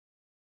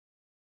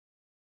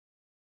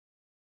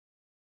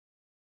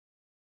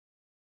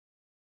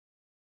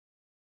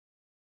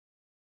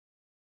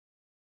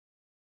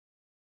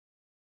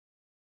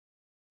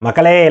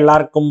மக்களே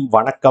எல்லாருக்கும்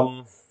வணக்கம்.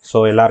 ஸோ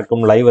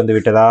எல்லாருக்கும் லைவ் வந்து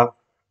விட்டதா?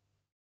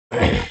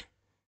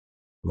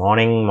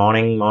 Morning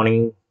morning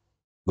morning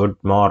good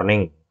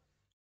morning.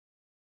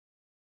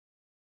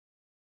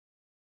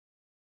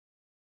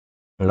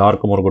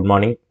 எல்லாருக்கும் ஒரு குட்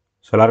மார்னிங்.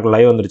 ஸோ எல்லாருக்கும்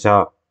லைவ் வந்துருச்சா?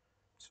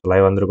 ஸோ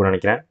லைவ் வந்திருக்குன்னு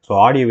நினைக்கிறேன். ஸோ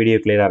ஆடியோ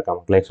வீடியோ கிளியராக இருக்கா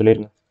மக்களே?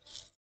 சொல்லிடுங்க.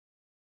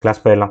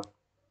 கிளாஸ் போயிடலாம்.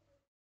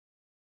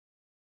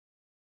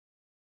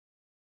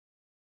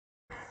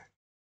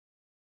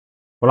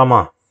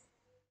 போலாமா?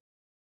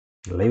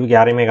 லைவுக்கு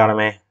யாரையுமே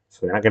காணுமே.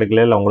 ஸோ எனக்கு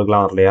எடுக்கல, இல்லை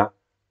உங்களுக்குலாம் வரலையா?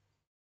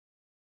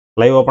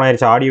 லைவ் ஓப்பன்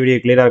ஆயிடுச்சு. ஆடியோ வீடியோ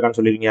கிளியராக இருக்கான்னு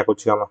சொல்லிருக்கீங்க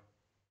கொச்சிக்காம.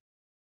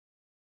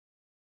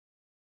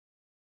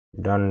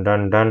 Done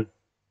done done.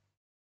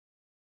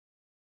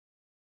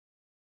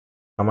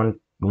 Comment.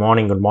 Good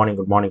morning good morning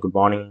good morning good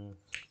morning.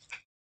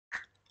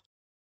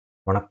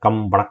 வணக்கம்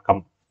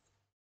வணக்கம்.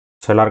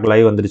 ஸோ எல்லாருக்கும்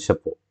லைவ் வந்துருச்சு.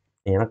 அப்போ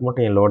எனக்கு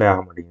மட்டும் என் லோடே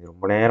ஆக மாட்டேங்குது.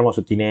 ரொம்ப நேரமாக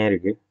சுற்றினே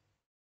இருக்கு.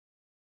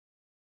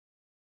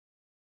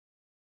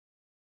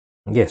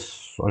 எஸ்,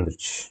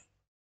 வந்துருச்சு.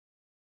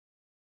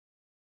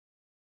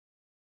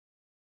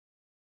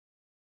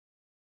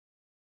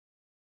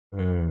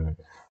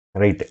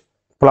 ரைட்டு,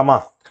 போலாமா?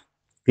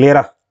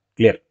 கிளியரா?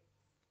 கிளியர்.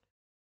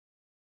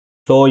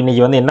 ஸோ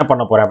இன்னைக்கு வந்து என்ன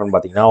பண்ண போறேன் அப்படின்னு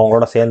பார்த்தீங்கன்னா,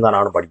 உங்களோட சேர்ந்து தான்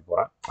நானும் படிக்க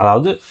போகிறேன்.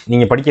 அதாவது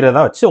நீங்கள்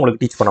படிக்கிறதா வச்சு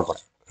உங்களுக்கு டீச் பண்ண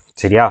போகிறேன்.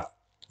 சரியா?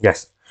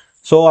 எஸ்.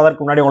 ஸோ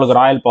அதற்கு முன்னாடி உங்களுக்கு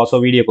ராயல் பாஸோ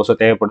வீடியோ கோர்ஸோ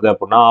தேவைப்படுது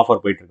அப்படின்னா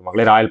ஆஃபர் போயிட்டு இருக்கு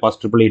மக்களே. ராயல் பாஸ்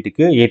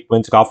 888க்கு 8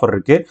 மந்த்ஸ்க்கு ஆஃபர்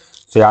இருக்கு.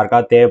 ஸோ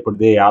யாருக்காவது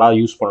தேவைப்படுது, யாராவது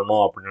யூஸ்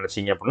பண்ணணும் அப்படின்னு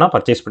நினைச்சீங்க அப்படின்னா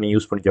பர்ச்சேஸ் பண்ணி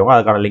யூஸ் பண்ணிக்கோங்க.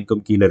 அதுக்கான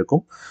லிங்க்கும் கீழே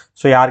இருக்கும்.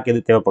 ஸோ யாருக்கு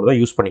எது தேவைப்படுதோ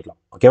யூஸ்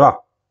பண்ணிக்கலாம். ஓகேவா?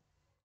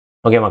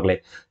 ஓகே மக்களே.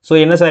 ஸோ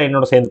என்ன சார்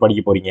என்னோட சேர்ந்து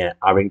படிக்க போறீங்க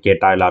அப்படின்னு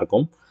கேட்டால்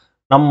எல்லாருக்கும்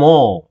நம்ம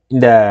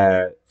இந்த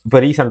இப்போ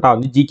ரீசெண்டாக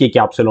வந்து ஜிகே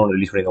கேப்சூல் ஒன்று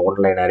ரிலீஸ் பண்ணியிருந்தோம்.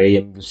 ஒன்லைனர்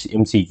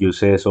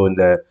எம்சிக்யூஸு. ஸோ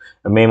இந்த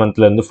மே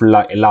மந்த்லேருந்து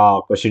ஃபுல்லாக எல்லா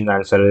கொஸ்டின்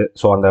ஆன்சரு,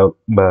 ஸோ அந்த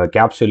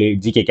கேப்சூல்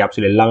ஜிகே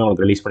கேப்சூல் எல்லாமே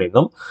உங்களுக்கு ரிலீஸ்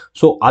பண்ணியிருந்தோம்.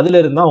 ஸோ அதில்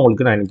இருந்தால்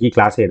உங்களுக்கு நான் இன்னைக்கு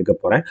கிளாஸே எடுக்க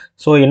போகிறேன்.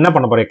 ஸோ என்ன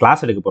பண்ண போகிறேன்,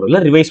 கிளாஸ் எடுக்க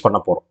போகிறதுல ரிவைஸ் பண்ண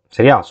போகிறோம்.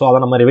 சரியா? ஸோ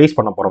அதை நம்ம ரிவைஸ்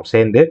பண்ண போகிறோம்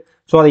சேர்ந்து.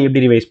 ஸோ அதை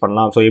எப்படி ரிவைஸ்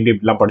பண்ணலாம், ஸோ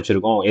எப்படிலாம்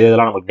படிச்சிருக்கோம்,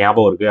 எதெல்லாம் நமக்கு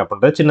ஞாபகம் இருக்குது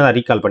அப்படின்றத சின்னதாக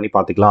ரீகால் பண்ணி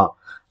பார்த்துக்கலாம்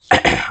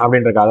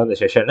அப்படின்றக்காக இந்த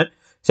செஷனு.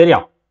 சரியா?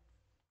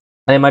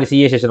 அதே மாதிரி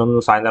சிஏ செஷன்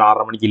வந்து சாயந்தரம்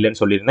 6:30 மணிக்கு இல்லைன்னு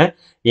சொல்லியிருந்தேன்.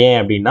 ஏன்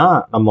அப்படின்னா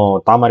நம்ம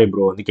தாமரை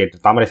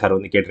தாமரை சார்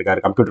வந்து கேட்டிருக்காரு,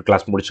 கம்ப்யூட்டர்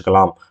கிளாஸ்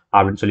முடிச்சுக்கலாம்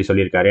அப்படின்னு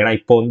சொல்லியிருக்காரு. ஏன்னா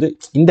இப்போ வந்து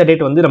இந்த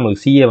டேட் வந்து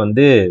நம்மளுக்கு சிஏ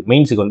வந்து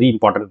மெயின்ஸுக்கு வந்து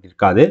இம்பார்ட்டன்ட்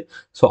இருக்காது.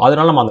 ஸோ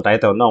அதனால நம்ம அந்த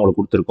டயத்தை வந்து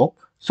அவங்களுக்கு கொடுத்துருக்கோம்.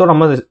 ஸோ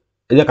நம்ம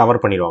இதை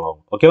கவர் பண்ணிடுவாங்க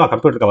அவங்க. ஓகேவா?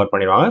 கம்ப்யூட்டர் கவர்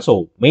பண்ணிடுவாங்க. ஸோ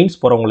மெயின்ஸ்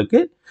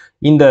போகிறவங்களுக்கு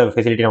இந்த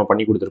ஃபெசிலிட்டி நம்ம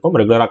பண்ணி கொடுத்துருக்கோம்.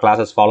 ரெகுலராக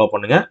கிளாஸஸ் ஃபாலோ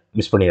பண்ணுங்க,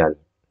 மிஸ்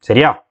பண்ணிடாதீங்க.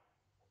 சரியா?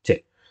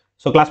 சரி.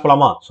 ஸோ கிளாஸ்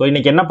போகலாமா? ஸோ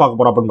இன்னைக்கு என்ன பார்க்க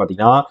போறோம் அப்படின்னு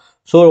பார்த்தீங்கன்னா,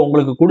 ஸோ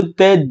உங்களுக்கு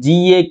கொடுத்த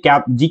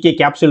ஜிகே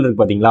கேப்சூல் இருக்கு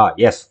பார்த்தீங்களா?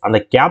 எஸ், அந்த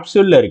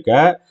கேப்சூலில் இருக்க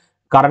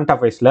கரண்ட்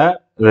அஃபேர்ஸில்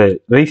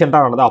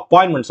ரீசெண்டாக நடந்த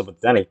அப்பாயின்மெண்ட்ஸை பற்றி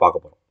தான் இன்னைக்கு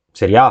பார்க்க போகிறோம்.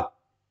 சரியா?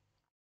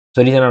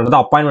 ஸோ ரீசெண்டாக நடந்த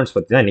அப்பாயின்மெண்ட்ஸ்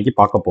பற்றி தான் இன்னைக்கு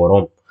பார்க்க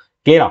போகிறோம்.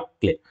 கிளியரா?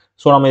 கிளியர்.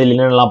 ஸோ நம்ம இதில்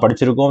என்னென்னலாம்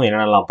படிச்சிருக்கோம்,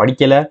 என்னென்னலாம்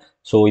படிக்கலை,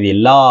 ஸோ இது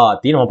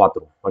எல்லாத்தையும் நம்ம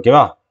பார்த்துருவோம்.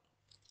 ஓகேவா?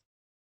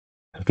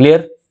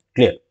 கிளியர்?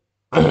 கிளியர்.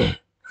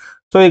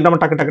 ஸோ இதுக்கு நம்ம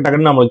டக்கு டக்கு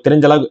டக்குன்னு நம்மளுக்கு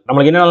தெரிஞ்ச அளவுக்கு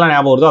நம்மளுக்கு என்னென்னலாம்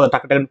ஞாபகம் வருதோ அதை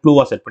டக்கு டக்குன்னு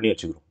க்ளூவாக செட் பண்ணி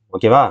வச்சுக்கிறோம்.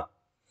 ஓகேவா?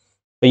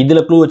 இப்போ இதில்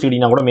க்ளூ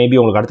வச்சுக்கிட்டீங்கன்னா கூட மேபி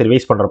உங்களுக்கு அடுத்து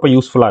ரிவைஸ் பண்ணுறப்ப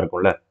யூஸ்ஃபுல்லாக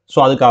இருக்கும்ல. ஸோ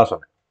அதுக்காக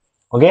சொன்னேன்.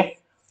 ஓகே,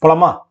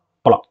 போலாமா?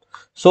 போகலாம்.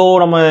 ஸோ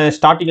நம்ம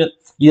ஸ்டார்டிங்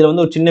இதில்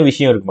வந்து ஒரு சின்ன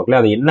விஷயம் இருக்கு மக்களே.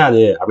 அது என்ன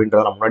அது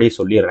அப்படின்றத நான் முன்னாடியே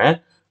சொல்லிடுறேன்.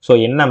 ஸோ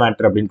என்ன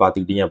மேட்ரு அப்படின்னு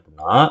பார்த்துக்கிட்டீங்க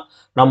அப்படின்னா,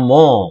 நம்ம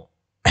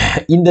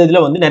இந்த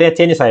இதில் வந்து நிறைய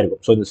சேஞ்சஸ்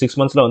ஆயிருக்கும். ஸோ இந்த 6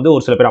 மந்த்ஸில் வந்து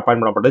ஒரு சில பேர்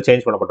அப்பாயின் பண்ணப்பட்டு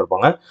சேஞ்ச்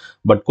பண்ணப்பட்டிருப்பாங்க.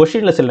 பட்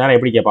கொஸ்டின்ல சில நேரம்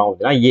எப்படி கேட்பாங்க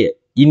அப்படின்னா,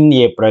 இன்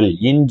ஏப்ரல்,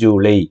 இன்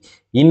ஜூலை,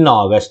 இன்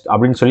ஆகஸ்ட்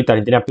அப்படின்னு சொல்லி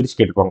தனித்தனியாக பிரித்து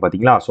கேட்டுருப்பாங்க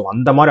பார்த்தீங்களா? ஸோ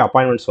அந்த மாதிரி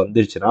அப்பாயின்மெண்ட்ஸ்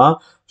வந்துருச்சுன்னா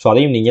ஸோ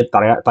அதையும் நீங்கள்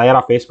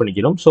தயாராக ஃபேஸ்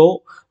பண்ணிக்கணும். ஸோ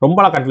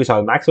ரொம்பலாம் கன்ஃபியூஸ்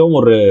ஆகுது. மேக்ஸிமம்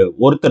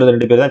ஒருத்தர்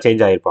 2 பேர் தான்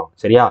சேஞ்ச் ஆகிருப்பாங்க.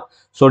 சரியா?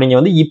 ஸோ நீங்கள்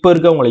வந்து இப்போ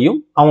இருக்கவங்களையும்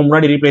அவங்க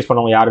முன்னாடி ரீப்ளேஸ்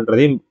பண்ணவங்க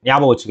யாருன்றதையும்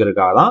ஞாபகம்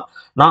வச்சுக்கிறதுக்காக தான்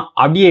நான்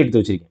அப்படியே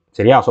எடுத்து வச்சிருக்கேன்.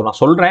 சரியா? ஸோ நான்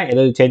சொல்கிறேன்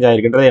எதாவது சேஞ்ச்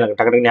ஆகிருக்குன்றது எனக்கு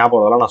டக்கு ஞாபகம்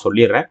வரதெல்லாம் நான்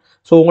சொல்லிடுறேன்.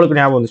 ஸோ உங்களுக்கு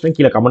ஞாபகம் வந்துச்சுன்னா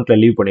கீழே கமெண்ட்ல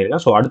லீவ் பண்ணிடுங்க.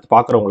 ஸோ அடுத்து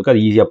பார்க்குறவங்களுக்கு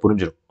அது ஈஸியாக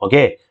புரிஞ்சிடும்.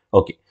 ஓகே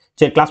ஓகே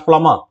சரி, கிளாஸ்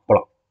போகலாமா?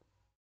 போகலாம்.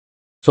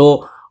 ஸோ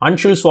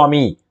அன்ஷுல்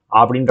சுவாமி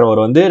அப்படின்றவர்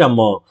வந்து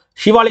நம்ம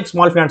ஷிவாலிக்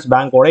ஸ்மால் ஃபினான்ஸ்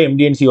பேங்கோட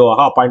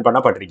எம்டிஎன்சிஓவாக அப்பாயிண்ட்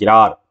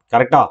பண்ணப்பட்டிருக்கிறார்.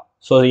 கரெக்டா?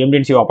 So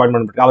MD and CEO appoint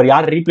பண்ணப்பட்டிருக்காரு. அவர்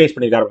யார் ரீப்ளேஸ்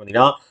பண்ணியிருக்காரு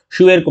பார்த்தீங்கன்னா,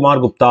 ஷுவேர்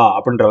குமார் குப்தா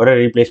அப்படின்றவரை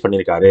ரீப்ளேஸ்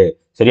பண்ணியிருக்காரு.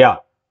 சரியா?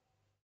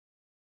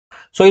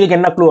 ஸோ இதுக்கு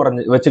என்ன க்ளூ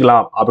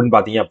வச்சுக்கலாம் அப்படின்னு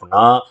பார்த்தீங்க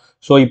அப்படின்னா,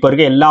 ஸோ இப்போ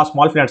இருக்க எல்லா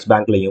ஸ்மால் ஃபினான்ஸ்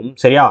பேங்க்லையும்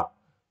சரியா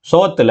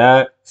சோத்துல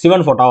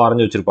சிவன் போட்டோ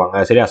வரைஞ்சி வச்சிருப்பாங்க.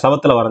 சரியா?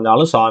 சவத்துல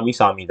வரைஞ்சாலும் சாமி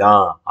சாமி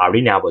தான்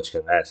அப்படின்னு ஞாபகம்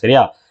வச்சுக்கோங்க.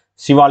 சரியா?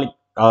 சிவாலிக்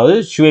அதாவது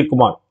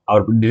ஷுவேர்குமார்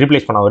அவர்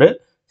ரீப்ளேஸ் பண்ணவர்.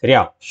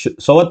 சரியா?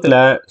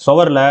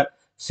 சுவரில்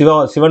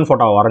சிவன்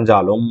போட்டோ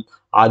வரைஞ்சாலும்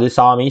அது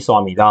சாமி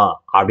சுவாமி தான்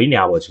அப்படின்னு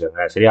ஞாபகம்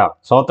வச்சுக்கோங்க. சரியா?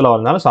 சவத்துல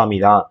வரைஞ்சாலும் சாமி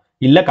தான்,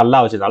 இல்லை கல்லா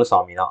வச்சிருந்தாலும்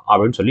சாமி தான்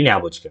அப்படின்னு சொல்லி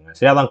ஞாபகம் வச்சுக்கோங்க.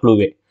 சரியா? தான்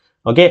க்ளூவே.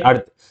 ஓகே,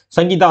 அடுத்து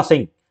Sangeetha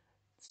Singh,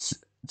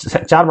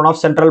 chairman of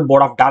Central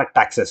Board of Direct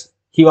Taxes.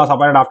 He was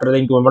appointed after the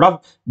incumbent of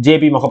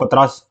JP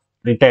Mohapatra's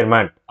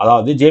retirement.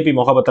 அதாவது ஜேபி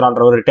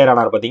மொஹபத்ரான்றவர் ரிட்டையர்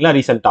ஆனார் பார்த்தீங்களா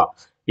ரீசெண்டாக?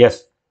 எஸ்.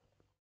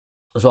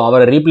 ஸோ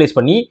அவரை ரீப்ளேஸ்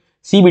பண்ணி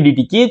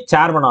சிபிடிடிக்கு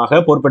சேர்மனாக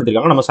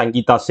பொறுப்பெடுத்திருக்காங்க நம்ம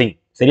சங்கீதா சிங்.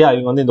 சரியா?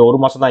 இவங்க வந்து இந்த 1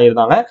 மாசம் தான்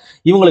இருந்தாங்க.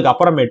 இவங்களுக்கு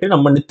அப்புறமேட்டு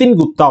நம்ம நிதின்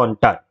குப்தா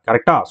வந்துட்டார்.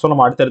 கரெக்ட்டா? ஸோ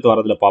நம்ம அடுத்தடுத்து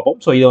வரதுல பார்ப்போம்.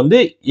 ஸோ இது வந்து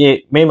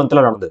மே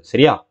மந்த்ல நடந்தது.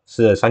 சரியா?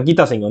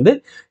 சங்கீதா சிங் வந்து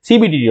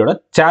சிபிடிடியோட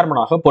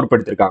சேர்மனாக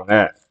பொறுப்பெடுத்திருக்காங்க.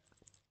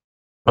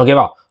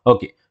 ஓகேவா?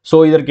 ஓகே. ஸோ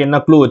இதற்கு என்ன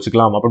க்ளூ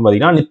வச்சுக்கலாம் அப்படின்னு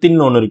பார்த்தீங்கன்னா,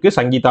 நிதின் ஒண்ணு இருக்கு,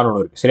 சங்கீதான்னு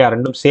ஒண்ணு இருக்கு. சரியா?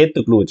 2ம்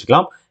சேர்த்து க்ளூ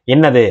வச்சுக்கலாம்.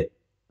 என்னது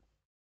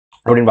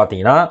அப்படின்னு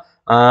பார்த்தீங்கன்னா,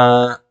 ஆ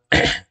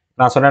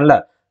நான் சொன்னேன்ல.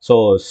 ஸோ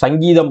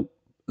சங்கீதம்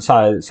ச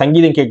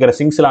சங்கீதம் கேட்கிற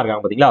சிங்ஸ்லாம்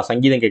இருக்காங்க பார்த்தீங்களா?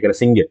 சங்கீதம் கேட்கிற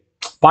சிங்கு.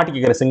 பாட்டு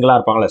கேட்கிற சிங்லாம்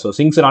இருப்பாங்கல்ல. ஸோ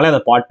சிங்ஸ்னாலே அந்த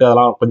பாட்டு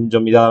அதெல்லாம்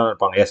கொஞ்சம் இதா தான்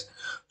இருப்பாங்க. எஸ்.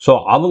 ஸோ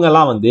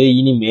அவங்கலாம் வந்து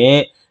இனிமே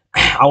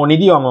அவங்க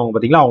நிதி வாங்குவாங்க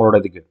பார்த்தீங்களா? அவங்களோட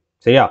இதுக்கு.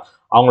 சரியா?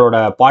 அவங்களோட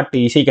பாட்டு,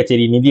 இசை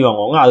கச்சேரி நிதி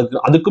வாங்குவாங்க.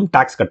 அதுக்கும்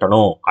டாக்ஸ்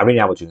கட்டணும் அப்படின்னு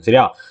ஞாபகம் வச்சுக்கோங்க.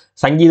 சரியா?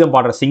 சங்கீதம்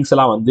பாடுற சிங்ஸ்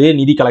எல்லாம் வந்து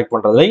நிதி கலெக்ட்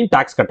பண்றதுலயும்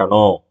டாக்ஸ்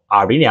கட்டணும்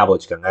அப்படின்னு ஞாபகம்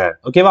வச்சுக்கோங்க.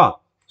 ஓகேவா?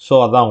 ஸோ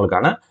அதான்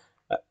உங்களுக்கான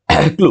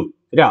க்ளூ.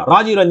 சரியா?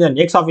 Rajiv Ranjan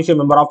X official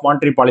member of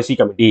monetary policy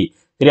committee.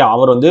 சரியா?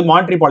 அவர் வந்து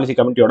மானிட்டரி பாலிசி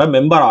கமிட்டியோட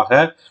மெம்பராக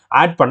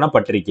ஆட்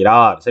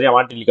பண்ணப்பட்டிருக்கிறார். சரியா?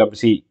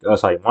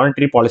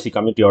 மானிட்டரி பாலிசி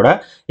கமிட்டியோட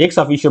எக்ஸ்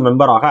அஃபிஷியல்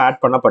மெம்பராக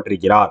ஆட்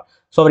பண்ணப்பட்டிருக்கிறார்.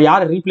 ஸோ அவர்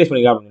யாரை ரீப்ளேஸ்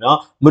பண்ணிருக்காரு அப்படின்னா,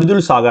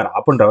 மிருதுல் சாகர்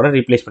அப்படின்றவரை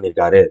ரீப்ளேஸ்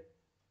பண்ணியிருக்காரு.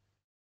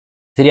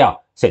 சரியா?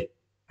 சரி.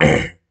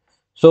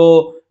 ஸோ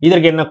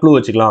இதற்கு என்ன க்ளூ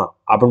வச்சுக்கலாம்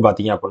அப்படின்னு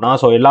பார்த்தீங்க அப்படின்னா,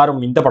 ஸோ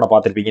எல்லாரும் இந்த படம்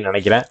பார்த்துருப்பீங்கன்னு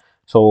நினைக்கிறேன்.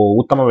 ஸோ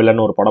உத்தம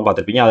வில்லன் ஒரு படம்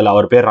பார்த்துருப்பீங்க. அதில்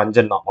அவர் பேர்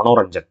ரஞ்சன் தான்,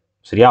 மனோரஞ்சன்.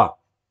 சரியா?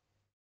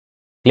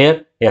 கிளியர்?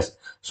 எஸ்.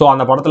 ஸோ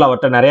அந்த படத்துல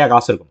அவர்கிட்ட நிறைய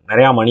காசு இருக்கும்,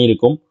 நிறைய மணி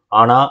இருக்கும்.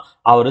 ஆனா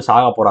அவரு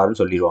சாக போறாருன்னு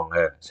சொல்லிடுவாங்க.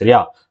 சரியா?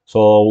 ஸோ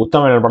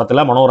உத்தமன்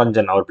படத்துல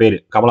மனோரஞ்சன் அவர் பேரு,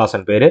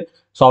 கமலஹாசன் பேரு.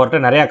 ஸோ அவர்கிட்ட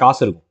நிறைய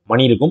காசு இருக்கும்,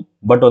 மணி இருக்கும்.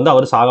 பட் வந்து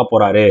அவர் சாக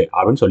போறாரு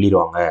அப்படின்னு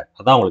சொல்லிடுவாங்க.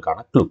 அதான்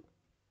உங்களுக்கான clue.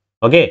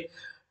 Okay.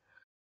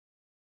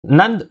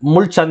 Nand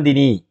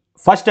முல்சந்தினி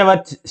first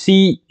ever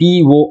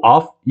CTO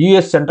of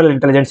US central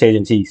intelligence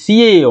agency.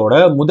 சிஏயோட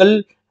முதல்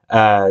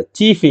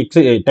சீஃப்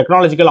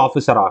டெக்னாலஜிக்கல்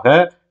ஆஃபீஸராக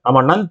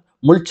நம்ம நந்த்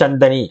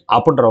முல்சந்தனி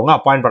அப்படின்றவங்க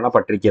அப்பாயிண்ட்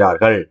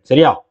பண்ணப்பட்டிருக்கிறார்கள்.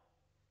 சரியா?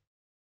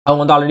 அவங்க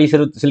வந்து ஆல்ரெடி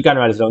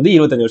சிலிகான் வேலிஸ்ல வந்து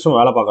 25 வருஷம்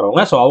வேலை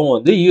பார்க்குறவங்க. ஸோ அவங்க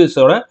வந்து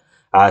யூஎஸோட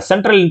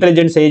central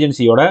intelligence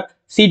ஏஜென்சியோட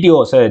CTO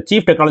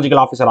chief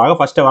technological ஆஃபீஸராக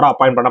ஃபர்ஸ்ட் வர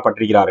அப்பாயிண்ட்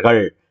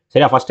பண்ணப்பட்டிருக்கிறார்கள்.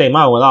 சரியா? ஃபர்ஸ்ட்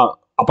டைமா அவங்க தான்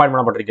அப்பாயிண்ட்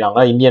பண்ணப்பட்டிருக்காங்க,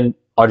 இந்தியன்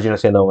ஆரிஜினை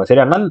சேர்ந்தவங்க.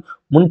 சரியா?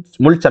 நந்த்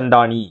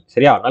முல்சந்தானி.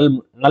 சரியா?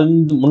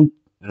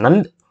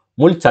 நந்த்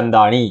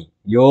முல்சந்தானி.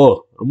 ஐயோ,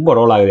 ரொம்ப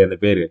ரோல் ஆகுது அந்த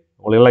பேரு.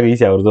 உங்களுக்கு எல்லாம்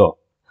ஈஸியாக வருதோ?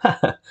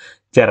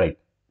 சரி, ரைட்.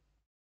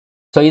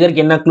 ஸோ இதற்கு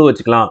என்ன க்ளூ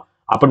வச்சுக்கலாம்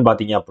அப்படின்னு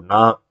பார்த்தீங்க அப்படின்னா,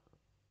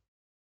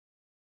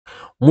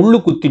 முள்ளு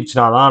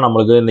குத்திச்சுனா தான்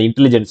நம்மளுக்கு இந்த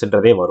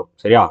இன்டெலிஜென்ஸ்ன்றதே வரும்.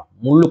 சரியா?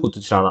 முள்ளு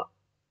குத்திச்சுனா தான்.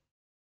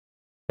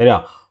 சரியா?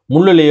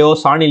 முள்ளுலயோ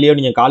சாணிலயோ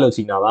நீங்க கால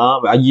வச்சீங்கன்னா தான்,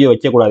 ஐயோ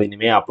வைக்கக்கூடாது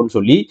இனிமே அப்படின்னு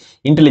சொல்லி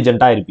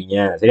இன்டெலிஜென்ட்டா இருப்பீங்க.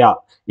 சரியா?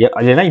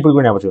 அதுனா இப்படி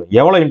கூட ஞாபகம் வச்சுக்கோங்க.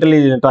 எவ்வளோ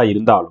இன்டெலிஜென்ட்டா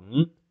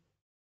இருந்தாலும்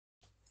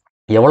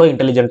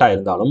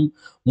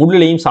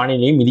முள்ளுலையும்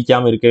சாணிலையும்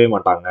மிதிக்காம இருக்கவே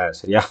மாட்டாங்க.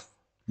 சரியா?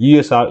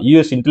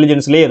 யுஎஸ்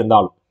இன்டெலிஜென்ஸ்லயே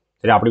இருந்தாலும்.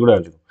 சரியா? அப்படி கூட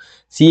வச்சுக்கோங்க.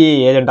 சிஏ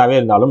ஏஜென்ட்டாவே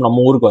இருந்தாலும்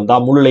நம்ம ஊருக்கு வந்தா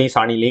முள்ளுலையும்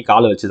சாணிலையும்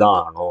கால வச்சு தான்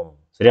ஆகணும்.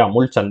 சரியா?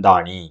 முள்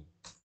சந்தானி.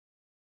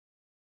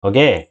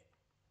 Okay,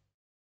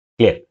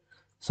 clear.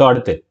 ஸோ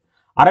அடுத்து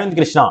Aravind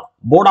Krishna,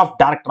 board of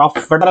director of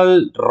federal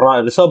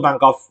reserve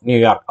bank of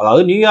New York.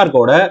 அதாவது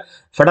நியூயார்க்கோட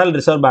ஃபெடரல்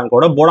ரிசர்வ்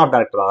பேங்கோட போர்ட் ஆஃப்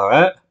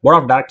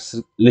டைரக்டர்ஸ்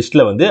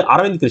லிஸ்ட்ல வந்து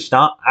அரவிந்த்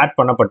கிருஷ்ணா ஆட்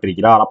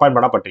பண்ணப்பட்டிருக்கிறார், அப்பாயிண்ட்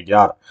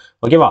பண்ணப்பட்டிருக்கிறார்.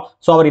 ஓகேவா?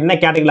 ஸோ அவர் என்ன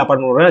கேட்டகரியில்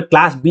அப்பாயிண்ட் பண்ணுறாரு?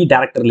 கிளாஸ் பி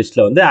டைரக்டர்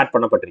லிஸ்ட்ல வந்து ஆட்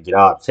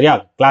பண்ணப்பட்டிருக்கிறார். சரியா?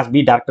 கிளாஸ்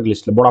பி டைரக்டர்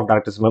லிஸ்ட்ல, போர்ட் ஆஃப்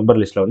டைரக்டர்ஸ்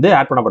மெம்பர் லிஸ்ட்ல வந்து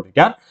ஆட்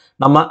பண்ணப்பட்டிருக்கார்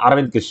நம்ம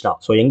அரவிந்த் கிருஷ்ணா.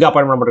 ஸோ எங்க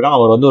அப்பாயிண்ட்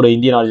பண்ணப்பட்டிருக்காங்க? அவர் வந்து ஒரு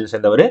இந்தியன் ஆரிஜின்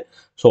சேர்ந்தவர்.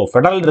 So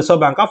federal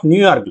reserve bank of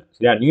நியூயார்க்ல.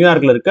 சரியா?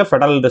 நியூயார்க்ல இருக்க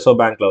ஃபெடரல்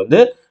ரிசர்வ் பேங்க்ல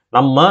வந்து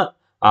நம்ம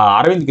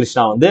அரவிந்த்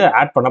கிருஷ்ணா வந்து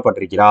ஆட்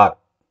பண்ணப்பட்டிருக்கிறார்.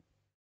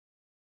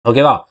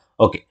 ஓகேவா?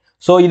 ஓகே.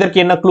 ஸோ இதற்கு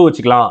என்ன க்ளூ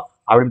வச்சுக்கலாம்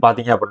அப்படின்னு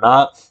பார்த்தீங்க அப்படின்னா,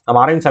 நம்ம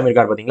அரவிந்த் சாமி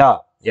இருக்கார் பார்த்தீங்களா?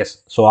 எஸ்.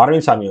 ஸோ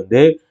அரவிந்த் சாமி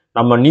வந்து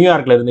நம்ம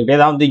நியூயார்க்ல இருந்துகிட்டே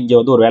தான் வந்து இங்க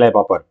வந்து ஒரு வேலையை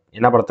பார்ப்பார்.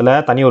 என்ன படத்துல?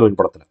 தனி ஒருவன்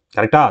படத்துல.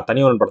 கரெக்டா?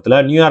 தனி ஒருவன்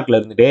படத்துல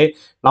நியூயார்க்ல இருந்துட்டே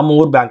நம்ம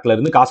ஊர் பேங்க்ல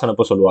இருந்து காசு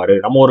அனுப்ப சொல்லுவாரு.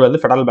 நம்ம ஊர்ல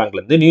இருந்து ஃபெடரல்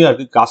பேங்க்ல இருந்து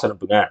நியூயார்க்கு காசு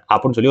அனுப்புங்க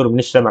அப்படின்னு சொல்லி ஒரு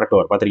மினிஸ்டர்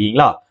மிரட்டுவார்.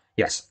 பார்த்திருக்கீங்களா?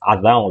 எஸ்.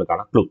 அதுதான்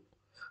உங்களுக்கான க்ளூ.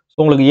 ஸோ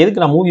உங்களுக்கு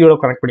எதுக்கு நான் மூவியோட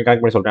கனெக்ட்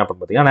பண்ணி சொல்றேன்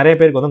அப்படின்னு பார்த்தீங்கன்னா, நிறைய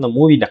பேருக்கு வந்து அந்த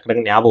மூவி டக்கு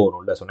டக்குன்னு ஞாபகம்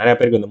வரும்ல. ஸோ நிறைய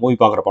பேருக்கு இந்த மூவி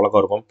பார்க்குற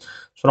பழக்கம் இருக்கும்.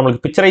 ஸோ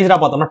நம்மளுக்கு பிக்சரைஸ்டா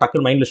பார்த்தோம்னா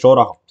டக்குனு மைண்ட்ல ஸ்டோர்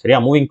ஆகும். சரியா?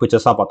 மூவிங்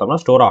பிக்சர்ஸா பார்த்தோம்னா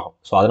ஸ்டோர் ஆகும்.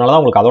 ஸோ அதனால தான்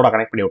உங்களுக்கு அதோட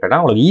கனெக்ட் பண்ணி விட்டேன்னா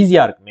உங்களுக்கு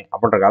ஈஸியா இருக்குமே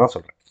அப்படின்றதுக்காக தான்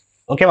சொல்றேன்.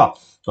 ஓகேவா?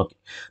 Okay.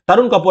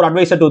 Tarun Kapoor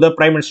advisor to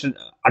prime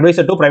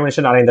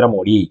minister Narendra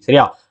Modi.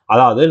 சரியா?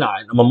 அதாவது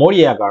நம்ம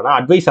மோடியாக்கான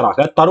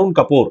அட்வைசராக தருண்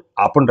கபூர்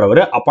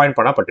அப்படின்றவர் அப்பாயிண்ட்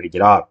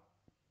பண்ணப்பட்டிருக்கிறார்.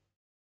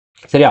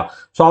 சரியா?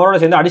 ஸோ அவரோட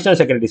சேர்ந்து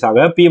அடிஷனல்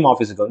செக்ரட்டரிஸாக பிஎம்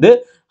ஆஃபீஸுக்கு வந்து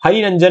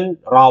ஹரிரஞ்சன்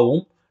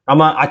ராவும்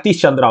நம்ம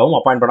அத்தீஷ் சந்திராவும்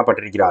அப்பாயிண்ட்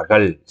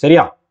பண்ணப்பட்டிருக்கிறார்கள்.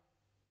 சரியா?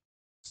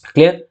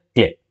 கிளியர்?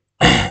 கிளியர்.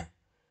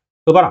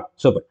 சூப்பரா?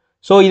 சூப்பர்.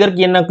 ஸோ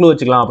இதற்கு என்ன க்ளூ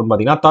வச்சுக்கலாம் அப்படின்னு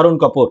பார்த்தீங்கன்னா, தருண்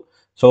கபூர்.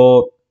 ஸோ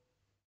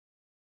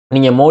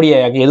நீங்க மோடி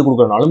ஐயாக்கு எது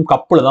கொடுக்கறனாலும்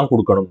கப்புல தான்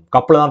கொடுக்கணும்,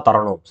 கப்புல தான்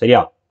தரணும்.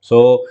 சரியா? ஸோ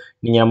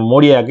நீங்க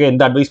மோடி ஐயாக்கு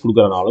எந்த அட்வைஸ்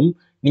கொடுக்கறனாலும்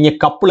நீங்க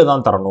கப்புல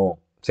தான் தரணும்.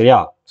 சரியா?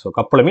 ஸோ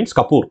கப்புல மீன்ஸ்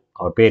கபூர்,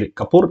 அவர் பேரு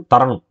கபூர்,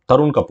 தரணும்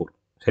தருண் கபூர்.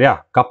 சரியா?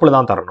 கப்புல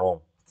தான்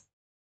தரணும்.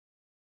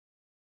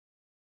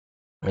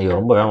 ஐயோ,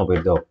 ரொம்ப வேகமா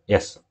போயிருதோ.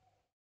 S.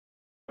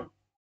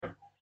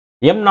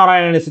 M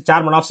Narayanan is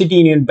chairman of city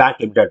union bank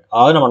limited.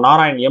 அதாவது நம்ம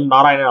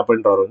நாராயணன்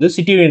அப்படின்றவர் வந்து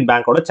சிட்டி யூனியன்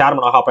பேங்கோட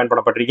சேர்மனாக அப்பாயிண்ட்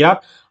பண்ணப்பட்டிருக்கிறார்.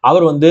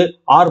 அவர் வந்து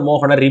ஆர்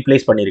மோகனை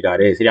ரீப்ளேஸ்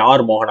பண்ணியிருக்காரு. சரி,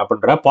 ஆர் மோகன்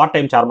அப்படின்ற பார்ட்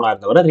டைம் சேர்மனா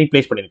இருந்தவரை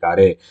ரீப்ளேஸ்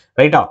பண்ணியிருக்காரு.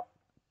 ரைட்டா?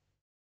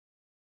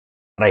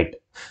 ரைட்.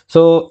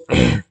 ஸோ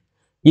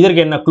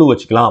இதற்கு என்ன க்ளூ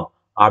வச்சுக்கலாம்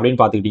அப்படின்னு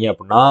பார்த்துக்கிட்டீங்க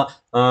அப்படின்னா,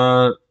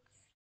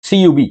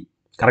 சியூபி.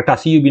 கரெக்டா?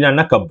 சியூபினா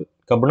என்ன? கப்.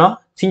 கப்னா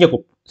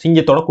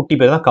சிங்கத்தோட குட்டி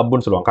பேர் தான்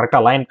கப்புன்னு சொல்லுவாங்க. கரெக்டா?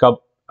 லயன் கப்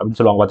அப்படின்னு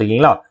சொல்லுவாங்க,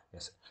 பார்த்துருக்கீங்களா?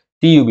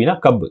 சியூபினா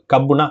கப்பு.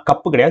 கப்புனா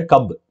கப்பு கிடையாது,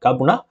 கப்பு.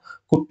 கப்புனா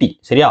குட்டி.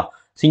 சரியா?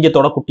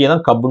 சிங்கத்தோட குட்டியை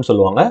தான் கப்புன்னு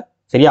சொல்லுவாங்க.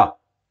 சரியா?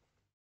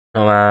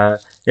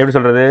 எப்படி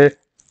சொல்றது?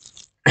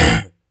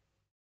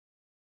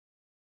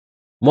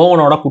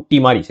 மோகனோட குட்டி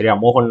மாதிரி. சரியா?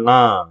 மோகன்னா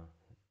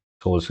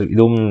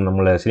இதுவும்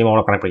நம்மள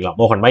சினிமாவோட கனெக்ட் பண்ணிக்கலாம்.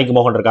 மோகன், மைக்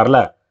மோகன்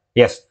இருக்காருல்ல?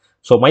 எஸ்.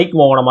 ஸோ மைக்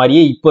மோகனை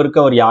மாதிரியே இப்போ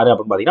இருக்கவர் யாரு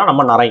அப்படின்னு பார்த்தீங்கன்னா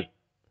நம்ம நரேன்.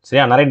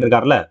 சரியா? நரேன்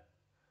இருக்காருல்ல?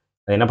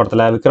 என்ன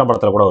படத்துல? விக்ரம்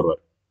படத்துல கூட வருவார்.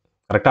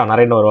 கரெக்டா?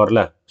 நரேன்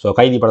வருவார்ல? ஸோ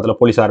கைதி படத்துல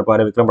போலீஸா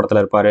இருப்பாரு, விக்ரம்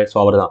படத்துல இருப்பாரு. ஸோ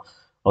அவர் தான்.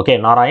 ஓகே,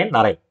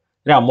 நரேன்.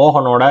 சரியா?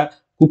 மோகனோட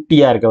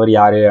குட்டியா இருக்கவர்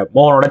யாரு?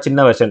 மோகனோட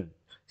சின்ன வெர்ஷன்,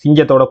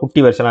 சிங்கத்தோட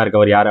குட்டி வெர்ஷனா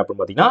இருக்கவர் யாரு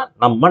அப்படின்னு பார்த்தீங்கன்னா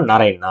நம்ம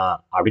நரேனா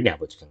அப்படின்னு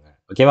ஞாபகம் வச்சுக்கோங்க.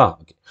 ஓகேவா?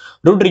 ஓகே.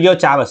 ரூட்ரிகோ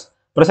சாவஸ்,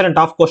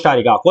 president of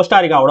Costa Rica.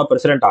 கோஸ்டாரிக்காவோட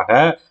பிரசிடென்டாக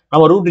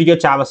நம்ம ரூட்ரிகோ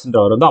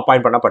சாவஸ்ன்றவர் வந்து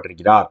அப்பாயிண்ட்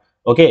பண்ணப்பட்டிருக்கிறார்.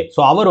 ஓகே. ஸோ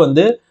அவர்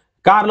வந்து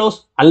கார்லோஸ்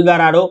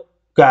அல்வாராடோ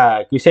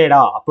குசேடா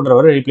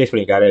அப்படின்றவர் ரீப்ளேஸ்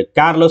பண்ணியிருக்காரு.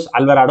 கார்லோஸ்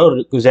அல்வாராடோ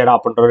குசேடா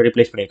அப்படின்றவர்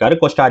ரீப்ளேஸ் பண்ணியிருக்காரு.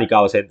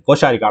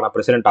 கோஸ்டாரிக்கான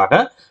பிரசிடென்டாக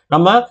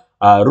நம்ம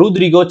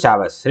ரூட்ரிகோ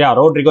சாவஸ். சரியா?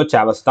 ரோட்ரிகோ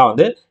சாவஸ் தான்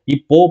வந்து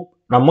இப்போ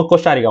நம்ம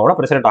கோஸ்டாரிக்காவோட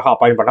பிரசிடென்டாக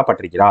அப்பாயிண்ட்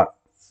பண்ணப்பட்டிருக்கிறார்.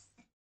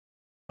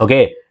 Okay,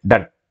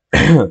 ton.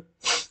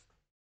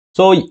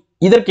 ஸோ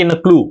இதற்கு என்ன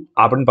க்ளூ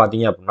அப்படின்னு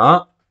பார்த்தீங்க அப்படின்னா,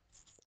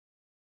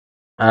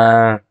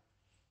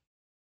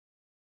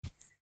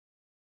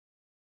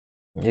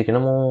 இதுக்கு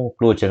என்னமோ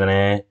க்ளூ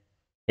வச்சிருந்தேனே.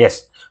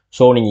 எஸ்.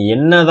 ஸோ நீங்கள்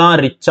என்னதான்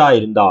ரிச்சா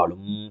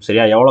இருந்தாலும்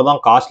சரியா, எவ்வளோதான்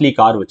காஸ்ட்லி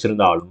கார்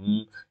வச்சிருந்தாலும்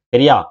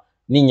சரியா,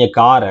 நீங்கள்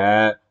காரை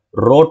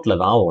ரோட்ல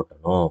தான்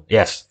ஓட்டணும்.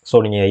 எஸ்.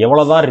 ஸோ நீங்கள்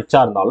எவ்வளோதான் ரிச்சா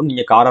இருந்தாலும்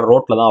நீங்கள் காரை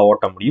ரோட்ல தான்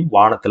ஓட்ட முடியும்,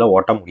 வானத்தில்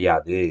ஓட்ட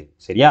முடியாது.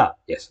 சரியா?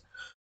 S.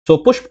 So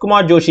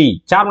புஷ்ப்குமார் Joshi,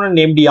 chairman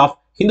and empty of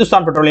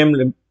Hindustan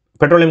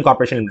petroleum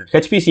corporation limited,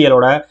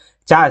 ஹெச்பிசிஎலோட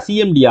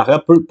சிஎம்டியாக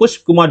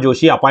புஷ்ப்குமார்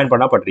Joshi appoint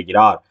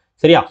பண்ணப்பட்டிருக்கிறார்.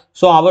 சரியா?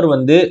 ஸோ அவர்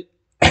வந்து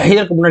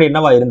இதற்கு முன்னாடி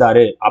என்னவா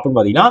இருந்தாரு அப்படின்னு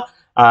பார்த்தீங்கன்னா,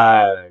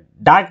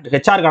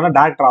 ஹெச்ஆருக்கான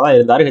டைரக்டராக தான்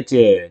இருந்தார்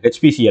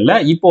ஹெச்பிசிஎல்ல.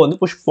 இப்போ வந்து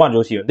புஷ்ப்குமார்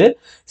ஜோஷி வந்து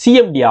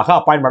சிஎம்டியாக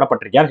அப்பாயிண்ட்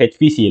பண்ணப்பட்டிருக்கார்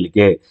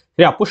ஹெச்பிசிஎலுக்கு.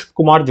 சரியா?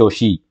 புஷ்ப்குமார்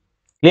ஜோஷி.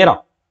 கிளியரா?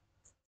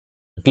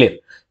 கிளியர்.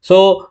 ஸோ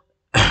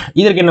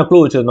இதற்கு என்ன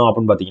க்ளூ வச்சிருந்தோம்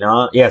அப்படின்னு பார்த்தீங்கன்னா,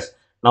 எஸ்,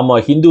 நம்ம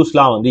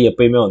ஹிந்துஸ்லாம் வந்து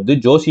எப்பயுமே வந்து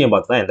ஜோசியம்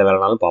பார்த்து தான் எந்த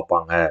வேலைனாலும்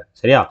பார்ப்பாங்க.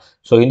 சரியா?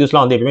 ஸோ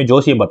ஹிந்துஸ்லாம் வந்து எப்பயுமே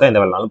ஜோசியம் பார்த்து தான்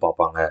எந்த வேலைனாலும்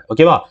பார்ப்பாங்க.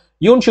 ஓகேவா?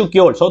 யூன் shook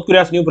யோல், south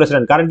கொரியாஸ் new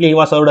president. Currently he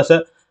was served as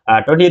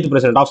 20th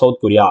president of south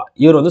Korea.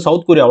 இவர் வந்து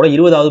சவுத் கொரியாவோட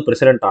 20வது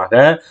பிரசிடென்டாக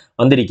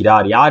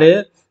வந்திருக்கிறார். யாரு?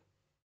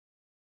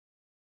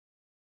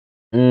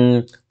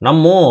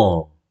 நம்ம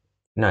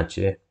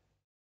என்னாச்சு?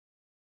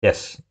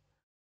 எஸ்,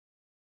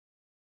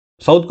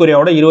 சவுத்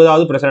கொரியாவோட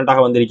 20வது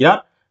பிரசிடென்டாக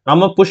வந்திருக்கிறார்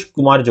நம்ம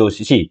புஷ்ப்குமார்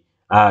ஜோஷி.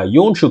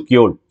 யோன்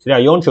ஷுக்யோல். சரியா?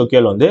 யோன்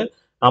ஷுக்யோல் வந்து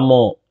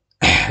நம்ம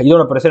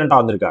இதோட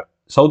பிரசிடென்டா வந்திருக்கார்.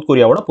 சவுத்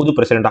கொரியாவோட புது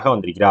பிரசிடென்டாக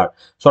வந்திருக்கிறார்.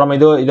 ஸோ நம்ம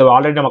இது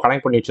ஆல்ரெடி நம்ம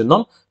கனெக்ட் பண்ணி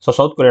வச்சிருந்தோம். So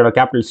south கொரியாவோட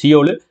capital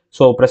சியோலு,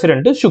 so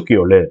president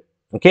ஷுக்யோலு.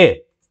 Okay,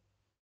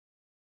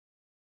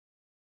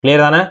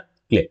 clear தானே?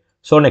 Clear.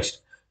 So next,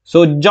 so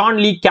John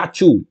Lee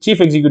catch,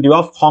 chief executive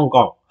of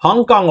Hong Kong.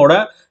 ஹாங்காங்கோட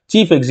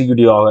chief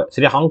எக்ஸிக்யூட்டிவாக,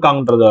 சரி,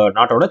 ஹாங்காங்ன்றது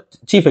நாட்டோட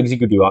சீஃப்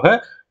எக்ஸிக்யூட்டிவாக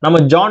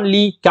நம்ம ஜான்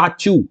லீ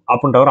கேச்சு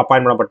அப்படின்றவர்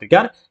அப்பாயிண்ட்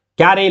பண்ணப்பட்டிருக்கார்.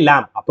 கேரே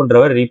லாம்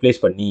அப்படின்றவர்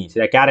ரீப்ளேஸ் பண்ணி,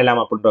 சரியா, கேரே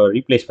லாம் அப்படின்றவர்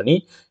ரீப்ளேஸ் பண்ணி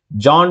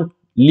ஜான்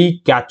லீ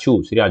கேச்சு,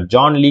 சரியா,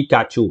 ஜான் லீ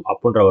கேச்சு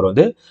அப்படின்றவர்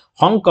வந்து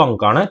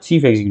ஹாங்காங்கான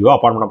சீஃப் எக்ஸிக்யூட்டிவா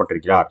அப்பாயிண்ட்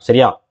பண்ணப்பட்டிருக்கிறார்.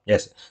 சரியா?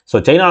 எஸ். ஸோ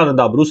சைனால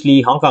இருந்தா ப்ரூஸ் லீ,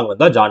 ஹாங்காங்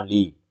இருந்தா ஜான்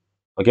லீ.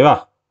 ஓகேவா?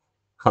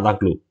 அதான்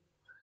clue.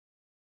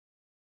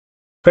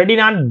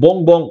 Ferdinand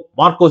போங்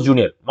Marcos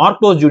junior.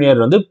 Marcos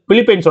junior வந்து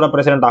பிலிப்பைன்ஸோட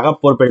பிரசிடென்டாக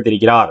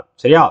பொறுப்பெடுத்திருக்கிறார்.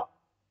 சரியா?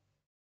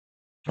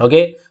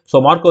 Okay. So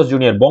Marcos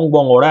junior,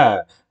 போங்கோட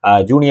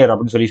junior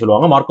அப்படின்னு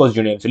சொல்லுவாங்க, மார்கோஸ்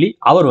ஜூனியர் சொல்லி,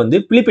 அவர் வந்து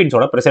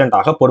பிலிப்பைன்ஸோட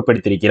பிரசிடென்டாக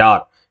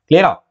பொறுப்பெடுத்திருக்கிறார்.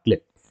 கிளியரா?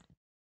 Clear.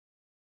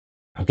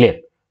 Clear.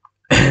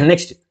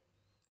 Next,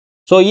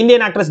 so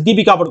Indian actress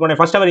Deepika Padukone,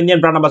 first அவர்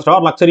Indian brand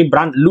ambassador luxury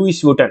brand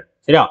Lewis written.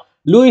 சரியா?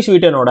 லூயிஸ்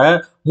விட்டனோட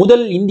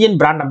முதல் இந்தியன்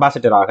பிராண்ட்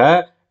அம்பாசிடராக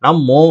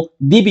நம்ம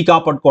தீபிகா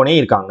படுகோனே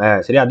இருக்காங்க.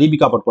 சரியா?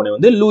 தீபிகா படுகோனே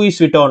வந்து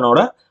லூயிஸ் விட்டனோட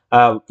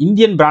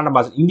இந்தியன் பிராண்ட்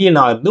அம்பாசிடர்,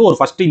 இந்தியனா இருந்து ஒரு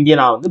ஃபர்ஸ்ட்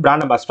இந்தியனா வந்து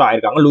பிராண்ட் அம்பாசிடர்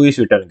ஆயிருக்காங்க லூயிஸ்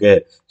விட்டனுக்கு.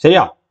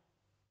 சரியா?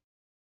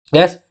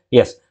 எஸ்.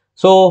 எஸ்.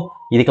 ஸோ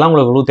இதுக்கெல்லாம்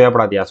உங்களுக்கு clue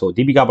தேவைப்படாதியா? So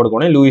Deepika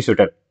Padukone, Lewis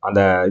written, அந்த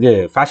இது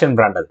ஃபேஷன்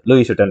பிராண்ட், அது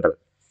Lewis விட்டன்றது.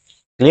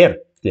 Clear?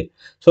 Clear.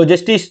 So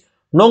justice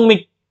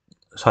நோங்மிக்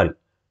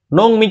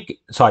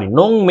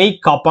நோங்மெய்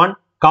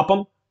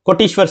காப்பம்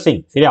கொட்டீஸ்வர்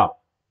Singh. சரியா?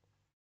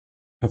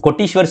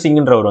 கொட்டீஸ்வர்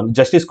சிங்ன்றவர் வந்து,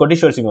 ஜஸ்டிஸ்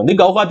கொட்டீஸ்வர் சிங் வந்து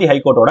கவுஹாத்தி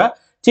ஹைகோர்ட்டோட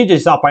சீஃப்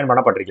ஜஸ்டிஸா அப்பாயிண்ட்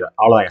பண்ணப்பட்டிருக்கிறார்.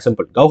 அவ்வளவுதான்,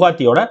 சிம்பிள்.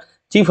 கவுஹாத்தியோட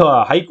சீஃப்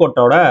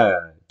ஹைகோர்ட்டோட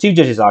சீஃப்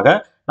ஜஸ்டிஸாக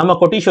நம்ம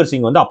கொட்டீஸ்வர்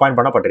சிங் வந்து அப்பாயிண்ட்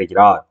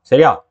பண்ணப்பட்டிருக்கிறார்.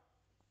 சரியா?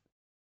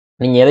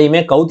 நீங்க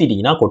எதையுமே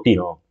கவுத்திட்டீங்கன்னா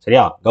கொட்டிரும்.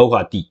 சரியா?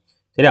 கவுஹாத்தி.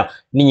 சரியா?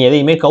 நீங்க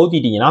எதையுமே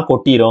கவுத்திட்டீங்கன்னா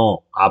கொட்டிரும்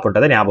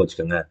அப்படின்றத ஞாபகம்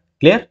வச்சுக்கோங்க.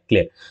 Clear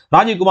clear.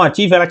 Rajiv Kumar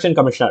chief election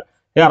commissioner.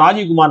 சரியா,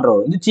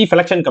 ராஜீவ்குமார்ன்றவர் வந்து சீஃப்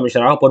எலெக்ஷன்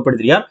கமிஷனராக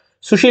பொறுப்பெடுத்திருக்கார்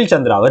சுஷில்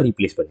சந்திராவை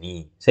ரீப்ளேஸ் பண்ணி.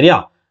 சரியா,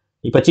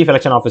 இப்ப சீஃப்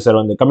எலெக்ஷன் ஆஃபீஸர்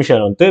வந்து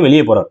கமிஷனர் வந்து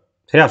வெளியே போறார்.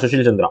 சரியா,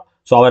 சுஷில் சந்திரா.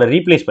 ஸோ அவரை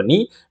ரீப்ளேஸ் பண்ணி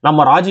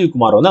நம்ம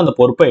ராஜீவ்குமார் வந்து அந்த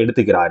பொறுப்பை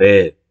எடுத்துக்கிறாரு.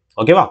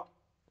 ஓகேவா?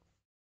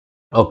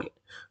 ஓகே.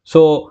 ஸோ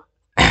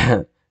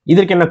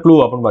இதற்கு என்ன க்ளூ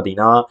அப்படின்னு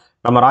பார்த்தீங்கன்னா,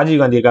 நம்ம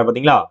ராஜீவ்காந்தி இருக்கார்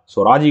பார்த்தீங்களா? ஸோ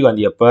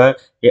ராஜீவ்காந்தி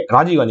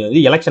ராஜீவ்காந்தி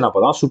வந்து எலெக்ஷன்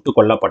அப்பதான் சுட்டு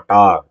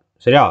கொல்லப்பட்டார்.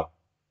 சரியா,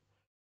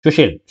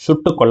 சுஷில்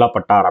சுட்டு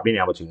கொல்லப்பட்டார் அப்படின்னு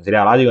ஞாபகம் வச்சுக்கோங்க.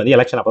 சரியா, ராஜீவ்காந்தி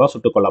எலெக்ஷன் அப்பதான்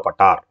சுட்டு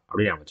கொல்லப்பட்டார்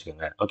அப்படின்னு ஞாபகம்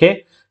வச்சுக்கோங்க. Okay.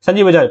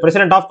 Sanjeev Bajaj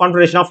president of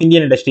confederation of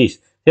Indian industries.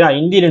 சரியா,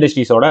 Indian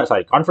இண்டஸ்ட்ரீஸோட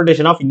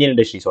confederation of Indian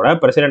இண்டஸ்ட்ரீஸோட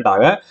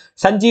பிரசிடென்ட்டாக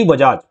Sanjeev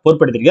Bajaj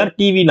பொறுப்பெடுத்திருக்கார்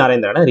TV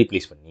நரேந்திரனை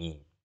replace பண்ணி.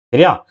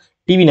 சரியா,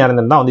 டிவி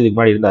நரேந்திரன் தான் வந்து இதுக்கு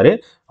முன்னாடி இருந்தாரு.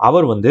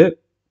 அவர் வந்து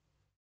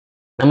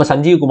நம்ம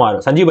சஞ்சீவ்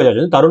பஜாஜ்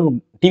வந்து தருண்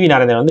டிவி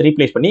நரேந்திரன் வந்து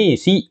ரீப்ளேஸ் பண்ணி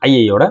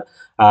சிஐஐயோட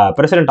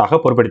பிரசிடென்ட்டாக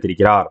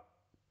பொறுப்பெடுத்திருக்கிறார்.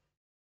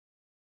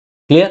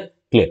 Clear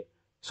clear.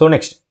 So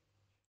next,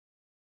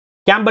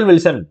 Campbell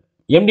Wilson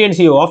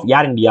MD and CEO of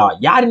air India.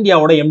 ஏர்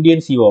இந்தியாவோட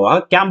எம்டிஎன்சிஓவாக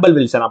கேம்பல்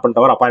வில்சன்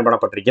அப்படின்றவர் அப்பாயிண்ட்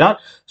பண்ணப்பட்டிருக்கிறார்.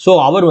 ஸோ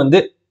அவர் வந்து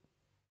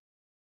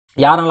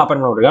யாரால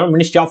அப்பாயிண்ட் பண்ணப்பட்டிருக்காரு?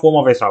 மினிஸ்ட்ரி ஆஃப் ஹோம்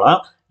அஃபேர்ஸ்னால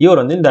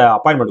இவர் வந்து இந்த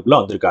அப்பாயின்மெண்ட்டுக்குள்ள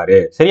வந்திருக்காரு.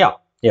 சரியா,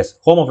 எஸ்,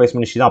 ஹோம் அஃபேர்ஸ்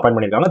மினிஸ்ட்ரி தான் அப்பாயிண்ட்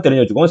பண்ணியிருக்காங்க,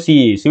 தெரிஞ்சு வச்சுக்கோங்க.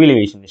 சிவில்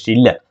ஏவியேஷன் மினிஸ்ட்ரி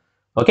இல்ல.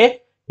 ஓகே,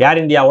 ஏர்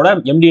இந்தியாவோட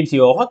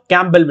எம்டிஎன்சிஓவாக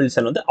கேம்பல்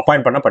வில்சன் வந்து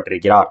அப்பாயிண்ட்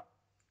பண்ணப்பட்டிருக்கிறார்.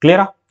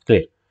 கிளியரா?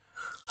 Clear.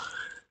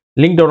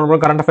 Link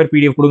download current affair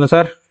PDF கொடுங்க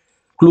சார்.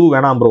 க்ளூ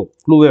வேணாம் ப்ரோ,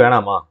 க்ளூவே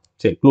வேணாமா?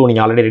 சரி, க்ளூ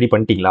நீங்கள் ஆல்ரெடி ரெடி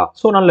பண்ணிட்டீங்களா?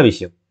 ஸோ நல்ல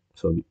விஷயம்.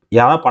 ஸோ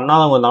யாராவது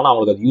பண்ணாதவங்க இருந்தாங்கன்னா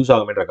அவங்களுக்கு அது யூஸ்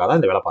ஆகுமேன்றக்காக தான்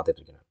இந்த வேலை பார்த்துட்டு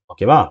இருக்கேன்.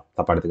 ஓகேவா?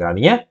 தப்பா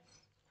எடுத்துக்காதீங்க.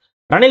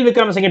 Ranil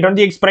Wickremesinghe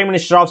 26 prime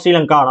minister of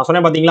Sri Lanka. நான்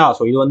சொன்னேன் பார்த்தீங்களா?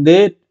 ஸோ இது வந்து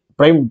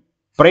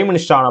பிரைம்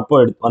மினிஸ்டர் ஆனப்போ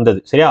வந்தது.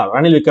 சரியா,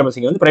 ரணில்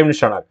விக்ரமசிங்கே வந்து பிரைம்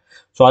மினிஸ்டர் ஆனார்.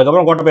 ஸோ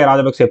அதுக்கப்புறம் கோட்டபய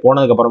ராஜபக்சே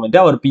போனதுக்கப்புறம் வந்து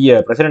அவர்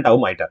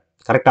பிரசிடென்ட்டாகவும் ஆயிட்டார்.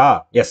 கரெக்டா?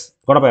 எஸ்,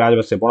 கோட்டபய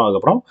ராஜபக்சே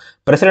போனதுக்கப்புறம்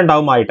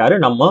பிரசிடென்ட்டாகவும் ஆயிட்டாரு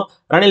நம்ம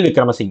Ranil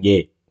Wickremesinghe.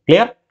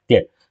 Clear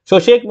clear. So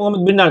ஷேக்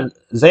முகமது பின்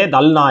ஜயத்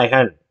அல்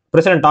நாயகன்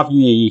president of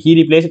UAE. He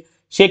replace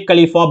ஷேக்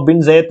கலீஃபா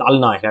பின் ஜயத் அல்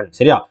நாயகன்.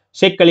 சரியா,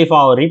 ஷேக்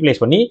கலீஃபாவை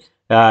ரீப்ளேஸ் பண்ணி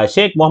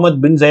ஷேக் முகமது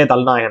பின் ஜயத்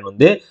அல் நாயகன்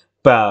வந்து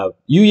இப்ப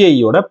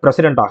யுஏஇயோட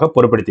பிரசிடென்ட்டாக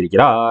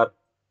பொறுப்பெடுத்திருக்கிறார்.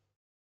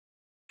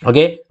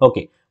 Okay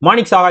okay.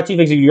 Manik Saka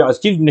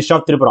chief minister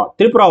of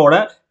திரிபுராவோட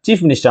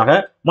chief மினிஸ்டராக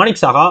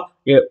மாணிக் சாகா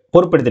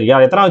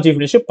பொறுப்பெடுத்திருக்கிறார். எத்தனாவது சீஃப்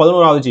மினிஸ்டர்?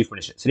 11வது chief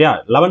minister. சரியா,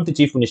 11th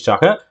சீஃப்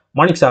மினிஸ்டராக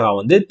மாணிக் சாகா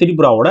வந்து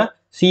திரிபுராவோட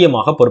சிஎம்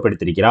ஆக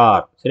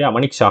பொறுப்பெடுத்திருக்கிறார். சரியா,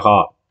 மாணிக் சாகா.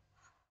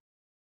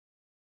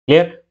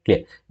 Clear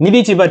clear. நிதி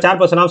சிப்பர்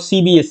சேர்பர்சன் ஆஃப்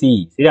சிபிஎஸ்இ.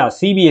 சரியா,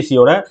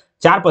 சிபிஎஸ்இயோட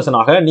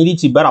சேர்பர்சனாக நிதி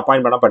சிப்பர்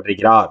அப்பாயிண்ட்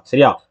பண்ணப்பட்டிருக்கிறார்.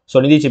 சரியா, ஸோ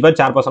நிதி சிப்பர்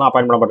சேர்பர்சனா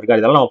அப்பாயிண்ட்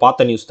பண்ணப்பட்டிருக்காரு. இதெல்லாம் நம்ம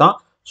பார்த்த நியூஸ் தான்.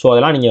 ஸோ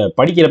அதெல்லாம் நீங்க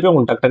படிக்கிறப்ப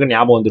உங்களுக்கு டக்கு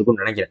ஞாபகம்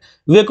வந்திருக்கும்னு நினைக்கிறேன்.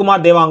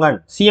 Vivek Kumar தேவாங்கன்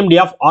CMD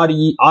of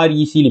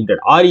REC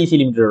limited. REC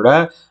லிமிடெடோட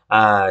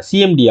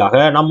சிஎம்டியாக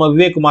நம்ம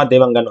விவேக்குமார்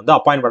தேவாங்கன் வந்து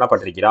அப்பாயிண்ட்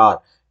பண்ணப்பட்டிருக்கிறார்.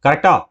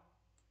 கரெக்டா?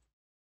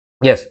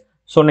 S.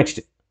 So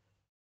next,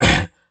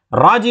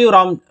 Rajiv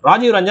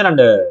Ranjan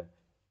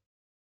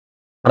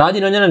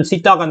and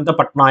சீதாகாந்த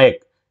Patnaik.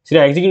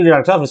 சரியா, executive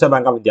director of reserve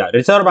bank of India.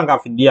 Reserve bank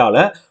of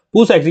இந்தியாவில்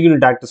புதுசாக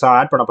executive டைரக்டர்ஸாக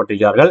add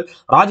பண்ணப்பட்டிருக்கிறார்கள்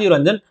Rajiv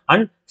Ranjan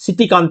and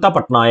சித்திகாந்த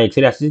Patnaik.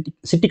 சரியா,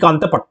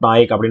 சித்திகாந்த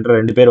பட்நாயக் அப்படின்ற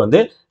 2 பேர் வந்து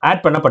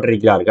ஆட்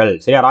பண்ணப்பட்டிருக்கிறார்கள்.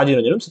 சரியா, ராஜீவ்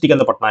ரஞ்சனும்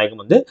சித்திகாந்த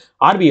பட்நாயக்கும் வந்து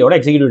ஆர்பிஐயோட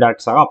எக்ஸிகியூட்டிவ்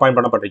டைரக்டர்ஸாக அப்பாயிண்ட்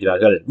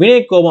பண்ணப்பட்டிருக்கிறார்கள்.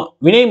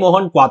 வினய்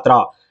மோகன் Kwatra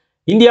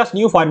India's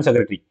new foreign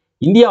secretary.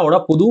 இந்தியாவோட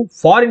புது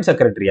ஃபாரின்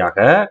செக்ரட்டரியாக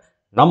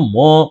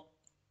நம்ம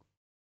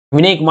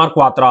வினய்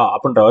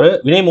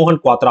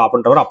மோகன் குவாத்ரா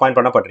அப்படின்றவர் அப்பாயிண்ட்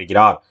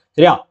பண்ணப்பட்டிருக்கிறார்.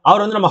 சரியா,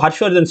 அவர் வந்து நம்ம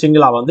ஹர்ஷ்வர்தன்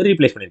சிங்லா வந்து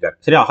ரீப்ளேஸ் பண்ணியிருக்காரு.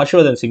 சரியா,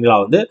 ஹர்ஷ்வர்தன் சிங்லா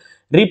வந்து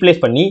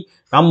ரீப்ளேஸ் பண்ணி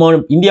நம்ம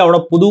இந்தியாவோட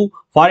புது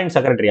ஃபாரின்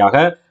செக்ரட்டரியாக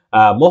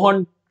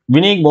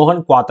வினய்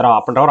மோகன் குவாத்ரா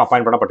அப்படின்றவர்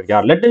appoint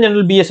பண்ணப்பட்டிருக்கார். Lieutenant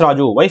general PS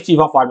Raju wise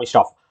chief of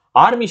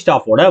army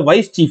ஸ்டாஃபோட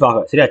wise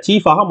சீஃபாக. சரியா,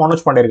 சீஃபாக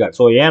மனோஜ் பாண்டே இருக்கார்.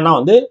 ஸோ ஏன்னா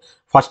வந்து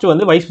ஃபர்ஸ்ட்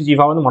வந்து வைஸ்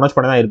சீஃபாக வந்து மனோஜ்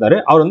பாண்டே தான் இருந்தார்.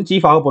 அவர் வந்து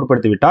சீஃபாக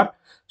பொறுப்பெடுத்து விட்டார்.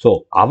 ஸோ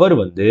அவர்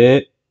வந்து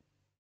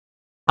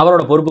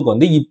அவரோட பொறுப்புக்கு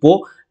வந்து இப்போ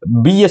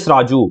பிஎஸ்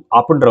ராஜு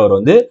அப்படின்றவர்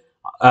வந்து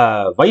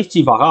wise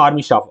chief of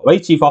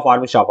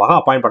army ஸ்டாஃபாக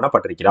appoint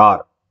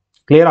பண்ணப்பட்டிருக்கிறார்.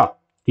 கிளியரா?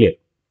 Clear.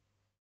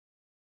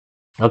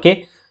 Okay.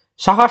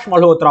 சகாஷ்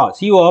Malhotra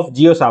CO of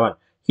Jio7.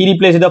 He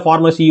replace the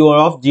farmer CO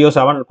of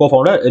Jio7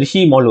 co-founder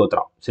ரிஷி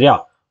மல்ஹோத்ரா. சரியா,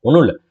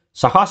 ஒன்றும் இல்லை,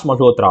 சகாஷ்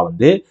மல்ஹோத்ரா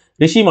வந்து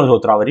ரிஷி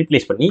மல்ஹோத்ராவை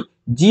ரீப்ளேஸ் பண்ணி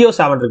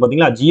Jio7 இருக்கு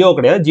பார்த்தீங்களா? ஜியோ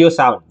கிடையாது,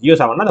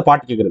 Jio7 அந்த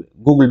பாட்டு கேட்குறது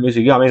கூகுள்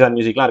மியூசிக், அமேசான்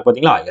மியூசிக்லாம் இருக்கு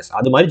பார்த்தீங்களா? எஸ்,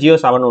 அது மாதிரி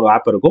Jio7 ஒரு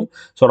ஆப் இருக்கும்.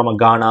 ஸோ நம்ம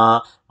கானா,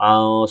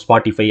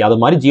 ஸ்பாட்டிஃபை அது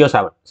மாதிரி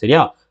Jio7.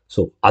 சரியா,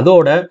 ஸோ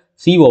அதோட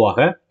சிஓவாக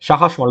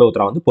சகாஷ்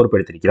மல்ஹோத்ரா வந்து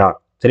பொறுப்பெடுத்திருக்கிறார்.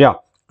 சரியா,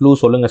 க்ளூ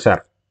சொல்லுங்க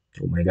சார்.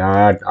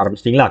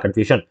 ஆரம்பிச்சிட்டிங்களா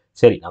கன்ஃபியூஷன்?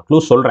 சரி, நான் க்ளூ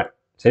சொல்றேன்.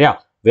 சரியா,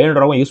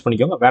 வேணுன்றவங்க யூஸ்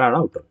பண்ணிக்கோங்க,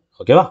 வேணாம்னா விட்டுருங்க.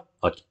 ஓகேவா?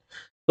 ஓகே.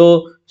 ஸோ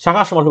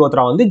சகாஷ்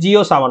மல்ஹோத்ரா வந்து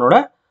Jio7ஓட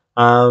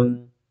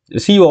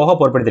சிஓவாக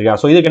பொறுப்பெடுத்திருக்கார்.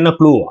 ஸோ இதுக்கு என்ன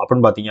க்ளூ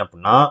அப்படின்னு பார்த்தீங்க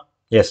அப்படின்னா,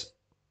 எஸ்,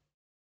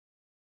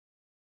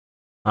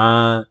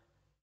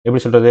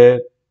 எப்படி சொல்றது,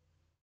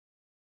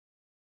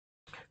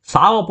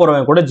 சாக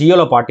போறவன் கூட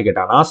ஜியோல பாட்டு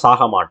கேட்டானா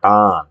சாக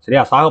மாட்டான்.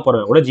 சரியா, சாக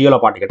போறவன் கூட ஜியோல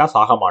பாட்டு கேட்டா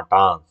சாக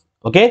மாட்டான்.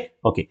 Okay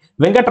okay.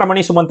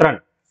 வெங்கட்ரமணி சுமந்திரன்.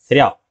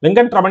 சரியா,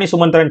 Venkataramani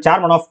Sumanthiran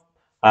chairman of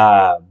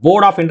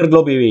board of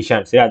InterGlobe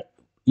aviation. சரியா,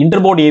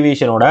 இன்டர்போர்ட்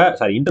ஏவியேஷனோட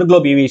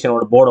இன்டர்குளோப்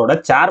ஏவியேஷனோட போர்டோட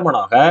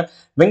சேர்மனாக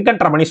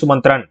வெங்கட்ரமணி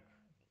சுமந்திரன்.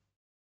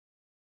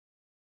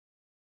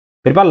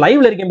 பெரியப்பா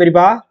லைவ்ல இருக்கேன்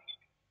பெரியப்பா,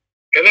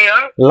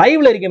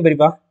 லைவ்ல இருக்கேன்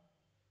பெரியப்பா.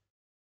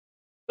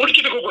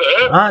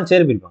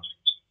 சரி பெரியப்பா.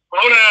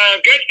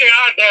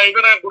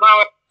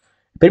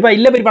 பெரியப்பா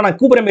இல்ல பெரியப்பா, நான்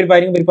கூப்பிடுறேன் பெரியப்பா,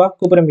 இருங்க பெரியப்பா,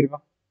 கூப்பிடுறேன் பெரியப்பா.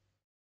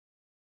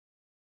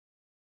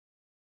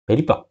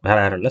 பெரியப்பா வேற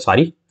யாரும் இல்ல,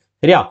 சாரி.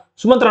 சரியா,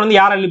 சுமந்திரன் வந்து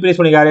யாரை ரீப்ளேஸ்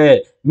பண்ணிருக்காரு?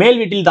 மேல்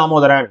வீட்டில்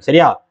தாமோதரன்.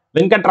 சரியா,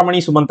 வெங்கட்ரமணி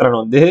சுமந்திரன்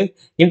வந்து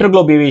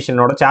இன்டர்குளோப்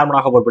ஏவியேஷனோட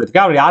சேர்மனாக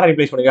பொறுப்பெடுத்திருக்காரு. அவர் யாரை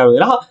ரீப்ளேஸ்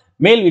பண்ணிருக்காரு?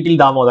 மேல்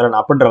வீட்டில் தாமோதரன்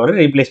அப்படின்றவர்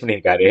ரீப்ளேஸ்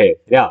பண்ணிருக்காரு.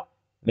 சரியா,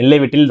 மெல்லை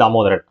வீட்டில்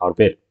தாமோதரன் அவர்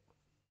பேர்.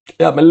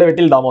 மெல்ல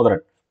வீட்டில்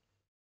தாமோதரன்.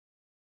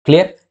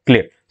 Clear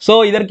clear. சோ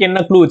இதற்கு என்ன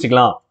க்ளூ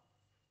வச்சுக்கலாம்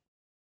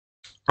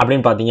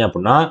அப்படின்னு பாத்தீங்க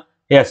அப்படின்னா,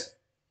 எஸ்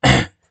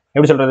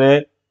எப்படி சொல்றது,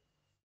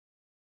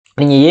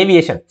 நீங்க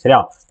ஏவியேஷன், சரியா,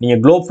 நீங்க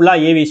குளோப் ஃபுல்லா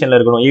ஏவியேஷன்ல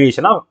இருக்கணும்,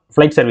 ஏவியேஷனா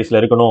ஃபிளைட் சர்வீஸ்ல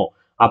இருக்கணும்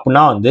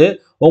அப்படின்னா வந்து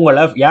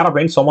உங்களை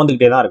ஏரோப்ளைன்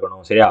சுமந்துக்கிட்டே தான்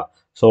இருக்கணும். சரியா,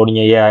 ஸோ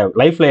நீங்க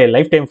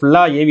லைஃப் டைம்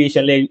ஃபுல்லா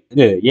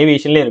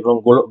ஏவியேஷன்லேயே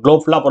இருக்கணும்.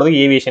 குளோப் ஃபுல்லா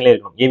போறதுக்கு ஏவியேஷன்லேயே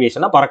இருக்கணும்.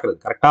 ஏவியேஷனா பறக்கிறது,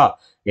 கரெக்டா?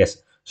 எஸ்.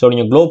 ஸோ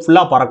நீங்க குளோப்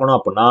ஃபுல்லா பறக்கணும்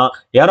அப்படின்னா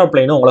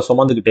ஏரோப்ளைனும் உங்களை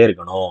சுமந்துக்கிட்டே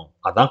இருக்கணும்.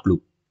 அதான் clue.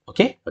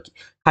 Okay okay.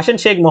 Hasan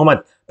shake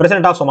Mohammed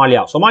president of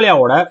Somalia.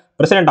 சொமாலியாவோட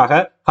பிரசிடென்டாக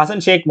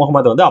Hasan ஷேக்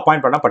முகமது வந்து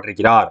appoint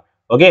பண்ணப்பட்டிருக்கிறார்.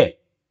 Okay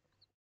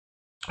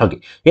okay.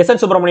 SN.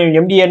 Subramanian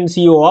MTN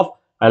CO of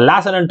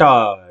லாசன் and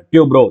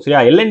Toubro. சரியா,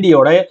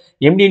 எல்என்டியோட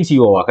எம்டிஎன்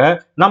சிஓவாக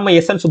நம்ம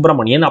SN.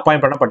 Subramanian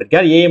appoint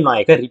பண்ணப்பட்டிருக்கார் AM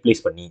Nayakkar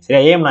replace பண்ணி.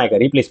 சரியா, ஏஎம்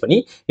நாயக்கர் ரீப்ளேஸ் பண்ணி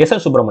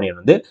எஸ்.என். சுப்பிரமணியன்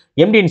வந்து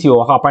எம்டிஎன்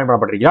சிஓவாக அப்பாயிண்ட்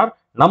பண்ணப்பட்டிருக்கிறார்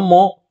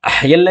நம்ம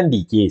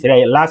எல்என்டிக்கு. சரியா,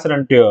 லாசன்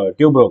அண்ட்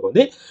டியூப்ரோக்கு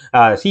வந்து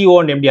சிஓ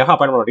அண்ட் எம்டியாக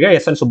appoint பண்ணப்பட்டிருக்கார்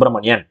SN.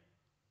 Subramanian.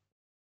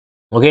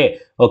 Okay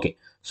okay.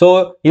 So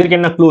இதற்கு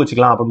என்ன க்ளூ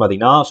வச்சுக்கலாம் அப்படின்னு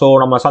பார்த்தீங்கன்னா, ஸோ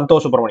நம்ம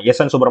சந்தோஷ் சுப்பிரமணியன்,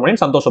 எஸ்.என். சுப்பிரமணியன்,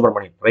 சந்தோஷ்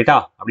சுப்பிரமணியன், ரைட்டா?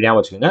 அப்படி ஞாபகம்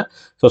வச்சுக்கோங்க.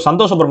 ஸோ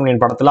சந்தோஷ்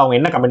சுப்பிரமணியன் படத்தில் அவங்க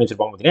என்ன கம்பெனி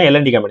வச்சிருப்பாங்க பார்த்தீங்கன்னா,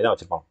 எல்என்டி கம்பெனி தான்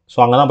வச்சிருப்பாங்க. ஸோ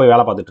அங்கே தான் போய்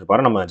வேலை பார்த்துட்டு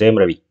இருப்பாரு நம்ம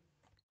Jayam Ravi.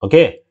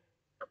 Okay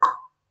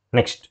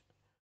next,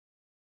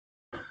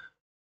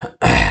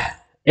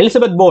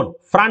 Elizabeth phone,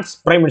 France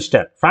prime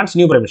minister, France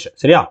new prime minister.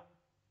 சரியா,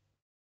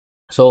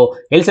 ஸோ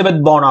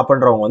எலிசபெத் போன்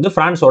அப்படின்றவங்க வந்து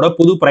பிரான்ஸோட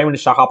புது பிரைம்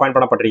மினிஸ்டராக அப்பாயிண்ட்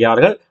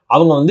பண்ணப்பட்டிருக்கிறார்கள்.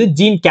 அவங்க வந்து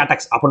ஜீன்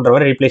கேட்டக்ஸ்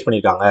அப்படின்றவரை ரீப்ளேஸ்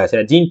பண்ணியிருக்காங்க.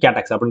 சரி, ஜீன்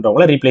கேட்டக்ஸ்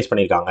அப்படின்றவங்கள ரீப்ளேஸ்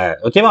பண்ணியிருக்காங்க.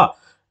 ஓகேவா,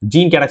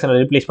 ஜீன் கேட்டக்ஸ்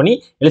ரீப்ளேஸ் பண்ணி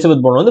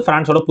எலிசபெத் போன் வந்து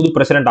பிரான்ஸோட புது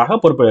பிரசிடென்டாக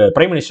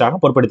பிரைம்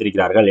மினிஸ்டராக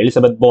பொறுப்பெடுத்திருக்கிறார்கள்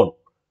Elizabeth phone.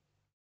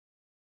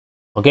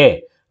 Okay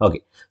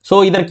okay. So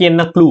இதற்கு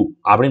என்ன க்ளூ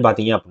அப்படின்னு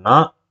பார்த்தீங்க அப்படின்னா,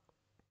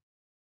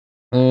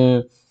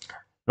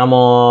 நம்ம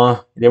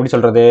இது எப்படி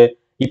சொல்றது,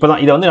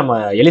 இப்போதான் இதை வந்து நம்ம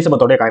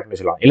எலிசபெத்தோடய கனெக்ட் பண்ணி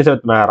சொல்லலாம்.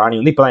 எலிசபெத் ராணி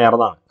வந்து இப்போதான்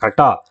இறந்தாங்க,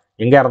 கரெக்டா?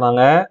 எங்க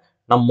இறந்தாங்க?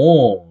 நம்ம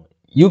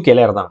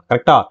யூகேல இறந்தாங்க,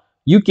 கரெக்டா?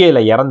 யூகேல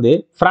இறந்து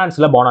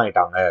பிரான்ஸ்ல பார்ன்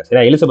ஆயிட்டாங்க.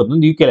 சரியா, எலிசபெத்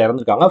வந்து யூகேல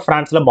இறந்துருக்காங்க,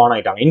 பிரான்ஸ்ல பார்ன்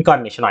ஆயிட்டாங்க,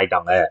 இன்கார்னேஷன்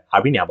ஆயிட்டாங்க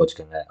அப்படின்னு ஞாபகம்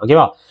வச்சுக்கோங்க.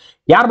 ஓகேவா,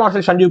 air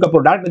marshal Sanjeev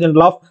Kapoor, director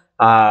general of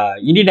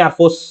Indian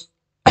air force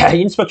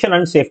inspection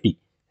and safety.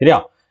 சரியா,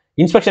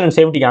 இன்ஸ்பெக்ஷன் அண்ட்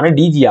சேஃப்டிக்கான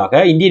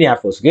டிஜியாக இந்தியன்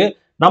ஏர்ஃபோர்ஸ்க்கு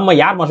நம்ம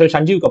air marshal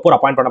Sanjeev Kapoor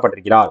appoint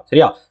பண்ணப்பட்டிருக்கிறார்.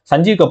 சரியா,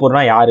 சஞ்சீவ்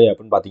கபூர்னா யாரு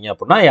அப்படின்னு பாத்தீங்க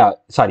அப்படின்னா,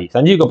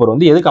 சஞ்சீவ் கபூர்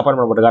வந்து எதுக்கு அப்பாயிண்ட்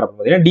பண்ணப்பட்டிருக்காரு அப்படின்னு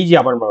பார்த்தீங்கன்னா, டிஜி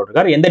அப்பாயிண்ட்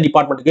பண்ணப்பட்டிருக்காரு. எந்த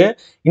டிபார்ட்மெண்ட்டுக்கு?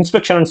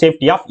 Inspection and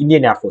safety of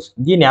Indian air force.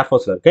 Indian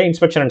ஏர்ஃபோர்ஸ்ல இருக்க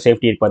இன்ஸ்பெக்ஷன் அண்ட்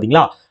சேஃப்டி இருக்கு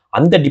பாத்தீங்களா,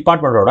 அந்த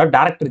டிபார்ட்மெண்டோட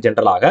டைரக்டர்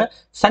ஜெனரலாக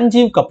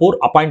சஞ்சீவ் கபூர்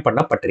அப்பாயிண்ட்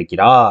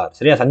பண்ணப்பட்டிருக்கிறார்.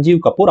 சரியா,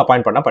 சஞ்சீவ் கபூர்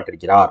அப்பாயிண்ட்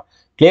பண்ணப்பட்டிருக்கிறார்.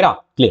 கிளியரா?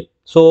 கிளியர்.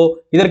 ஸோ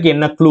இதற்கு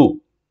என்ன க்ளூ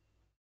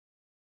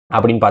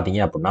அப்படின்னு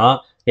பாத்தீங்க அப்படின்னா,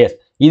 எஸ்,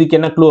 இதுக்கு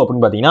என்ன க்ளூ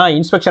அப்படின்னு பாத்தீங்கன்னா,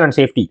 inspection and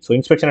safety. So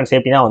inspection and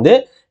சேஃப்டினா வந்து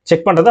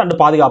செக் பண்றது அண்ட்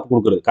பாதுகாப்பு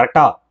கொடுக்குறது,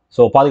 கரெக்டா?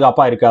 ஸோ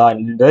பாதுகாப்பா இருக்கா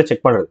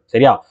செக் பண்றது.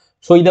 சரியா,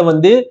 ஸோ இதை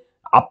வந்து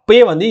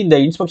அப்பயே வந்து இந்த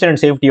இன்ஸ்பெக்ஷன்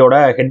அண்ட் சேஃப்டியோட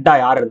ஹெட்டா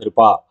யார்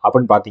இருந்திருப்பா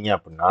அப்படின்னு பாத்தீங்க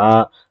அப்படின்னா,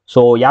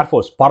 ஸோ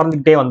ஏர்ஃபோர்ஸ்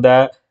பறந்துகிட்டே வந்த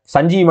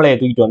சஞ்சீவ் மலையை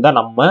தூக்கிட்டு வந்த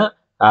நம்ம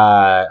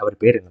அவர்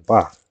பேர் என்னப்பா,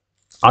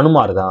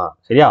 அனுமார் தான்.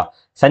 சரியா,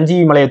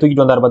 சஞ்சீவி மலையை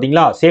தூக்கிட்டு வந்தார்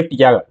பாத்தீங்களா,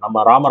 சேஃப்டிக்காக.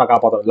 நம்ம ராமரை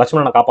காப்பாற்றணும்,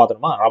 லட்சுமணனை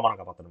காப்பாற்றணுமா, ராமனை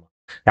காப்பாற்றணுமா,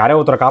 யாரோ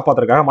ஒருத்தரை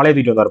காப்பாத்துறதுக்காக மலையை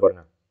தூக்கிட்டு வந்தார்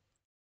பாருங்க.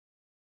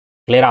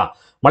 கிளியரா,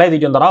 மலையை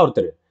தூக்கிட்டு வந்தாரா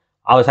ஒருத்தர்,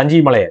 அவர்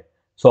சஞ்சீவ் மலையை.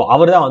 ஸோ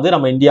அவர் தான் வந்து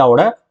நம்ம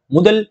இந்தியாவோட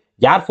முதல்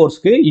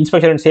ஏர்ஃபோர்ஸ்க்கு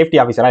இன்ஸ்பெக்ஷன் அண்ட் சேஃப்டி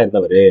ஆஃபீஸரா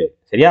இருந்தவர்.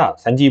 சரியா,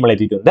 சஞ்சீவ் மலையை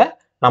தூக்கிட்டு வந்த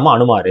நம்ம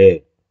Hanuman.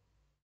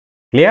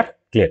 Clear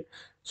clear.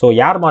 So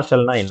air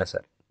மார்ஷல்னா என்ன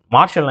சார்?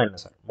 மார்ஷல்னா என்ன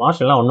சார்?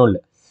 மார்ஷல்னா ஒன்றும்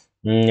இல்லை,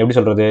 எப்படி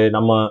சொல்றது,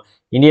 நம்ம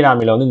இந்தியன்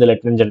ஆர்மியில் வந்து இந்த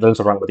லெப்டினன்ட் ஜெனரல்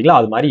சொல்றாங்க பார்த்தீங்களா,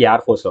 அது மாதிரி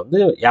ஏர்ஃபோர்ஸில் வந்து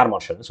ஏர்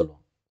மார்ஷல்னு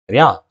சொல்லுவாங்க.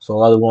 சரியா,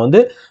 ஸோ அது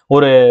வந்து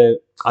ஒரு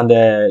அந்த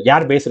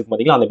ஏர் பேஸ் இருக்கு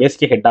பார்த்தீங்களா, அந்த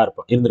பேஸ்க்கே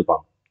ஹெட்டாக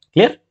இருந்திருப்பாங்க.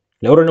 கிளியர்,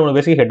 ஒரு 2-3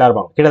 பேஸ்க்கு ஹெட்டாக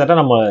இருப்பாங்க. கிட்டத்தட்ட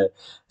நம்ம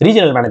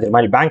ரீஜனல் மேனேஜர்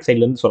மாதிரி, பேங்க்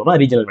சைட்லேருந்து சொல்லணும்னா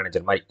ரீஜனல்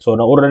மேனேஜர் மாதிரி. ஸோ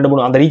ஒரு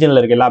 2-3 அந்த ரீஜனில்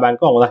இருக்க எல்லா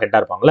பேங்க்கும் அவங்க தான்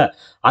ஹெட்டாக இருப்பாங்கல்ல,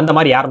 அந்த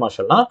மாதிரி ஏர்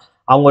மார்ஷல்னா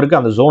அவங்க இருக்க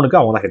அந்த ஜோனுக்கு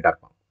அவங்க தான் ஹெட்டாக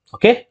இருப்பாங்க.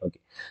 Okay okay.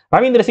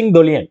 Ravindra Singh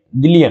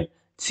தில்லியன்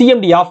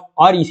CMD of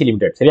REC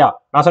limited. சரியா,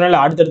 நான் சொன்னேன்ல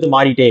அடுத்தடுத்து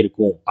மாறிட்டே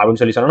இருக்கும்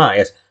அப்படின்னு சொல்லி சொன்னா,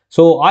 S.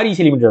 So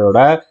REC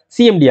லிமிடெடோட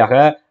சிஎம்டியாக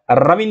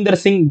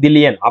Ravinder Singh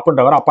தில்லியன்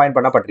அப்படின்றவர் அப்பாயிண்ட்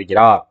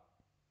பண்ணப்பட்டிருக்கிறார்.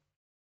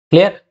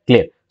 Clear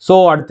clear. ஸோ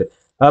அடுத்து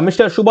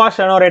மிஸ்டர் சுபாஷ்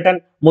சனோரேட்டன்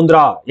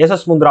முந்திரா,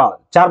 SS முந்திரா,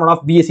 chairman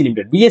of BSc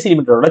limited. BSc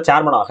லிமிடெடோட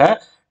சேர்மனாக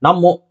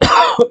நம்ம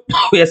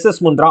எஸ்எஸ்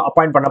முந்திரா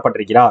அப்பாயிண்ட்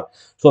பண்ணப்பட்டிருக்கிறார்.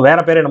 ஸோ வேற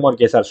பேர் என்னமோ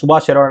இருக்கே சார்,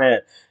 சுபாஷ்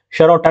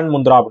ஷெரோட்டன்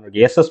முந்திரா அப்படின்னு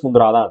இருக்கு, எஸ்எஸ்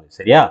முந்திரா தான் அது.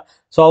 சரியா,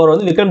 ஸோ அவர்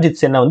வந்து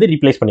விக்ரம்ஜித் சென்னை வந்து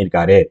ரீப்ளேஸ்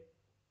பண்ணியிருக்காரு.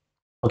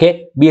 Okay,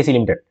 BSc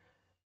limited,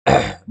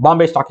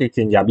 Bombay stock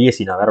எக்ஸ்சேஞ்சா,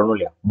 BSc நான் வேற ஒன்றும்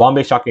இல்லையா,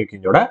 பாம்பே ஸ்டாக்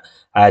எக்ஸ்சேஞ்சோட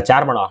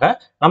சேர்மனாக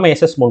நம்ம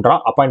SS முன்ரா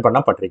appoint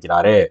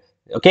பண்ணப்பட்டிருக்கிறாரு.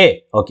 Okay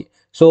okay.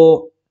 So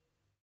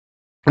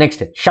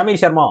next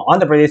Sameer Sharma,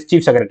 Andhra Pradesh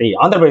chief secretary,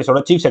 Andhra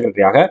பிரதேசோட chief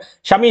செக்ரட்டரியாக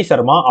Sameer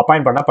Sharma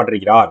appoint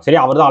பண்ணப்பட்டிருக்கிறார். சரி,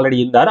 அவர் தான் ஆல்ரெடி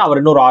இருந்தார்,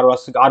 அவர் இன்னொரு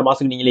 6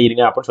 மாசத்துக்கு நீங்களே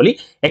இருங்க அப்படின்னு சொல்லி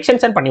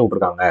எக்ஸ்டென்ஷன் பண்ணி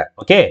விட்டுருக்காங்க.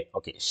 Okay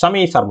okay.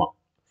 Sameer Sharma.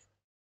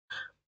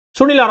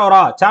 Sunil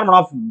Arora, chairman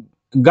of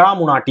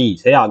கிராமுனாட்டி.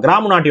 சரியா,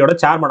 கிராமுனாட்டியோட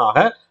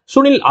சேர்மனாக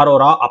Sunil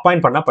Arora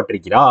appoint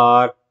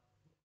பண்ணப்பட்டிருக்கிறார்.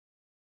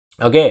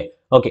 Okay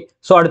okay.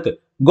 So அடுத்து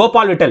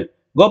கோபால் விட்டல்,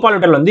 கோபால்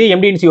விட்டல் வந்து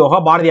எம்டிஎன்சிஓக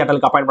பாரதி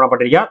ஏர்டெலுக்கு அப்பாயிண்ட்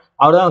பண்ணப்பட்டிருக்கார்.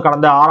 அவர் தான்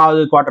கடந்த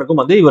 6வது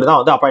குவார்ட்டருக்கும் வந்து இவர் தான்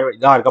வந்து அப்பாயிண்ட்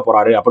இதாக இருக்க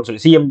போறாரு அப்படின்னு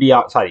சொல்லி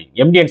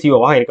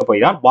எம்டிஎன்சிஓவாக இருக்க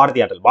போகிறார்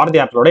பாரதி ஏர்டெல். பாரதி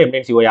ஏர்டெலோட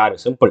எம்டிஎன்சிஓ யாரு?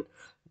 சிம்பிள்,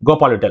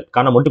 கோபால் விட்டல்.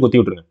 கண்ணை மட்டும் குத்தி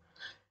விட்டுருங்க.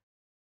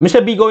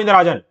 Mister B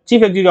Govindarajan,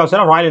 chief executive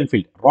officer Royal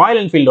Enfield,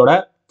 Royal என்ஃபீல்டோட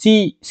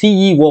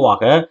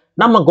சிஇஓவாக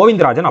நம்ம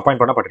கோவிந்தராஜன்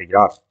அப்பாயிண்ட்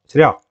பண்ணப்பட்டிருக்கிறார்.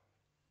 சரியா,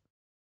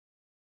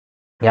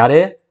 யாரு?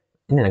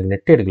 எனக்கு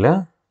நெட் எடுக்கல,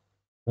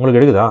 உங்களுக்கு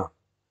எடுக்குதா?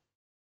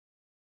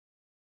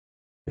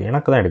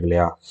 எனக்கு தான்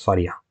எடுக்கலையா?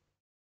 சாரியா.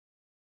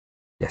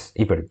 எஸ்,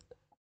 இப்போ எடுக்கு,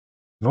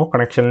 நோ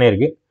கனெக்ஷன்னே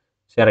இருக்கு.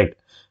 சரி, ரைட்.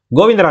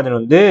 கோவிந்தராஜன்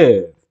வந்து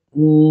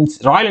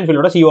Royal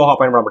என்ஃபீல்டோட CO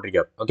appoint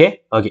பண்ணப்பட்டிருக்கார். Okay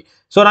okay.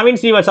 So Naveen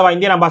Srivastava,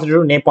 Indian ambassador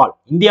to Nepal,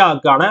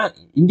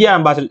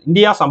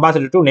 India's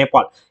ambassador to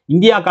Nepal,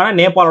 இந்தியாவுக்கான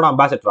நேபாளோட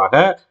அம்பாசிடராக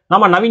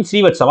நம்ம நவீன்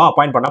ஸ்ரீவத்சவா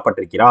அப்பாயிண்ட்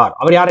பண்ணப்பட்டிருக்கிறார்.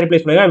 அவர் யாரை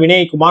ரீப்ளேஸ் பண்ணிருக்காரு?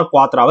 வினய்குமார்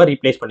குவாத்ராவை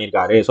ரீப்ளேஸ்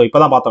பண்ணியிருக்காரு. ஸோ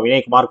இப்போதான் பார்த்தோம்,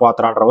 வினய்குமார்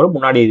குவாத்ரான்றவர்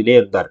முன்னாடி இதிலே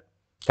இருந்தார்.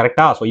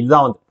 கரெக்டா? ஸோ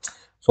இதுதான் வந்து,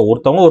 ஸோ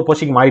ஒருத்தவங்க ஒரு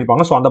பொசிஷன் மாறி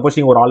இருப்பாங்க. ஸோ அந்த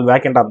பொசிஷன் ஒரு ஆள்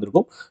வேக்கண்டாக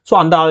இருந்திருக்கும். ஸோ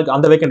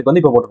அந்த வேக்கெண்ட்டுக்கு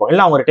வந்து இப்போ போட்டுருப்பாங்க,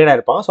 இல்லை அவங்க ரிட்டையர்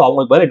ஆயிருப்பாங்க. ஸோ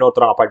அவங்களுக்கு பதில்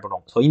இன்னொருத்தர் அப்பாயிண்ட்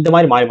பண்ணுவாங்க. ஸோ இந்த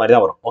மாதிரி மாறி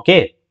தான் வரும். Okay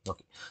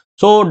okay.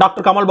 So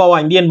doctor Kamal Bava,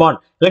 Indian born,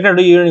 elected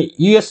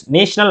US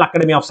national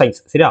academy of science.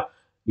 சரியா,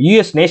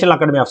 யூஎஸ் நேஷனல்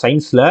அகாடமி ஆஃப்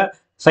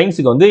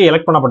சயின்ஸுக்கு வந்து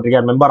எலெக்ட்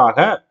பண்ணப்பட்டிருக்கார் மெம்பராக.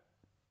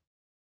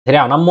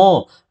 சரியா, நம்ம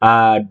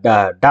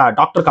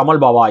டாக்டர் கமல்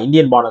பாவா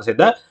இந்தியன் பார்னை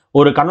சேர்ந்த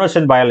ஒரு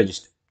கன்வர்ஷன்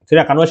பயாலஜிஸ்ட்.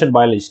 சரியா, conversion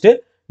biologist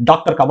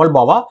doctor Kamal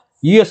Bava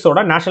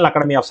யூஎஸோட national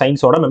academy of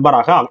சயின்ஸோட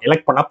மெம்பராக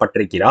எலெக்ட்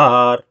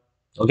பண்ணப்பட்டிருக்கிறார்.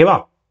 ஓகேவா?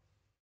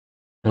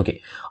 Okay.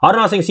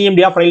 Aruna Singh,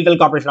 CMD of RailTel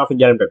corporation of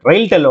India limited,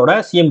 ரயில்டெல்லோட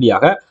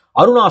சிஎம்டியாக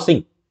Aruna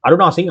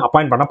Singh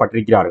appoint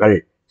பண்ணப்பட்டிருக்கிறார்கள்.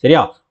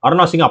 சரியா,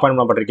 அருணா சிங் அப்பாயிண்ட்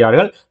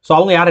பண்ணப்பட்டிருக்கிறார்கள். ஸோ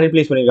அவங்க யாரை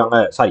ரீப்ளேஸ் பண்ணியிருக்காங்க?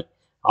 சாரி,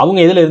 அவங்க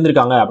எதில்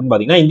இருந்திருக்காங்க அப்படின்னு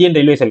பார்த்தீங்கன்னா இந்தியன்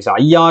ரயில்வே சர்வீஸ்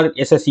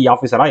IRSSE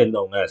ஆஃபீஸராக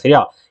இருந்தவங்க.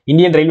 சரியா,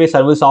 Indian railway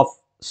service of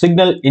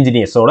signal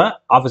இன்ஜினியர்ஸோட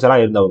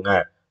ஆஃபீஸராக இருந்தவங்க.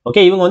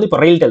 ஓகே, இவங்க வந்து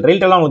இப்போ ரயில்டெல்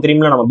உங்களுக்கு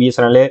தெரியுமில்ல, நம்ம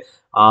பிஎஸ்என்எல்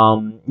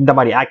இந்த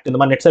மாதிரி ஆக்ட், இந்த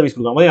மாதிரி நெட் சர்வீஸ்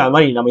கொடுக்குற அது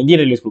மாதிரி நம்ம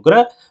இந்தியன் ரயில்வேஸ் கொடுக்குற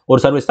ஒரு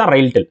சர்வீஸ் தான்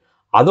ரயில்டெல்.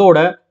 அதோட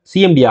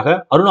சிஎம்டியாக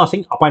அருணா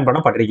சிங் அப்பாயிண்ட்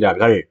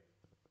பண்ணப்பட்டிருக்கிறார்கள்.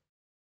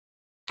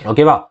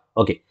 ஓகேவா?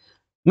 Okay.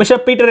 Mister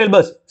Peter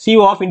எல்பஸ்,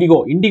 CO of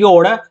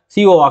இண்டிகோவோட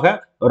சிஓவாக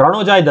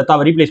ரணோஜாய்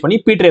தத்தாவை replace பண்ணி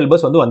பீட்டர்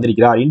எல்பஸ் வந்து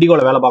வந்திருக்கிறார்.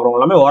 இண்டிகோல வேலை பார்க்குறவங்க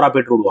எல்லாமே ஓரா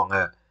பீட்டர் விடுவாங்க.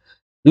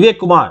 Vivek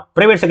Kumar,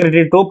 private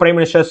secretary to prime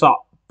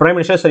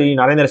minister Sri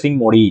Narendra Singh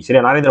Modi.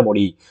 சரியா, நரேந்திர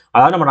மோடி,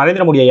 அதாவது நம்ம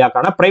நரேந்திர மோடி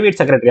ஐயாக்கான பிரைவேட்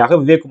செக்ரட்டரியாக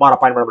விவேக் குமார்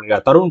அப்பாயிண்ட்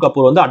பண்ணப்பட்டிருக்கார். தருண்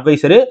கபூர் வந்து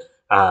அட்வைசர்,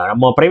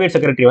 நம்ம பிரைவேட்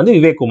செக்ரட்டரி வந்து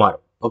விவேக் குமார்.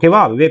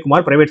 ஓகேவா, விவேக்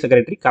குமார் பிரைவேட்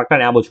செக்ரட்டரி, கரெக்டாக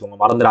ஞாபகம் வச்சுக்கோங்க,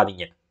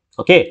 மறந்துடாதீங்க.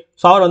 ஓகே.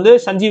 ஸோ அவர் வந்து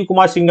சஞ்சீவ்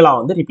குமார் சிங்லா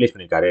வந்து ரீப்ளேஸ்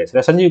பண்ணியிருக்காரு.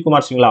 சரி, சஞ்சீவ்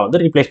குமார் சிங்லா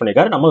வந்து ரீப்ளேஸ்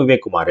பண்ணியிருக்காரு நம்ம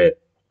Vivek Kumar.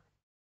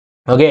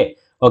 Okay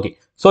okay.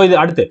 So இது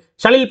அடுத்து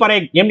ஷலில்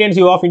Parekh,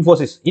 MD and CEO of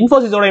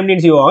இன்ஃபோசிஸோட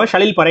எம்டிஎன்சிஓவாக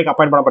ஷலில் Parekh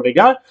appoint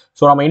பண்ணப்பட்டிருக்கார்.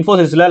 So நம்ம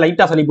இன்ஃபோசிஸ்ல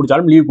லைட்டா சளி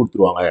பிடிச்சாலும் லீவ்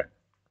கொடுத்துருவாங்க.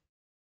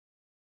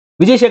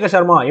 விஜய் சேகர்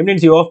சர்மா,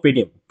 எம்டிஎன்சிஓ ஆஃப்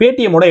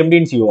பேடிஎம்மோட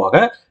எம்டிஎன்சிஓவாக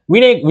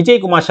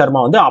விஜய்குமார்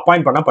சர்மா வந்து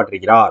அப்பாயிண்ட்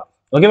பண்ணப்பட்டிருக்கிறார்.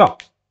 ஓகேவா?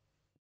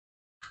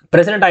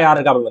 பிரசிடென்டா யார்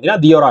இருக்கா அப்படின்னு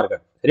பார்த்தீங்கன்னா தியோரா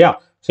இருக்காரு. சரியா,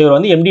 ஸோ இவர்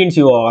வந்து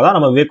எம்டிஎன்சிஓவாக தான்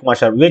நம்ம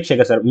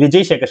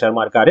விஜய் சேகர்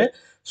சர்மா இருக்காரு.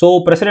 ஸோ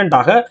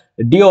பிரசிடென்டாக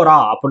டியோரா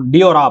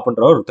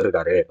அப்படின்ற ஒருத்தர்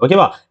இருக்காரு.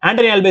 ஓகேவா?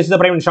 Antony அல்பேஸ்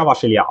prime minister of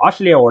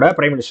ஆஸ்திரேலியாவோட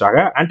prime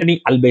மினிஸ்டராக ஆண்டனி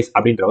அல்பேஸ்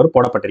அப்படின்றவர்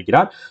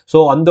போடப்பட்டிருக்கிறார். ஸோ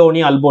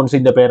அந்தோனி அல்போன்ஸ்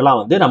இந்த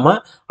பேர்லாம் வந்து நம்ம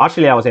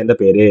ஆஸ்திரேலியாவை சேர்ந்த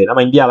பேரு,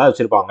 நம்ம இந்தியாவில்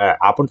வச்சிருப்பாங்க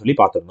அப்படின்னு சொல்லி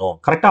பார்த்துருந்தோம்.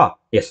 கரெக்டா?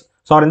 எஸ்.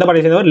 ஸோ அவர் எந்த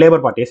பார்ட்டியை சேர்ந்தவர்?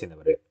 லேபர் பார்ட்டியை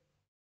சேர்ந்தவர்.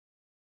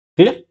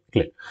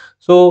 கிளியர்.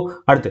 ஸோ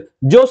அடுத்து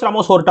Jose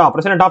Ramos ஹோர்டா,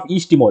 president of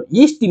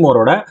east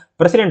டிமோரோட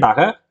பிரசிடென்டாக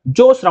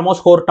Jose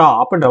Ramos ஹோர்டா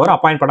அப்படின்றவர்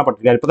அப்பாயிண்ட்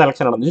பண்ணப்பட்டிருக்கார். இப்போ தான்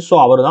எலெக்ஷன் நடந்துச்சு. ஸோ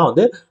அவர் தான்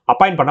வந்து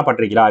அப்பாயிண்ட்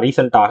பண்ணப்பட்டிருக்கிறார்.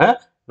 ரீசெண்டாக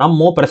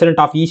நம்ம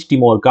president of east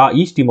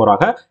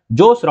டிமோராக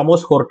Jose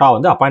Ramos ஹோர்டா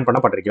வந்து appoint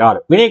பண்ணப்பட்டிருக்கிறார்.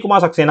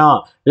 Vinaykumar Saxena,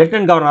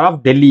 lieutenant governor of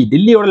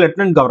டெல்லியோட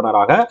lieutenant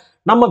கவர்னராக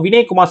நம்ம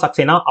வினய்குமார்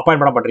சக்சேனா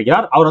அப்பாயிண்ட்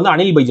பண்ணப்பட்டிருக்கிறார். அவர் வந்து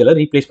அனில் பைஜலை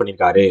ரீப்ளேஸ்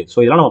பண்ணியிருக்காரு. ஸோ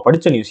இதெல்லாம் நம்ம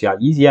படிச்ச நியூஸியா,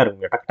 ஈஸியா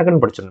இருக்குங்க,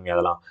 டக்குன்னு படிச்சிருந்தோம்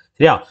அதெல்லாம்.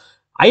 சரியா,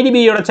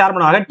 ஐடிபியோட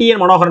சேர்மனாக டிஎன்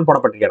மனோகரன்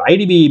போடப்பட்டிருக்கிறார்.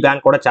 ஐடிபி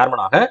பேங்கோட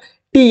சேர்மனாக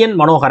டிஎன்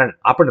மனோகரன்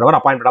அப்படின்றவர்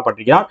அப்பாயிண்ட்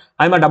பண்ணப்பட்டிருக்கிறார்.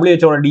 அதே மாதிரி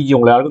WHO டிஜி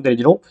உங்களுக்கு யாருக்கும்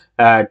தெரிஞ்சிடும்,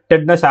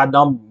 டெட்ரஸ்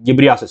ஆடாம்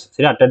கிப்ரியாசிஸ்.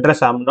 சரியா,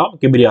 டெட்ரஸ் ஆடாம்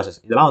கிப்ரியாசிஸ்.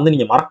 இதெல்லாம் வந்து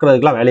நீங்க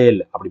மறக்கிறதுக்குலாம் வேலையே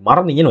இல்லை. அப்படி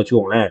மறந்தீங்கன்னு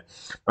வச்சுக்கோங்களேன்,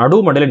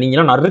 நடுவு மண்டல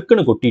நீங்களாம்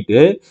நறுக்குன்னு கொட்டிட்டு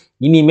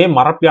இனிமே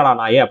மறப்பியாடா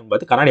நாயே அப்படின்னு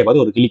பார்த்து கண்ணாடியை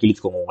பார்த்து ஒரு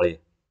கிழிச்சுக்கோங்க உங்களே.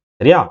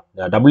 சரியா,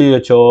 இந்த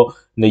WHO,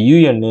 இந்த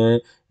UN,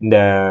 இந்த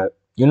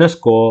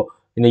யுனெஸ்கோ,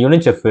 இந்த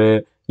யுனிசெஃப்,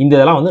 இந்த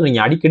இதெல்லாம் வந்து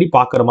நீங்க அடிக்கடி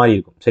பார்க்குற மாதிரி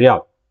இருக்கும். சரியா,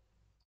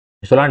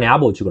 இதெல்லாம்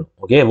ஞாபகம் வச்சுக்கணும்.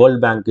 ஓகே,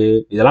 வேர்ல்ட் பேங்க்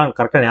இதெல்லாம்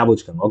கரெக்டாக ஞாபகம்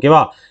வச்சுக்கணும். ஓகேவா?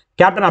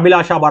 Captain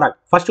Abhilasha Barack,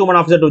 first woman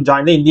officer to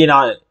join the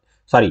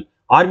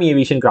army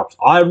aviation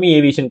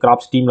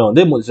graphs டீம்ல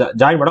வந்து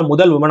ஜாயின் பண்ண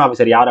முதல் உமன்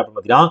ஆஃபீஸர் யார் அப்படின்னு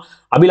பார்த்தீங்கன்னா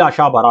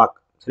அபிலாஷா பராக்.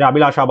 சரி,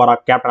 அபிலாஷா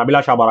பராக், கேப்டன்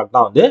அபிலாஷா பராக்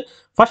தான் வந்து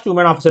first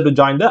woman officer to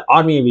join the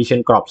army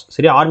aviation graphs.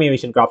 சரி, ஆர்மி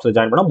ஏவியேஷன் கிராப்ஸ்ல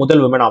ஜாயின் பண்ண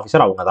முதல் உமன்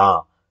ஆஃபீஸர் அவங்க தான்.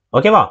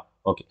 ஓகேவா?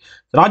 Okay.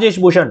 Rajesh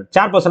Bhushan,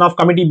 chairperson of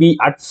committee be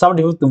at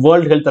 75th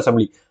world health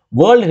assembly.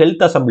 World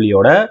health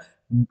அசம்பிளியோட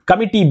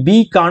committee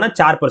பிக்கான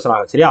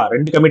சேர்பர்சனாக, சரியா,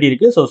 2 கமிட்டி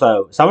இருக்கு. So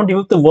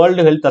 75th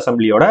world health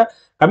அசம்பிளியோட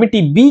committee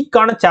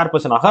பிக்கான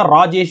சேர்பர்சனாக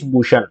Rajesh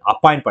Bhushan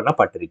appoint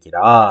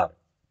பண்ணப்பட்டிருக்கிறார்.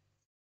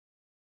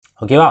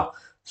 ஓகேவா?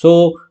 So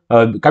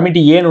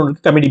committee ஏன்னு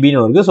இருக்கு, கமிட்டி பின்னு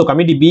இருக்கு. So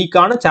committee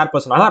பிக்கான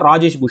சேர்பர்சனாக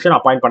Rajesh Bhushan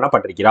appoint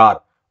பண்ணப்பட்டிருக்கிறார்.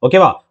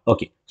 ஓகேவா?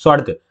 ஓகே. ஸோ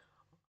அடுத்து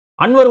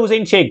அன்வர்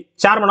ஹுசைன் ஷேக்,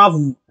 chairman of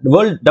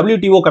world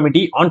WTO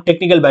committee on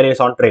technical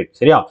barriers on trade.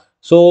 சரியா?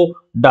 So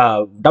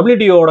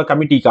WTO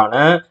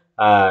கமிட்டிக்கான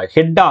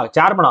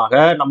சேர்மனாக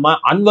நம்ம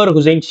அன்வர்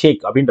ஹுசைன்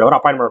ஷேக் அப்படின்றவர்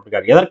அப்பாயின்ட்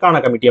பண்ணிருக்காரு. எதற்கான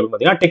கமிட்டி அப்படின்னு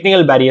பார்த்தீங்கன்னா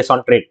டெக்னிக்கல் பேரியர்ஸ்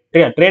ஆன்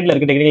ட்ரேட்ல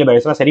இருக்க டெக்னிக்கல்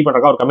பேரியர்ஸ் சரி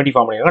பண்றதுக்கு ஒரு கமிட்டி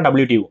ஃபார்ம் பண்ணிருக்காங்க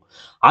WTO.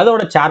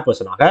 அதோட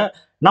சேர்பர்சனாக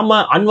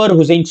நம்ம அன்வர்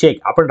ஹுசைன்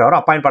ஷேக் அப்படின்றவர்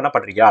அப்பாயின்ட்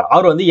பண்ணப்பட்டிருக்கிறார்.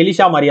 அவர் வந்து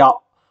எலிஷா மரியா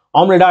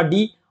ஆம்லடா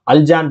டி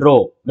அல்ஜாண்ட்ரோ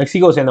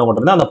மெக்சிகோ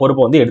சேர்ந்தவங்க வந்து அந்த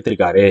பொறுப்பை வந்து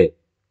எடுத்திருக்காரு.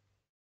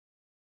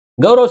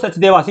 Gaurav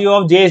Sachdeva, CEO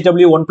of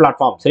JSW1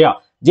 platform. சரியா,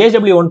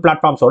 JSW1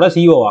 பிளாட்ஃபார்ம்ஸோட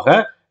சிஓவாக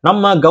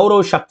நம்ம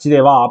கௌரவ்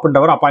சச்தேவா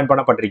அப்படின்றவர் அப்பாயின்ட்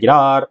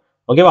பண்ணப்பட்டிருக்கிறார்.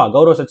 ஓகேவா?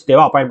 கௌரவ்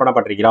சச்தேவா அப்பாயின்ட்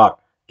பண்ணப்பட்டிருக்கிறார்.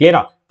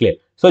 கிளியரா? Clear.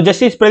 So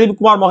justice Pradeep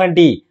Kumar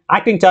Mohanty,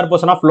 acting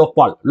chairperson of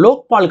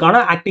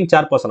லோக்பாலுக்கான acting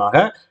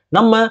சேர்பர்சனாக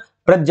நம்ம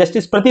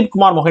justice Pradeep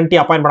Kumar Mohanty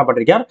appoint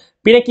பண்ணப்பட்டிருக்கார்,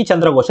 பினக்கி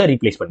சந்திரகோஷை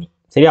replace பண்ணி.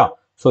 சரியா?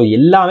 ஸோ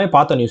எல்லாமே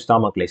பார்த்த நியூஸ்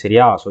தான் மக்களே.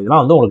 சரியா? ஸோ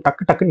இதெல்லாம் வந்து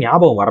உங்களுக்கு டக்கு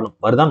ஞாபகம்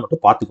வருதான்னு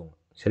மட்டும் பார்த்துக்கோங்க.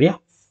 சரியா?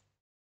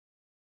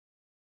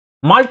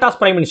 மால்டாஸ்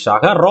பிரைம்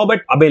மினிஸ்டராக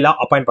ராபர்ட் அபேலா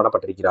அப்பாயிண்ட்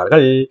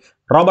பண்ணப்பட்டிருக்கிறார்கள்.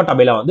 ராபர்ட்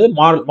அபேலா வந்து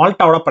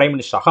மால்டாவோட பிரைம்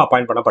மினிஸ்டராக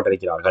அப்பாயிண்ட்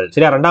பண்ணப்பட்டிருக்கிறார்கள்.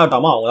 சரியா? 2வது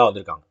டேர்மா அவங்க தான்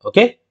வந்திருக்காங்க.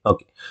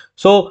 Okay.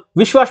 So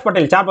Vishwas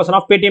Patel, chairperson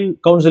of Paytm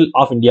council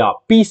of India,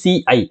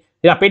 PCI.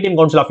 Paytm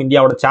council of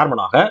இந்தியாவோட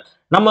சேர்மனாக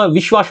நம்ம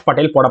Vishwas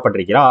Patel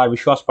போடப்பட்டிருக்கிறார்.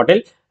 Vishwas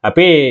Patel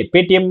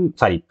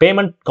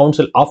payment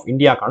council of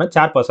இந்தியாக்கான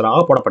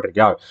சேர்பர்சனாக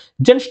போடப்பட்டிருக்கிறார்.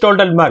 Gents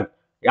Stoltenberg,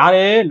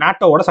 யாரு?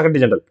 நாட்டோட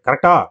செக்ரட்டரி ஜெனரல்.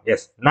 கரெக்டா?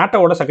 எஸ்,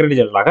 நாட்டோட செக்ரட்டரி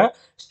ஜெனரலாக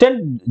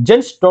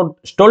ஜென்ஸ்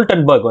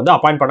ஸ்டோல்டன்பர்க் வந்து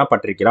appoint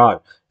பண்ணப்பட்டிருக்கிறார்.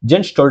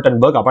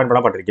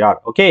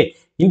 Okay.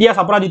 India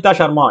Aparajita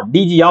Sharma,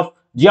 DG of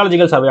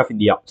geological survey of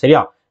India.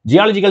 சரியா?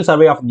 Geological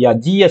survey of India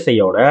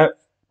GSIயோட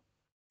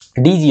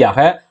DG-யாக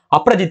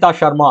Aparajita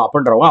Sharma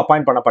அப்படின்றவங்க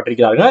அப்பாயிண்ட்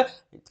பண்ணப்பட்டிருக்கிறாங்க.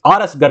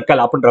 RS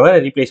கர்கல் அப்படின்றவரை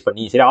ரீப்ளேஸ்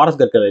பண்ணி. சரி, RS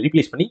கர்கலை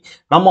ரீப்ளேஸ் பண்ணி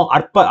நம்ம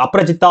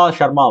அபராஜிதா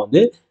சர்மா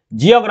வந்து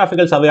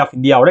ஜியோகிராபிக்கல் சர்வே ஆஃப்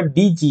இந்தியாவோட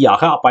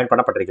DG-யாக appoint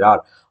பண்ணப்பட்டிருக்கிறார்.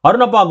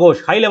 அருணப்பா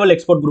Ghosh, high level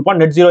export group on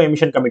net zero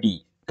emission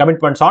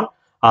commitments on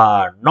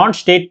நான்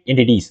state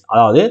entities.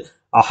 அதாவது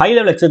high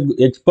level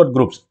export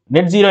groups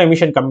net zero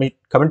emission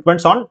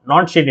commitments on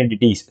நான் ஸ்டேட்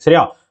என்டிட்டிஸ்.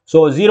 சரியா? ஸோ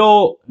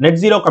நெட்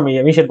ஜீரோ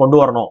எமிஷன் கொண்டு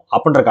வரணும்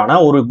அப்படின்றக்கான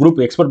ஒரு group,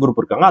 expert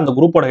group இருக்காங்க. அந்த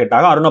குரூப்போட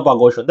ஹெட்டாக அருணப்பா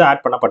கோஷ் வந்து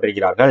ஆட்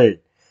பண்ணப்பட்டிருக்கிறார்கள்.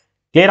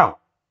 கிளியரா?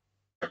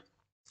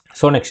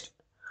 ஸோ நெக்ஸ்ட்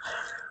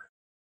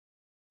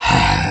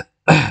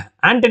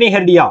ஆண்டனி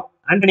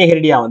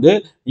ஹெர்டியா வந்து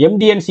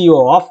MD and CEO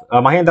of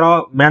Mahindra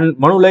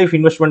மனுலைஃப்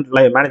investment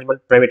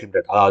management private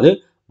limited. அதாவது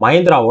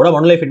மஹேந்திராவோட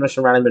மனுலைஃப்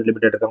இன்வெஸ்ட்மெண்ட் மேனேஜ்மெண்ட்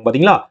லிமிடெட் இருக்காங்க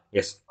பாத்தீங்களா?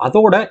 எஸ்,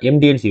 அதோட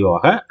MD and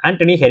CEO-ஆக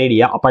ஆண்டனி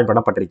ஹெர்டியா அப்பாயிண்ட்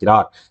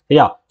பண்ணப்பட்டிருக்கிறார்.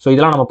 சரியா? ஸோ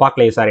இதெல்லாம் நம்ம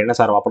பார்க்கலையே சார், என்ன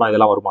சார் அப்படின்னா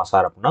இதெல்லாம் வருமா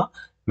சார் அப்படின்னா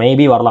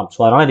மேபி வரலாம். ஸோ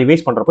அதனால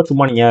ரிவைஸ் பண்றப்ப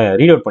சும்மா நீங்க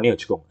ரீட் அவுட் பண்ணி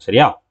வச்சுக்கோங்க.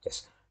 சரியா?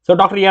 எஸ். ஸோ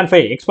டாக்டர் இயான்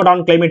ஃபே, expert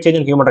on climate change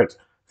and human rights.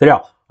 சரியா?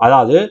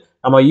 அதாவது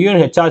நம்ம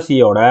United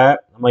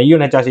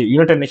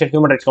nation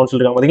human rights council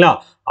இருக்காங்க பாத்தீங்களா?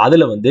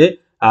 அதுல வந்து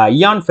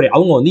இயான்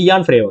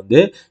ஃப்ரே வந்து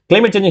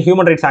climate change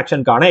human rights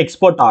ஆக்ஷனுக்கான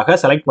எக்ஸ்பர்ட்டாக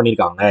select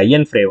பண்ணியிருக்காங்க.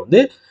 இயான் ஃப்ரே வந்து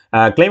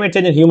climate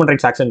change human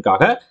rights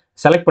ஆக்ஷனுக்காக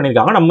select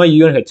பண்ணியிருக்காங்க நம்ம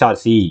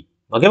UNHRC.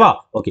 ஓகேவா?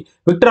 Okay.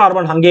 Victor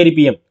urban,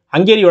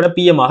 ஹங்கேரியோட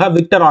PM-ஆக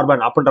Victor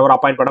urban அப்படின்றவர்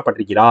அப்பாயிண்ட்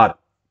பண்ணப்பட்டிருக்கிறார்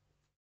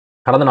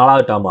கடந்த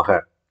 4வது டேர்மாக.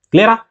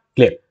 கிளியரா?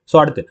 கிளியர். ஸோ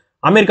அடுத்து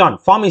Amir Khan,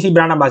 pharmacy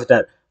brand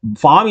ambassador.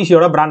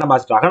 ஃபார்மசியோட brand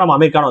அம்பாசிடராக நம்ம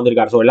அமீர் கான்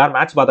வந்திருக்காரு. ஸோ எல்லாரும்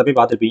மேட்ச்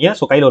பார்த்துருப்பீங்க.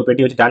 ஸோ கையில் ஒரு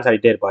பெட்டி வச்சு டான்ஸ்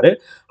ஆடிட்டே இருப்பாரு.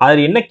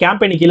 அதில் என்ன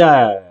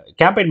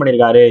கேம்பெயின்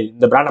பண்ணியிருக்காரு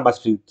இந்த பிராண்ட்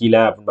அம்பாசிடர் கீழே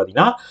அப்படின்னு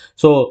பார்த்தீங்கன்னா,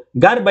 so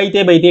Ghar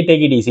பைத்தே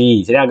take it easy.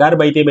 சரியா? கர்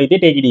பைத்தே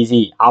டேக் இட்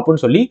ஈஸி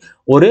அப்படின்னு சொல்லி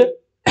ஒரு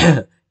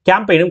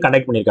கேம்பெயினும்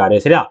கண்டக்ட் பண்ணியிருக்காரு.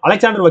 சரியா?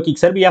 அலெக்சாண்டர் வக்கீக்,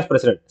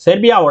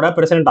 செர்பியாவோட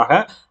பிரசிடென்டாக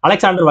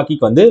அலெக்சாண்டர்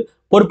வக்கீக் வந்து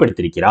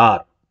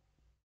பொறுப்பெடுத்திருக்கிறார்.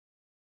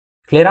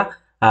 கிளியரா?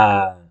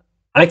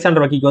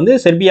 அலெக்சாண்டர் வக்கீக் வந்து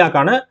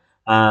செர்பியாக்கான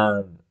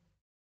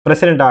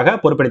பிரசிடென்டாக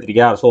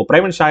பொறுப்பெடுத்திருக்கிறார். ஸோ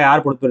பிரைம் மினிஸ்டராக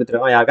யார்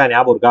பொறுப்பெடுத்திருக்காங்க? யாருக்கா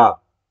ஞாபகம் இருக்கா?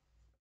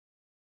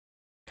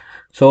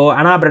 ஸோ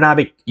அனா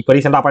பிரனாபிக் இப்போ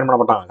ரீசெண்டாக அப்பாயிண்ட்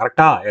பண்ணப்பட்டாங்க.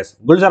 கரெக்டா? S.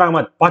 Gulzar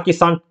Ahmed,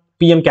 Pakistan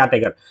PM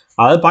caretaker.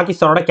 அதாவது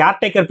பாகிஸ்தானோட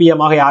கேர்டேக்கர்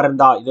PM-ஆக யார்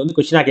இருந்தா, இது வந்து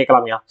கொஸ்டினா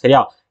கேட்கலாமியா?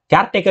 சரியா?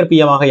 கேர்டேக்கர்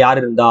PM-ஆக யார்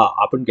இருந்தா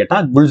அப்படின்னு கேட்டா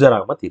குல்சர்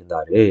அகமத்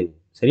இருந்தாரு.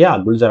 சரியா?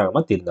 குல்சர்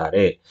அகமத்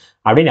இருந்தாரு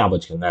அப்படின்னு ஞாபகம்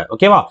வச்சுக்கோங்க.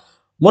 ஓகேவா?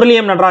 Murali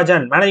M.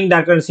 Natarajan, managing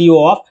director and CEO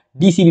of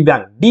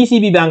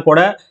DCB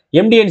பேங்கோட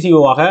MD and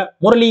CEO-ஆக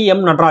Murali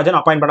M. Natarajan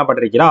appoint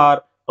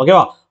பண்ணப்பட்டிருக்கிறார்.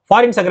 ஓகேவா?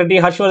 Foreign secretary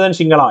Harshvardhan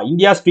சிங்களா,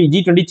 India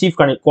G20 chief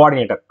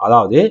coordinator.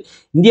 அதாவது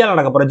இந்தியாவில்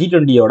நடக்க போற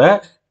G20யோட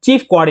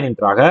சீஃப்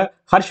கோஆர்டினேட்டராக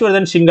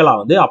ஹர்ஷ்வர்தன் சிங்களா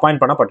வந்து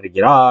அப்பாயிண்ட்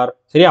பண்ணப்பட்டிருக்கிறார்.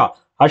 சரியா?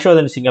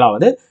 ஹர்ஷ்வர்தன் சிங்லா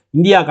வந்து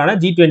இந்தியாக்கான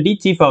G20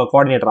 chief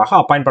கோஆர்டினேட்டராக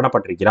appoint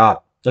பண்ணப்பட்டிருக்கிறார்.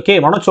 Okay,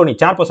 Manoj Sony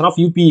chairperson of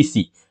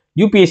UPSC.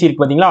 UPSC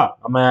இருக்கு பாத்தீங்களா,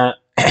 நம்ம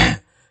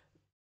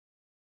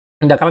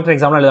இந்த கலெக்டர்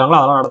எக்ஸாம்லாம் எழுதுறாங்களா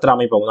அதெல்லாம் நடத்துற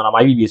அமைப்பு நம்ம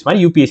ஐபிபிஎஸ்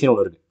மாதிரி யூபிஎஸ்சின்னு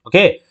ஒன்று இருக்கு.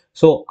 ஓகே,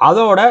 ஸோ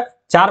அதோட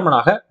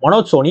சேர்மனாக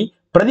மனோஜ் சோனி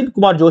பிரதீப்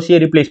குமார் ஜோஷியை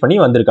ரீப்ளேஸ் பண்ணி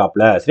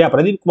வந்திருக்காப்ல. சரியா,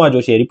 பிரதீப் குமார்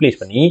ஜோஷியை ரீப்ளேஸ்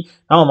பண்ணி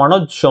நம்ம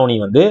மனோஜ் சோனி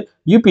வந்து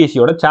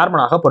யூபிஎஸ்சியோட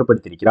சேர்மனாக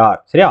பொறுப்பெடுத்திருக்கிறார்.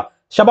 சரியா,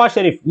 Shabaz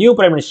Sharif new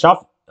prime minister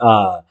of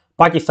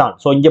Pakistan.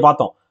 So இங்கே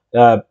பார்த்தோம்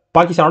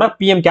பாகிஸ்தானோட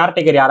பிஎம்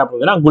கேர்டேக்கர் யார்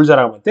அப்படின்னா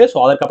குல்சர் அகமது. ஸோ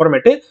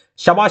அதுக்கப்புறமேட்டு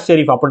ஷபாஸ்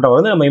ஷெரீப் அப்படின்றவர்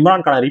வந்து நம்ம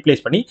இம்ரான் கானை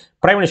ரீப்ளேஸ் பண்ணி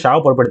பிரைம்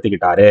மினிஸ்டராக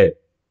பொறுப்பெடுத்துக்கிட்டாரு.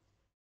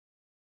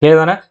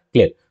 கிளியர் தானே?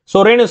 Clear. So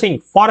Renu Singh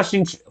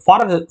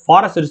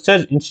forest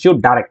research institute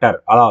director,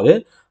 அதாவது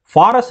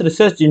ஃபாரஸ்ட்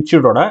ரிசர்ச்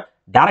இன்ஸ்டிடியூட்டோட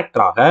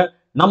டைரக்டராக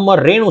நம்ம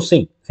ரேணு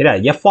சிங், சரியா,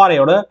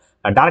 எஃப்ஆர்ஐயோட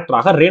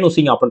டைரக்டராக ரேணு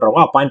சிங்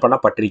அப்படின்றவங்க அப்பாயிண்ட்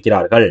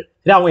பண்ணப்பட்டிருக்கிறார்கள்.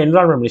 சரி, அவங்க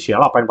என்விரான்மெண்ட்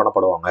மினிஸ்ட்ரியால அப்பாயிண்ட்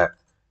பண்ணப்படுவாங்க.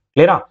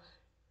 கிளியரா?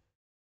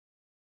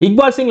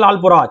 Iqbal Singh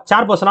லால்புரா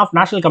chairperson of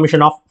national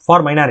commission of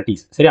for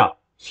minorities. சரியா,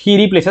 he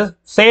replaces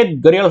Syed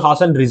கரியல்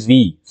Haasan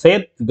Rizvi.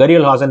 Syed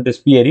கரியல் Haasan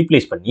ரிஸ்வியை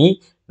replace பண்ணி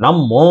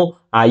நம்ம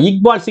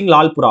இக்பால் சிங்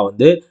லால்புரா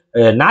வந்து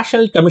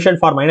நேஷனல் கமிஷன்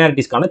ஃபார்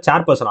மைனாரிட்டிஸ்க்கான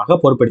சேர்பர்சனாக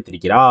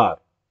பொறுப்பெடுத்திருக்கிறார்.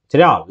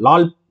 சரியா,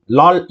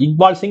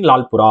 Iqbal Singh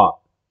லால்புரா.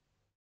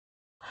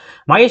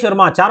 Mahesh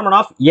Verma chairman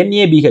of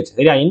NABH.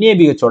 சரியா,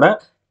 NABHோட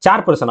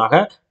சேர்பர்சனாக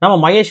நம்ம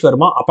Mahesh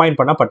Verma appoint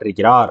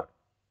பண்ணப்பட்டிருக்கிறார்.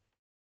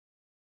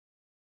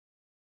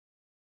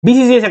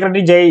 BCCI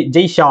secretary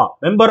Jai Shah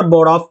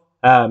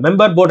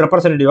member board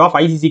representative of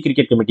ICC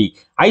cricket committee.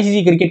 ICC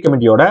cricket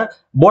கமிட்டியோட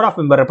board of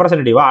member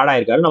ரெப்ரசன்டேட்டிவா add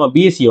ஆயிருக்காரு நம்ம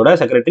BSCயோட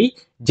secretary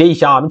Jai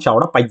Shah, Amit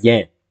ஷாவோட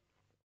பையன்.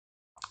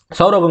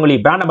 Saurav Ganguly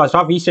brand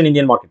ambassador of eastern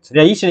Indian markets.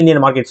 Eastern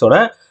Indian மார்க்கெட்ஸோட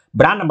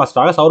brand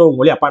அம்பாசிடராக Saurav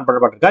Ganguly appoint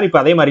பண்ணப்பட்டிருக்காரு. இப்போ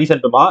அதே மாதிரி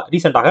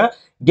ரீசெண்டாக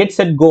கெட்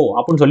செட் கோ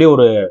அப்படின்னு சொல்லி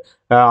ஒரு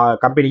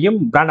கம்பெனியும்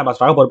பிராண்ட்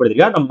அம்பாசிடராக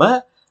பொறுப்பெடுத்திருக்கார் நம்ம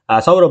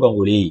சௌரவ்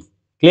கங்குலி.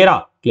 கிளியரா?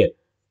 Clear.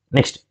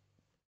 Next,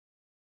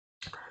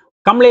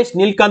 Kamlesh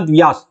Neelkanth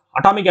Vyas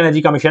atomic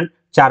energy commission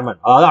chairman,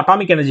 அதாவது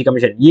அட்டாமிக் எனர்ஜி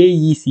கமிஷன்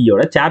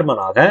AECயோட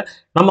சேர்மனாக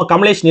நம்ம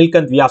கமலேஷ்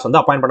நீல்காந்த் வியாஸ் வந்து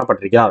அப்பாயிண்ட்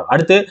பண்ணப்பட்டிருக்கிறார்.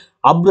 அடுத்து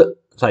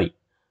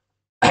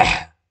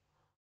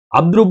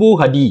அப்துபு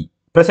ஹதி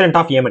பிரசிடென்ட்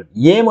ஆஃப் ஏமன்.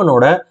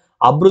 ஏமனோட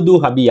அப்ருது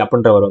ஹபி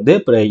அப்படின்றவர் வந்து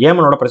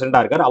ஏமனோட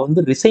பிரசிடண்டா இருக்காரு. அவர்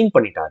வந்து ரிசைன்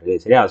பண்ணிட்டாரு.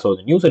 சரியா, ஸோ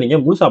இந்த நியூஸை நீங்க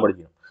முழுசா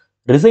படிக்கணும்.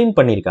 ரிசைன்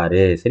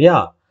பண்ணியிருக்காரு. சரியா,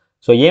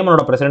 ஸோ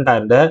ஏமனோட பிரசிடண்டா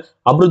இருந்த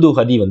அப்ருது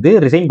ஹதி வந்து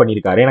ரிசைன்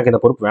பண்ணியிருக்காரு. எனக்கு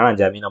இந்த பொறுப்பு வேணாம்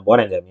ஜாமி, நான்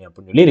போறேன் ஜாமி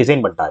அப்படின்னு சொல்லி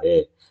ரிசைன் பண்ணிட்டாரு.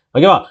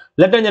 ஓகேவா?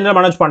 Lieutenant general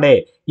Manoj Pandey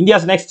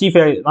India's next chief,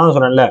 நான்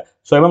சொன்னேன்ல.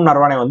 ஸோ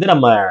நரவானே வந்து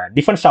நம்ம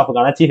டிஃபென்ஸ்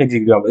ஸ்டாஃபுக்கான சீஃப்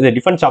எக்ஸிக்யூட்டிவ்,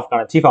 டிஃபென்ஸ்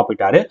ஸ்டாஃப்கான சீஃபாக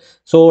போயிட்டாரு.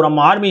 ஸோ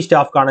நம்ம ஆர்மி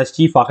ஸ்டாஃப்கான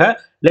சீஃபாக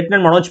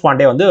லெப்டினன்ட் மனோஜ்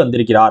பாண்டே வந்து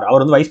வந்திருக்கிறார்.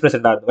 அவர் வந்து வைஸ்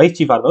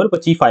சீஃபா இருந்தவர் இப்போ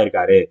சீஃப்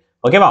ஆயிருக்காரு.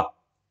 ஓகேவா?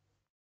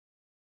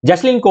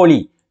 ஜஸ்லின் கோலி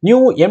new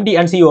MD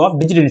and CEO of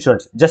digital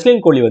insurance.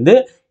 Jasleen கோலி வந்து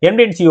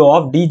MD and CEO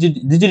of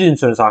digital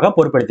இன்சூரன்ஸாக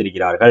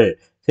பொறுப்பெடுத்திருக்கிறார்கள்.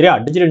 சரியா,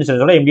 டிஜிட்டல்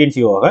இன்சூரன்ஸோட MD and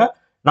CEO ஆக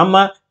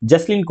நம்ம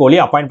ஜஸ்லின் கோலி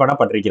அப்பாயிண்ட்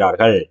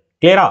பண்ணப்பட்டிருக்கிறார்கள்.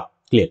 கிளியரா?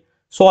 கிளியர்.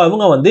 ஸோ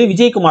அவங்க வந்து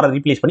விஜயகுமாரை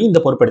ரீப்ளேஸ் பண்ணி இந்த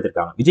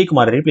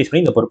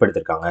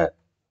பொறுப்பெடுத்திருக்காங்க.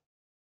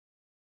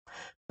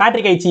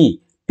 பேட்ரிக் ஐச்சி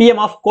PM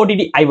ஆஃப்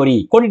கோடிடி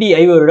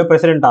ஐவோரியோட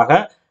பிரசிடென்டாக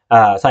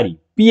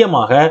PM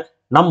ஆக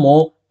நம்ம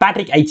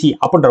பேட்ரிக் ஐச்சி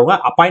அப்படின்றவங்க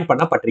அப்பாயிண்ட்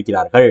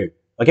பண்ணப்பட்டிருக்கிறார்கள்.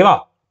 ஓகேவா?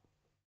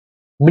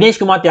 பினேஷ்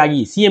குமார் தியாகி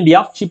CMD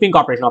of shipping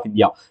corporation of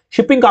India.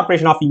 Shipping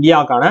corporation of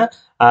இந்தியாவுக்கான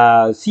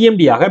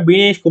CMD ஆக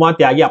பினேஷ் குமார்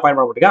தியாகி அப்பாயிண்ட்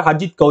பண்ணப்பட்டிருக்கார்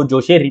ஹர்ஜித் கவுர்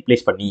ஜோஷியை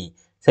ரீப்ளேஸ் பண்ணி.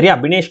 சரியா,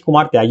 பினேஷ்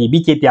குமார் தியாகி,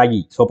 BK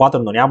தியாகி. ஸோ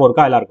பார்த்துருந்தோம், ஞாபகம்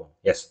இருக்கா எல்லாருக்கும்?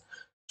 S.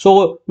 So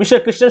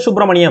mister Krishnan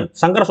Subramaniam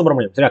Sankara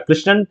Subramaniam, சரியா,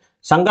 Krishnan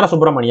Sankara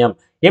Subramaniam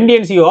MD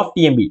and CEO of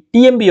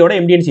TMBயோட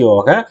MD and CEO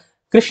ஆக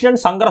கிருஷ்ணன்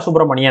சங்கர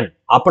சுப்பிரமணியன்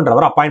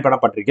அப்படின்றவர் அப்பாயிண்ட்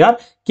பண்ணப்பட்டிருக்கிறார்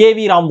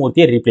KV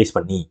ராமமூர்த்தியை ரீப்ளேஸ்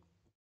பண்ணி.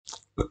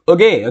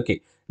 Okay.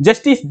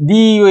 Justice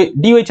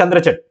DY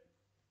Chandrachud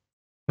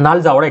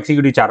நால்சாவோட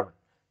executive chairman.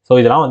 So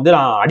இதெல்லாம் வந்து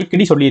நான்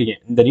அடிக்கடி சொல்லியிருக்கேன்.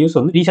 இந்த நியூஸ்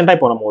வந்து ரீசெண்டாக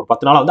இப்போ நம்ம ஒரு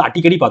 10 நாளாக வந்து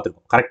அடிக்கடி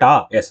பார்த்துருக்கோம். கரெக்டா?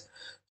 எஸ்.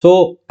 ஸோ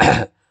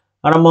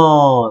நம்ம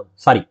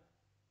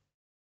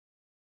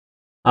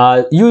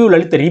UU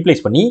லலித்தை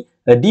ரீப்ளேஸ் பண்ணி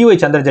DY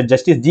Chandrachud,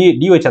 justice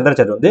DY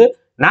Chandrachud வந்து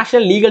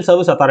நேஷனல் லீகல்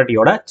சர்வீஸ்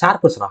அத்தாரிட்டியோட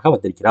சேர்பர்சனாக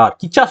வந்திருக்கிறார்.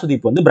 கிச்சா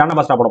சுதீப் வந்து பிராண்ட்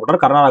அம்பாசிடர்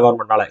போடப்பட்டார் கர்நாடகா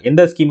கவர்மெண்ட்னால.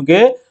 எந்த ஸ்கீமுக்கு?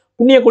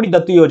 புண்ணியகுடி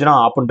தத்து யோஜனா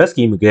அப்படின்ற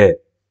ஸ்கீமுக்கு.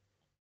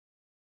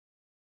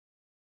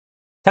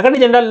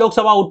 Secretary general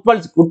Lok Sabha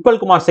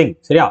Utpal Kumar Singh.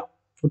 சரியா,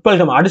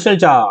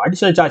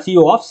 அடிஷனல்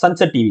CEO ஆஃப்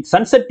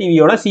சன்செட்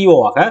டிவியோட CEO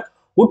ஆக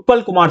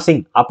உட்பல் குமார்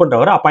சிங்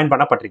அப்படின்றவர் அப்பாயிண்ட்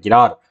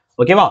பண்ணப்பட்டிருக்கிறார்.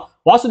 ஓகேவா?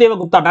 Vasudeva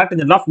Gupta director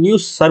general of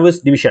news service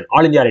division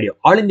all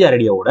India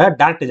ரேடியோவோட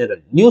director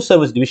general news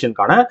service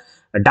டிவிஷனுக்கான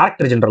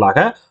director ஜெனரலாக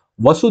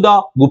வசுதா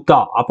குப்தா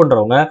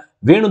அப்படின்றவங்க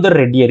வேணுதர்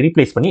ரெட்டியை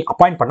ரீப்ளேஸ் பண்ணி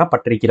அப்பாயிண்ட்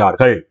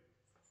பண்ணப்பட்டிருக்கிறார்கள்.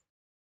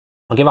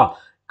 ஓகேவா?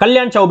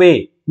 Kalyan Choubey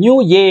new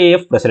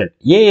AAF president.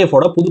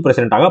 AAFோட புது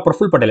பிரசிடென்டாக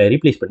பிரஃபுல் பட்டேலை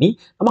ரீப்ளேஸ் பண்ணி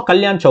நம்ம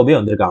கல்யாண் சௌபே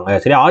வந்திருக்காங்க.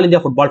 சரி, ஆல்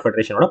இந்தியா ஃபுட்பால்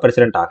ஃபெடரேஷனோட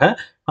பிரசிடென்டாக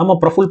நம்ம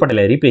பிரஃபுல்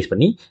பட்டேலை ரீப்ளேஸ்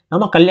பண்ணி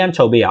நம்ம கல்யாண்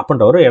சௌபே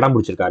அப்படின்றவர் இடம்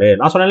பிடிச்சிருக்காரு.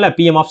 நான் சொன்னேன்ல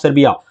PM ஆஃப்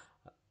செர்பியா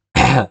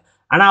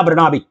அனா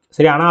பெர்னாபிக்.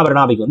 சரி, அனா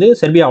பெர்னாபிக் வந்து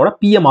செர்பியாவோட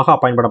PM ஆக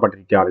அப்பாயிண்ட்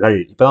பண்ணப்பட்டிருக்கிறார்கள்.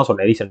 இப்பதான்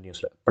சொன்னேன் ரீசெண்ட்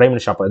நியூஸ்ல prime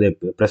minister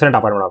president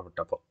appoint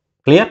பண்ணப்பட்டப்போ.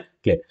 Clear.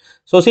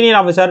 So senior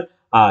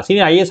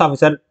IAS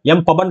officer M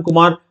Pawan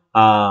Kumar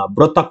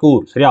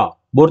புரோத்தக்கூர் சரியா,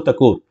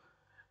 போர்த்தக்கூர்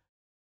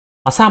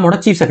அசாமோட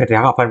சீஃப்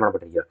செக்ரட்டரியாக அப்பாயின்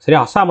பண்ணப்பட்டிருக்கிறார். சரியா,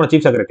 அசாமோட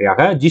சீஃப்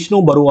செக்ரட்டரியாக ஜிஷ்ணு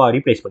பருவா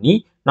ரீப்ளேஸ் பண்ணி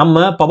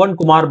நம்ம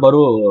பவன்குமார்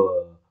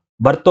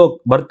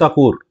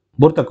பர்தக்கூர்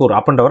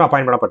அப்படின்றவர்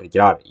அப்பாயின்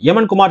பண்ணப்பட்டிருக்கிறார்.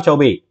 யமன் குமார்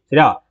சௌபே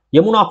சரியா,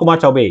 யமுனா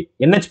குமார் சௌபே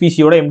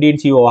NHPCயோட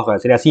MD&CO ஆக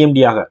சரியா, CMD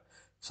ஆக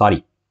sorry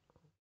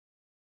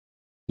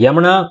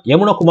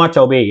Yamuna Kumar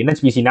Choubey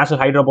NHPC national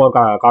hydro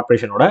power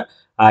கார்பரேஷனோட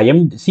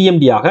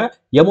CMD ஆக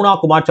யமுனா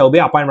குமார் சௌபே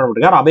அப்பாயின்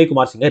பண்ணப்பட்டிருக்கார். அபய்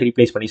குமார் சிங்கை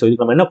ரீப்ளேஸ் பண்ணி. ஸோ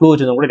இதுக்கு நம்ம என்ன க்ளூ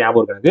வச்சிருந்தோம் கூட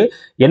ஞாபகம் இருக்கு.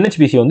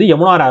 NHPC வந்து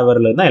யமுனா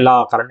ரிவர்ல இருந்தா எல்லா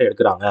கரண்ட்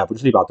எடுக்கிறாங்க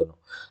அப்படின்னு சொல்லி பார்த்துருந்தோம்.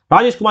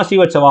 ராஜேஷ்குமார்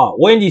ஸ்ரீவத்சவா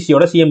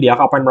ONGCயோட CMD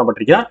ஆக அப்பாயின்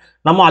பண்ணப்பட்டிருக்கார்.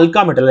 நம்ம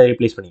அல்கா மெட்டலை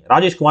ரீப்ளேஸ் பண்ணி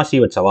ராஜேஷ்குமார்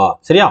ஸ்ரீவத்சவா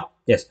சரியா.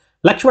 S,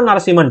 Lakshman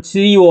Narasimhan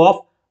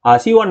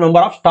CEO1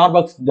 member of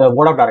Starbucks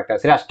board of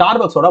director சரியா.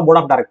 ஸ்டார்பக்ஸோட போர்ட்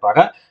ஆஃப்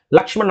டைரக்டராக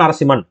லக்ஷ்மண்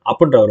நரசிம்மன்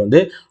அப்படின்றவர் வந்து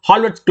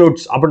ஹால்வர்ட்ஸ்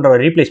க்ளூட்ஸ்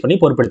அப்படின்றவர் ரீப்ளேஸ் பண்ணி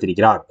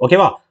பொறுப்படுத்திருக்கிறார்.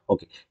 ஓகேவா,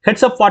 okay.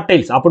 Heads up for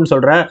tiles அப்படின்னு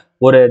சொல்ற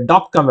ஒரு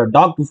டாக்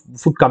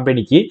ஃபுட்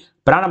கம்பெனிக்கு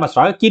பிராண்ட்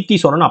அம்பாசிடராக கீர்த்தி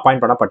சோனன்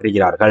அப்பாயின்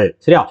பண்ணப்பட்டிருக்கிறார்கள்.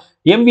 சரியா,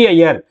 MV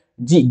ஐயர்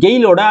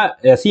கெயிலோட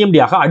CMD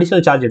ஆக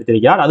அடிஷனல் சார்ஜ்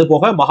எடுத்திருக்கிறார். அது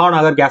போக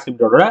மகாநகர் கேஸ்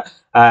லிமிடெடோட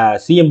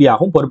CMD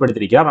ஆகவும்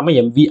பொறுப்படுத்திருக்கிறார் நம்ம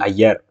MV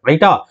ஐயர்.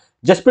 ரைட்டா,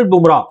 Jasprit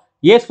Bumrah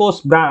ace force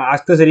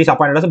accessories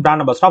appoint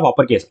brand ambassador of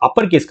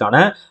Appar கேஸ்க்கான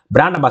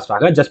brand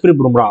அம்பாசிடராக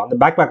Jasprit Bumrah அந்த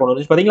பேக் ஒன்று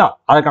வந்து பாத்தீங்களா,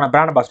 அதற்கான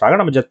பிராண்ட் அம்பாசிடராக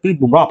நம்ம ஜஸ்பிரித்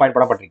பும்ரா அப்பாயின்ட்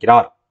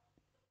பண்ணப்பட்டிருக்கிறார்.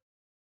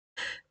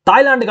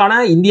 தாய்லாந்துக்கான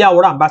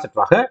இந்தியாவோட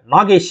அம்பாசிடராக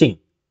நாகேஷ் சிங்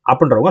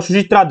அப்படின்றவங்க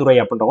சுசித்ரா துரை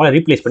அப்படின்றவங்க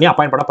ரீப்ளேஸ் பண்ணி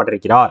அப்பாயின்ட்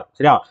பண்ணப்பட்டிருக்கிறார்.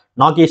 சரியா,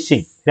 நாகேஷ்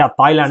சிங் சரியா,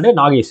 Thailand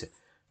Nagesh.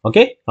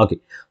 Okay okay.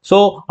 So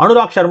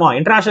Anurag Sharma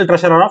international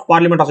treasurer of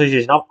parliament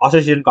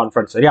association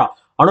conference சரியா.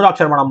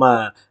 அனுராக் சர்மா நம்ம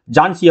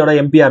ஜான்சியோட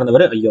MP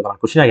இருந்தவர். ஐயோ,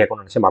 நான் கொஸ்டினா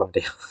கேட்கணும்னு நினைச்சு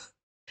மறந்துட்டேன்.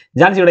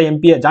 ஜான்சி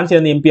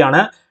வந்து MP ஆன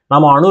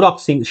நம்ம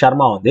அனுராக் சிங்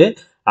சர்மா வந்து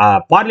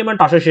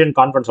பார்லிமெண்ட் அசோசியேஷன்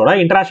கான்ஃபரன்ஸோட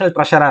இன்டர்நேஷனல்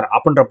ட்ரெஷரர்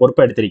அப்படின்ற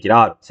பொறுப்பை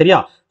எடுத்திருக்கிறார். சரியா.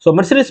 ஸோ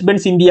மெர்சிடிஸ்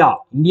பென்ஸ்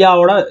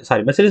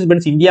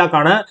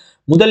இந்தியாக்கான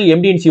முதல்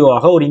MD&CO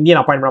ஆக ஒரு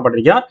இந்தியன் அப்பாயின்ட்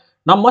பண்ணப்பட்டிருக்கிறார்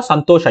நம்ம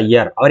சந்தோஷ்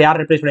ஐயர். அவர் யார்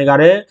ரீப்ளேஸ்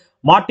பண்ணியிருக்காரு,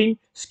 மார்டின்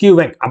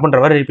ஸ்கியூவெங்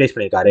அப்படின்றவர் ரீப்ளேஸ்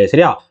பண்ணியிருக்காரு.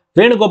 சரியா,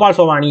 Venugopal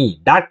Somani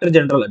direct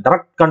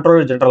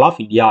controller general of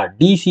India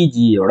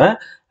DCGயோட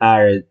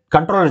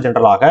controller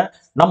ஜெனரலாக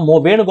நம்ம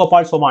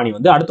வேணுகோபால் சோமானி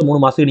வந்து அடுத்த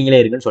 3 மாசத்துக்கு நீங்களே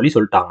இருக்குன்னு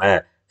சொல்லிட்டாங்க.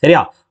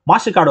 சரியா,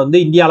 மாஸ்டர் கார்டு வந்து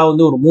இந்தியாவில்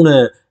வந்து ஒரு 3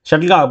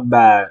 ஷட்டில்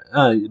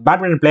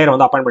பேட்மிண்டன் பிளேயர்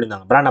வந்து அப்பாயிண்ட்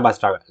பண்ணியிருந்தாங்க பிராண்ட்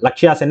அம்பாசிடராக.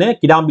 லக்ஷ்யா சென்,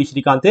 கிடாம்பி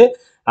ஸ்ரீகாந்த்,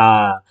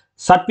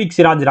 சத்விக்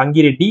சிராஜ்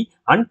ரங்கிரெட்டி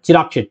அண்ட்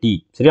சிராக் ஷெட்டி.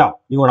 சரியா,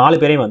 இவங்க 4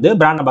 பேரையும் வந்து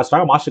பிராண்ட்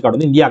அம்பாசிடராக மாஸ்டர் கார்டு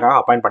வந்து இந்தியாக்காக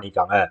அப்பாயிண்ட்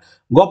பண்ணியிருக்காங்க.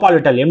 கோபால்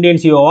விட்டல்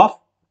MD&CO ஆஃப்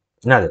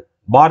என்னது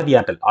பாரதி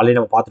ஏர்டெல் ஆல்ரெடி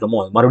நம்ம பார்த்துட்டோமோ,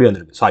 மறுபடியும்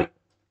வந்திருக்கு sorry.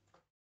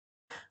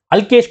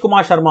 அல்கேஷ்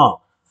Kumar Sharma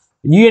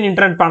UN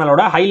internet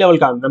பேனலோட high level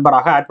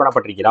மெம்பராக ஆட்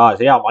பண்ணப்பட்டிருக்கிறார்.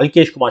 சரியா,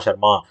 அல்கேஷ் குமார்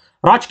சர்மா.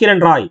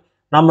 ராஜ்கிரண் ராய்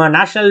நம்ம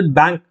national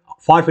bank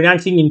for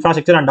financing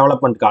infrastructure and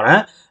டெவலப்மெண்ட்கான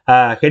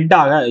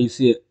ஹெட்டாக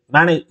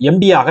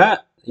MD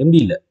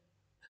இல்லை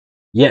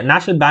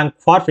national bank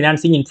for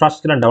financing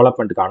infrastructure and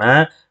டெவலப்மெண்ட்டுக்கான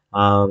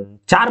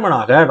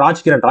சேர்மனாக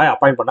Rajkiran Rai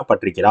appoint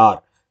பண்ணப்பட்டிருக்கிறார்.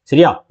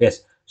 சரியா, எஸ்.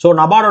 ஸோ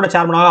நபார்டோட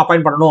சேர்மனாக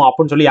அப்பாயிண்ட் பண்ணணும்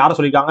அப்படின்னு சொல்லி யாரை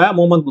சொல்லியிருக்காங்க,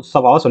 முகமது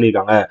முஸ்தபாவை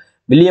சொல்லியிருக்காங்க.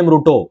 வில்லியம்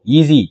ரூட்டோ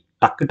ஈஸி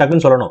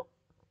டக்குன்னு சொல்லணும்.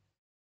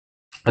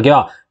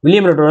 ஓகேவா,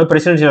 வில்லியம் ரூட்டோ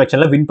பிரசிடென்ஷியல்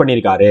எலெக்ஷன்ல வின்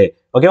பண்ணியிருக்காரு.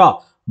 ஓகேவா,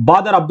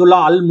 பாதர் அப்துல்லா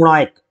அல்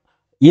முனாயக்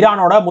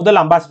ஈரானோட முதல்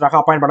அம்பாசிடராக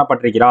அப்பாயிண்ட்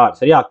பண்ணப்பட்டிருக்கிறார்.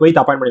 சரியா, குவைத்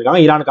அப்பாயிண்ட்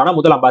பண்ணியிருக்காங்க ஈரானுக்கான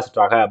முதல்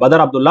அம்பாசிடராக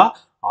பதர் அப்துல்லா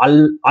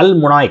அல்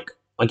முனாயக்.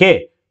 ஓகே,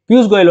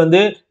 பியூஷ் கோயல்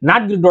வந்து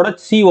நாட்கிரிட்டோட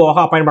CEO-ஆக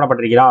அப்பாயிண்ட்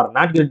பண்ணப்பட்டிருக்கிறார்.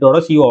 நாட்கிரிட்டோட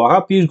CEO-ஆக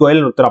பியூஷ்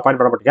கோயல் ஒருத்தர்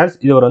அப்பாயிண்ட் பண்ணப்பட்டிருக்கார்.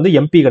 இவர் வந்து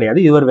MP கிடையாது,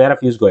 இவர் வேற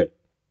பியூஷ் கோயல்.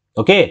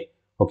 Okay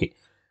okay.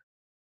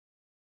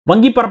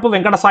 வங்கி பரப்பு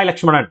வெங்கடசாய்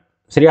லட்சுமணன்.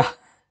 சரியா,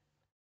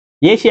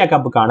 ஏசியா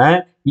கப்புக்கான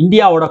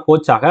இந்தியாவோட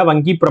கோச்சாக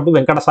வங்கி பிரபு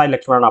வெங்கடசாய்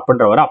லட்சுமணன்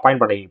அப்படின்றவர்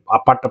appoint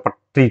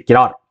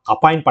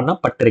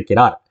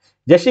பண்ணப்பட்டிருக்கிறார்.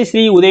 Justice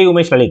Sri Uday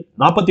Umesh Lalit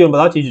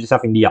 49வது chief justice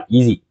of India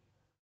easy.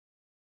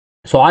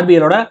 So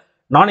RBIயோட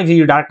நான்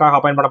எக்ஸிக்யூட்டிவ் டைரக்டராக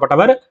அப்பாயிண்ட்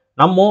பண்ணப்பட்டவர்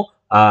நம்ம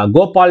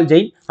கோபால்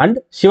ஜெயின் அண்ட்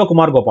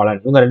சிவகுமார் கோபாலன்.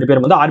 இவங்க 2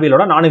 பேரும் வந்து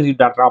RBIயோட நான்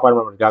எக்ஸிக்யூட்டிவ் டைரக்டராக அப்பாயிண்ட்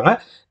பண்ணிருக்காங்க.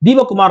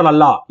 Deepak Kumar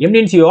Lalla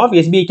MD&CO of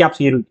SBI gap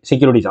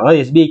securities, அதாவது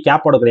SBI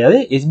கேப்போட கிடையாது,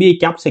 SBI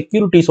கேப்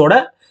செக்யூரிட்டிஸோட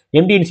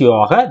MD&CO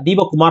ஆக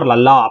தீபக்குமார்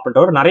லல்லா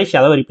அப்படின்றவர் நரேஷ்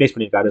யாதவ் ரீப்ளேஸ்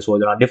பண்ணியிருக்காரு. ஸோ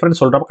இதை நான்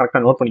டிஃபரன்ஸ் சொல்றப்ப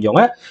கரெக்டாக நோட்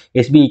பண்ணிக்கோங்க.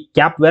 SBI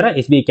கேப் வேற,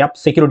 SBI கேப்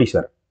செக்யூரிட்டிஸ்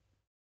வேற.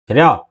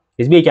 சரியா,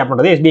 SBI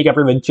கேப்ன்றது SBI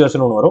கேபிட்டல்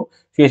வெஞ்சர்ஸ்னு ஒன்று வரும்.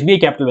 SBI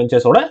capital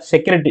வெஞ்சர்ஸோட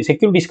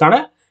செக்யூரிட்டிஸ்க்கான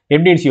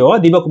MD&CO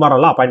Deepak Kumar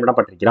Lalla appoint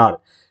பண்ணப்பட்டிருக்கிறார்.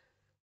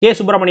 K.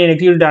 Subramanian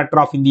executive director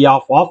of India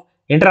of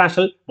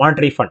international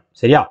monetary fund.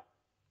 சரியா,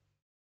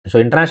 ஸோ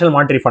இன்டர்நேஷனல்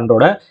மானிட்டரி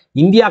ஃபண்டோட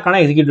இந்தியாக்கான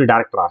எக்ஸிக்யூட்டிவ்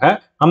டைரக்டராக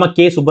நம்ம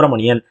K.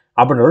 சுப்பிரமணியன்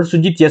அப்படின்ற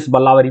சுஜித் எஸ்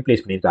பல்லாவை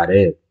ரீப்ளேஸ் பண்ணியிருக்காரு.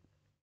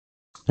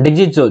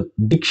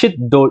 டிக்ஷித்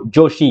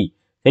ஜோஷி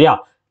சரியா,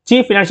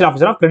 chief financial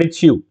officer of credit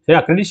ஷியூ.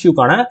 சரியா, கிரெடிட்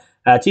ஷியூக்கான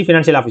சீஃப்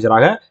ஃபினான்ஷியல்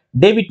ஆஃபீஸராக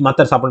டேவிட்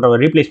மத்தர்ஸ்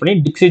அப்படின்றவர் ரீப்ளேஸ் பண்ணி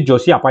டிக்ஷித்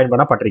ஜோஷி அப்பாயிண்ட்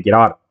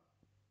பண்ணப்பட்டிருக்கிறார்.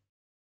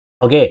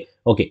 Okay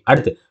okay.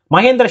 அடுத்து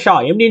Mahendra Shah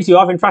MD&CO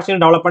of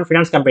infrastructure development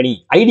finance company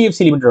IDFC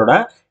லிமிடெடோட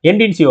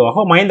MD&CO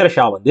ஆக மகேந்திர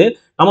ஷா வந்து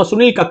நம்ம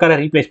சுனில் கக்கரை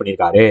ரீப்ளேஸ்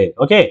பண்ணியிருக்காரு.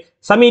 Okay,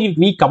 Sameer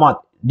we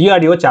Kamath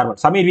DRDO chairman.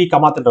 Sameer we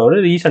கமாத்ன்றவர்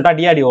ரீசெண்டாக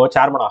DRDO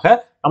சேர்மனாக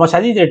நம்ம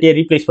சதீஷ் ரெட்டியை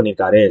ரீப்ளேஸ்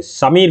பண்ணியிருக்காரு.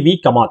 Sameer we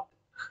Kamath.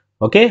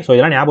 Okay, so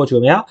இதெல்லாம் ஞாபகம்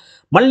வச்சுக்கோங்க.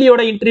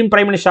 மல்லியோட இன்டரிம்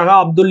பிரைம் மினிஸ்டராக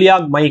அப்துல்லியா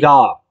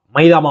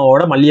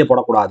மைதாமாவோட மல்லியை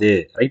போடக்கூடாது.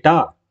 ரைட்டா?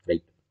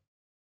 Right.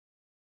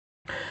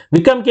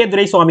 Vikram K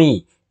Duraiswamy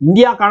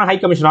இந்தியாக்கான high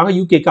கமிஷனராக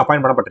யூகேக்கு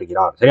appoint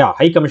பண்ணப்பட்டிருக்கிறார். சரியா?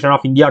 High commissioner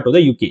of India to the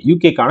UK.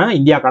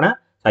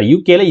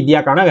 யூகேல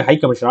இந்தியாக்கான ஹை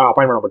கமிஷனராக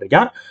அப்பாயிண்ட்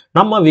பண்ணப்பட்டிருக்கார்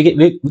நம்ம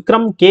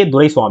Vikram K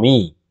Duraiswamy.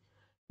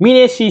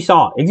 மீனேஷ் Shah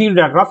executive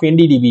director of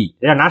NDDB,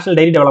 national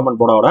diary development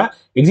போர்டோட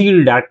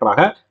executive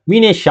டைரக்டராக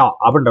மீனேஷ் ஷா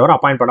அப்படின்றவர்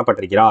அப்பாயிண்ட்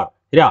பண்ணப்பட்டிருக்கிறார்.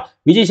 சரியா?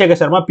 விஜய் சேகர்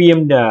சர்மா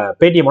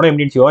பேடிஎம்மோட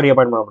எம்டிசிஓ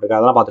அப்பாயிண்ட் பண்ணப்பட்டிருக்காரு.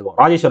 அதெல்லாம் பார்த்துருக்கோம்.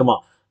 Rajesh Sharma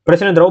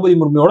president Draupadi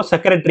முர்முவோட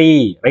secretary.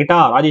 ரைட்டா?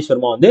 ராஜேஷ்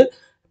சர்மா வந்து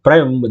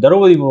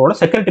திரௌபதி முர்முவோட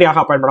செக்ரட்டரியாக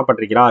அப்பாயிண்ட்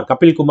பண்ணப்பட்டிருக்கிறார்.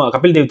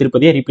 கபில் தேவ்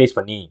திருப்பதியை ரீப்ளேஸ்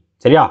பண்ணி.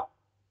 சரியா?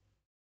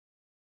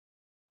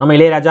 நம்ம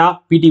இளையராஜா,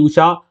 பிடி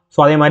உஷா, ஸோ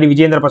அதே மாதிரி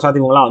விஜேந்திர பிரசாத்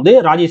இவங்கலாம் வந்து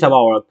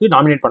ராஜ்யசபாவுக்கு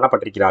நாமினேட்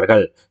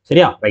பண்ணப்பட்டிருக்கிறார்கள்.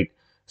 சரியா? Right.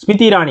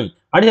 Smriti Irani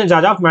additional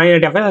charge of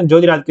minority affairs and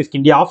Jyotiraditya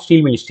India of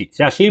steel ministry.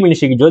 Steel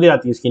மினிஸ்ட்ரிக்கு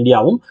Jyotiraditya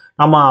இந்தியாவும்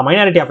நம்ம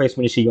மைனாரிட்டி அஃபேர்ஸ்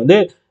மினிஸ்ட்ரிக்கு வந்து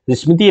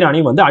ஸ்மிருதி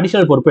இரானியும் வந்து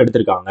அடிஷனல் பொறுப்பு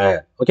எடுத்திருக்காங்க.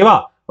 ஓகேவா?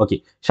 Okay.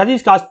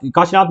 Satish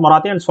Kasinath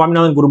Marathe and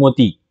Swaminathan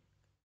Gurumurthy,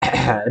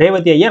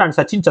 Revathi Iyer and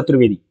Sachin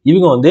Chaturvedi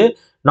இவங்க வந்து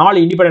 4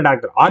 independent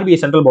director, RBI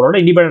central போர்டோட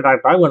independent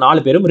டைரக்டராக இவங்க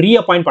 4 பேரும்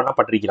ரீஅப்பாயிண்ட்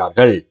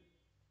பண்ணப்பட்டிருக்கிறார்கள்.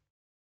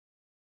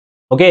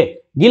 ஓகே.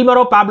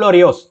 கில்மரோ பாப்லோ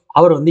ரியோஸ்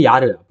அவர் வந்து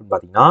யாரு அப்படின்னு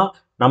பாத்தீங்கன்னா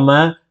நம்ம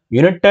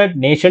United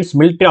Nations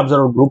military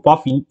observer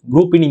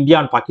group in India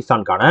and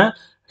பாகிஸ்தானுக்கான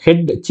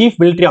head, chief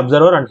military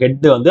observer and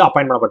head வந்து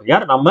அப்பாயிண்ட்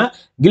பண்ணப்பட்டிருக்கார் நம்ம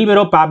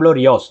கில்மெரோ பாப்லோ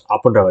ரியோஸ்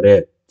அப்படின்றவர்.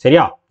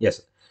 சரியா? S.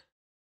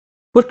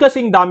 Pushkar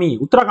Singh Dhami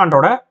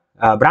உத்தரகாண்டோட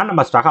brand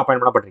அம்பாசிடராக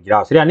appoint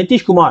பண்ணப்பட்டிருக்கிறார். சரியா?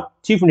 நிதிஷ்குமார்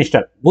சீஃப்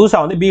மினிஸ்டர், புதுசா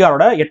வந்து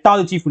பீகாரோட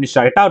 8வது சீஃப்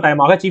மினிஸ்டர், 8வது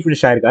டைமாக சீஃப்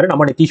மினிஸ்டர் ஆயிருக்காரு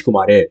நம்ம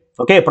நிதிஷ்குமார்.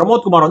 ஓகே.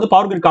 பிரமோத் குமார் வந்து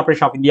பவர் கிரிட்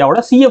கார்பரேஷன் ஆஃப்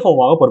இந்தியாவோட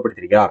சிஎஃப்ஓவாக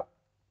பொறுப்பெடுத்திருக்கிறார்.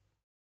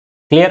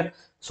 கிளியர்?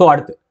 சோ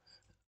அடுத்து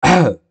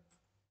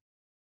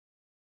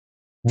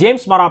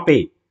ஜேம்ஸ் மராப்பே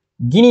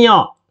கினியா,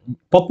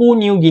 பப்பு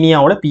நியூ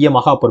கினியாவோட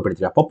பிஎம்மாக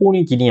பொறுப்பெடுத்திருக்கார். பப்பு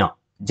new Guinea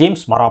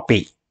James Marape.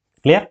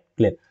 Clear?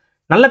 Clear.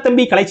 நல்ல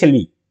தம்பி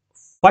Kalaiselvi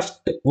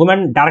first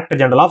woman director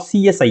general of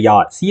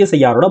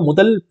சிஎஸ்ஐஆரோட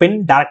முதல் பெண்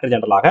டைரக்டர்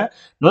ஜெனரலாக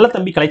நல்ல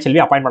தம்பி கலைச்செல்வி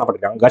அப்பாயிண்ட்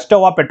பண்ணப்பட்டிருக்காங்க.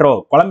 கஸ்டோவா Pedro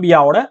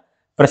கொலம்பியாவோட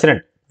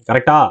president.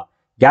 கரெக்டா?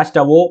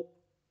 கேஸ்டவோ,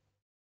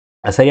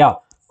 சரியா?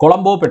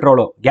 கொலம்போ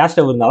பெட்ரோலோ, கேஸ்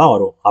ஸ்டவ் இருந்தால் தான்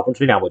வரும் அப்படின்னு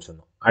சொல்லி ஞாபகம்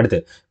வச்சிருந்தோம். அடுத்து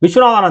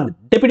Viswanath Anand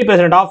deputy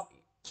president of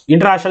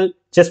international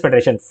chess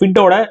federation,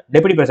 ஃபிட்டோட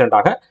deputy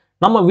பிரசிடென்டாக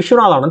நம்ம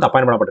Viswanath Anand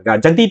appoint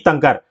பண்ணப்பட்டிருக்கார். Jagdeep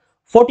Thangar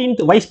 14th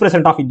vice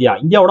president of India,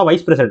 இந்தியாவோட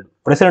வைஸ்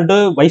பிரசிடென்ட்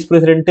வைஸ்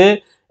பிரசிடென்ட்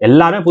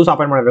எல்லாருமே புதுசாக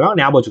அப்பாயிண்ட் பண்ணிருக்காங்க.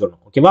 ஞாபகம்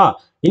வச்சுக்கணும். ஓகேவா?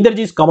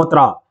 Indrajit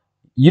கொமத்ரா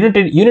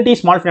unity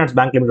small finance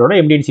bank லிமிடோட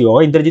எம்டிசிஓ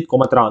Indrajit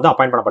கொமத்ரா வந்து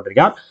அப்பாயிண்ட்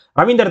பண்ணப்பட்டிருக்கார்.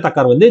 ரவீந்தர்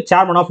தக்கர் வந்து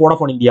சேர்மன் ஆஃப்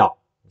வோடஃபோன் இந்தியா.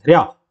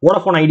 சரியா?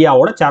 Vodafone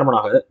ஐடியாவோட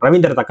சேர்மனாக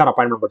Ravinder Tucker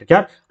appoint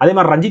பண்ணப்பட்டிருக்கார். அதே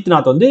மாதிரி ரஞ்சித்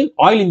நாத் வந்து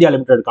ஆயில் இந்தியா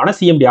லிமிடெடுக்கான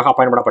சிஎம்டியாக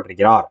அப்பாயிண்ட்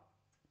பண்ணப்பட்டிருக்கிறார்.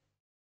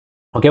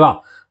 ஓகேவா?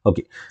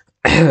 ஓகே.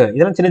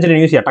 இதெல்லாம் சின்ன சின்ன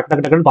நியூஸ்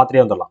டக்குன்னு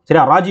பார்த்துட்டே வந்துடலாம்.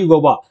 சரியா? ராஜீவ்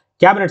கௌபா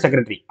கேபினட்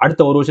செக்ரட்டரி,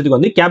 அடுத்த ஒரு வருஷத்துக்கு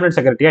வந்து கேபினட்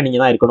செக்ரட்டரியா நீங்க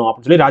தான் இருக்கணும்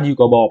அப்படின்னு சொல்லி ராஜீவ்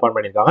கௌபா அப்பாயிண்ட்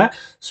பண்ணியிருக்காங்க.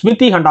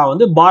 ஸ்மிருதி ஹண்டா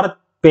வந்து பாரத்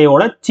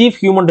பேயோட சீஃப்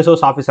ஹியூமன்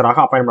ரிசோர்ஸ் ஆஃபீஸராக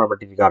அப்பாயிண்ட்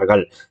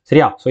பண்ணப்பட்டிருக்கார்கள்.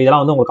 சரியா? ஸோ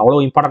இதெல்லாம் வந்து உங்களுக்கு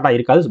அவ்வளவு இம்பார்ட்டண்டா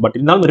இருக்காது, பட்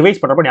இருந்தாலும் ரிவைஸ்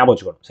பண்றப்ப ஞாபகம்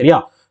வச்சுக்கணும். சரியா?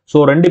 ஸோ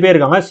 2 பேர்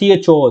இருக்காங்க.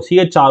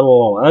 சிஹெச்ஆர்ஓ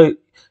அதாவது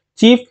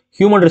சீஃப்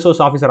ஹியூமன்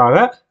ரிசோர்ஸ் ஆஃபீஸராக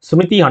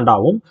ஸ்மிருதி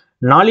ஹண்டாவும்,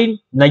 நாலின்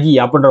நகி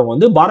அப்படின்றவங்க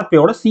வந்து Bharat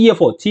பேயோட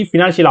CFO chief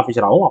financial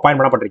ஆஃபீஸராகவும்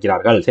appoint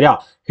பண்ணப்பட்டிருக்கிறார்கள். சரியா?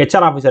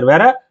 ஹெச்ஆர் ஆஃபீஸர்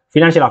வேற,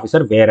 பினான்சியல்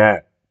ஆஃபீஸர் வேற.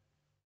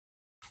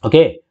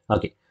 ஓகே.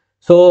 ஓகே.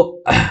 ஸோ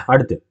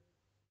அடுத்து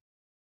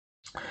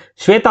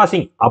ஸ்வேதா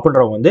சிங்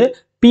அப்படின்றவங்க வந்து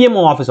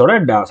பிஎம்ஓ ஆஃபீஸோட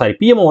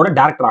பிஎம்ஓட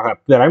டேரக்டராக,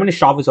 பிரைம்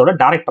மினிஸ்டர் ஆஃபீஸோட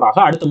டேரக்டராக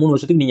அடுத்த 3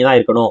 வருஷத்துக்கு நீங்க தான்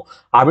இருக்கணும்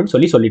அப்படின்னு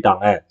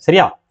சொல்லிட்டாங்க.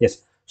 சரியா? எஸ்.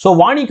 ஸோ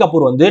வாணி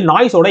கபூர் வந்து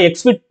நாய்ஸோட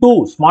எக்ஸ்பிட் 2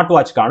 ஸ்மார்ட்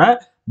வாட்ச்க்கான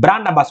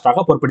பிராண்ட்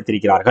அம்பாசிடராக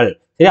பொறுப்பெடுத்திருக்கிறார்கள்.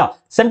 சரியா?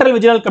 சென்ட்ரல்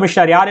விஜிலன்ஸ்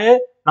கமிஷனர் யாரு?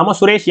 நம்ம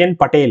சுரேஷ் என்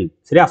பட்டேல்.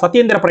 சரியா?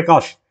 சத்யேந்திர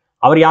பிரகாஷ்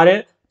அவர் யாரு?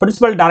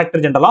 Principal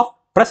director general of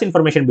press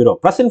information bureau.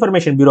 Press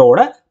information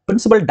பியூரோவோட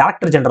principal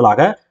director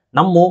ஜெனரலாக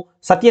நம்ம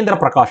சத்யேந்திர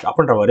பிரகாஷ்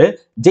அப்படின்றவர்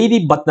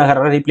ஜெய்தீப்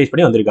பட்நகரை ரீப்ளேஸ்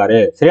பண்ணி வந்திருக்காரு.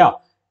 சரியா?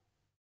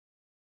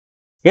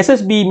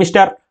 SSP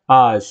mister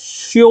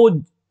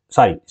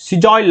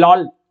சிஜாய்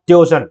Lal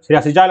தியோஷன். சரியா?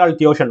 சிஜாய் லால்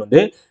தியோஷன்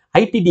வந்து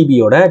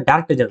ஐடிடிபியோட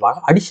டைரக்டர்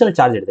ஜெனரலாக அடிஷனல்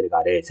சார்ஜ்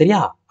எடுத்திருக்காரு. சரியா?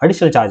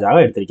 அடிஷனல்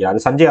சார்ஜாக எடுத்திருக்காரு.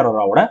 சஞ்சய்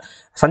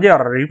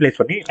அரோரா ரீப்ளேஸ்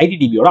பண்ணி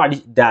ஐடிடிபியோட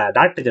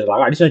டைரக்டர்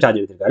ஜெனரலாக அடிஷனல் சார்ஜ்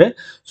எடுத்திருக்காரு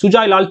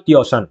சுஜாய் லால்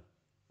தியோஷன்.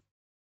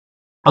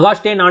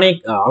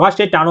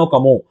 அகாஸ்டே டானோ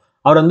கமோ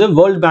அவர் வந்து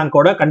வேர்ல்ட்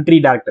பேங்கோட கண்ட்ரி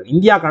டைரக்டர்,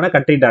 இந்தியாக்கான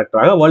கண்ட்ரி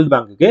டைரக்டராக வேர்ல்ட்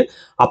பேங்க்கு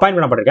அப்பாயிண்ட்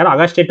பண்ணப்பட்டிருக்காரு.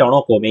 அகாஸ்டே டானோ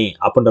கோமே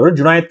அப்படின்றவர்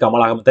ஜுனாயத்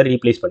கமல் அகமதை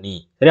ரீப்ளேஸ் பண்ணி.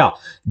 சரியா?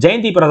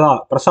 ஜெயந்தி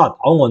பிரசாத்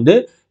அவங்க வந்து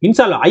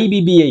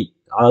ஐபிபிஐ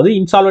அதாவது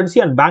இன்சால்வன்சி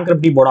அண்ட்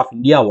பேங்க்ரப்டி போர்ட் ஆஃப்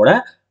இந்தியாவோட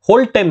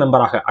ஹோல் டைம்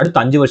மெம்பராக அடுத்த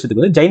 5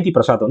 வருஷத்துக்கு வந்து ஜெயந்தி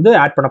பிரசாத் வந்து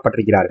add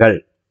பண்ணப்பட்டிருக்கிறார்கள்.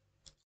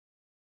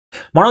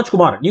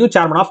 Manojkumar new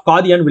chairman of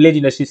khadi and village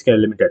industries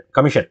limited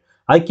commission,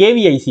 அது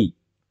KVIC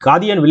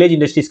khadi and village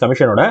industries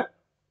கமிஷனோட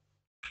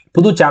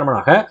புது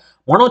சேர்மனாக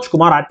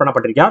மனோஜ்குமார் ஆட்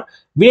பண்ணப்பட்டிருக்கார்.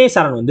 வினய்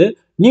சரண் வந்து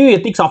new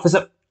ethics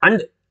officer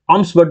and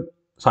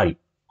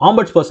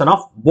ஆம்பட்ஸ்பர்சன்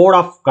of board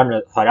of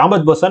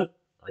ஆம்பட்ஸ்பர்சன்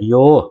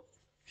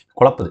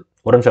குழப்புது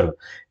ஒரு நிமிஷம் இருக்கு.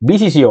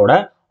 பிசிசியோட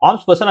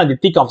ஆம்ஸ்பர்சன் அண்ட்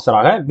எத்திக்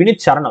ஆஃபீஸராக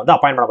வினித் சரண் வந்து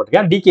அப்பாயிண்ட்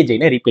பண்ணப்பட்டிருக்கார். டிகே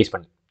ஜெயினை ரீப்ளேஸ்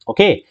பண்ணி.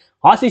 ஓகே.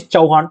 ஆசிஷ்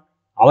சௌஹான்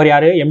அவர்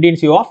யாரு?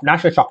 MD&CEO of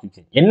national stock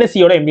exchange.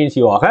 NSE-யோட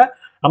MD&CEO ஆக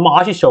நம்ம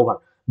ஆஷிஷ் சௌகான்.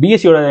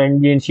 BSE-யோட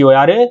MD&CEO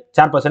யாரு?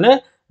 சேர்பர்சன்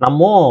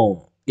நம்ம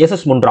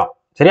SS முண்ட்ரா.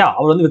 சரியா?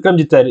 அவர் வந்து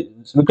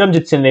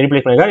விக்ரம்ஜித் சிங்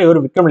ரீப்ளேஸ் பண்ணிருக்காரு. இவர்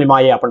விக்ரம்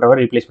லிமாயே அப்படின்றவர்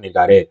ரீப்ளேஸ்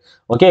பண்ணிருக்காரு.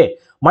 ஓகே.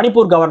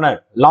 மணிப்பூர் கவர்னர்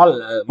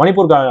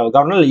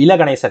இல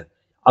கணேசன்.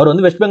 அவர்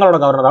வந்து வெஸ்ட் பெங்காலோட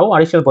கவர்னராகவும்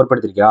அடிஷனல்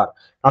பொறுப்பெடுத்திருக்கிறார்.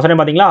 நான்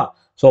சொன்னேன் பாத்தீங்களா?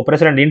 So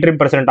president interim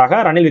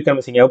பிரசிடென்ட்டாக Ranil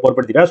Wickremesinghe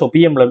பொறுப்பெடுத்திருக்காரு. So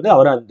பிஎம்ல இருந்து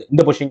அவர்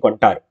இந்த பொசிஷனுக்கு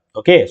வந்துட்டார்.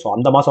 ஓகே. ஸோ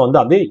அந்த மாசம் வந்து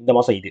அது, இந்த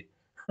மாசம் இது.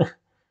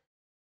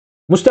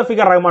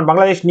 முஸ்தபிகர் Rahman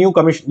Bangladesh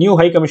new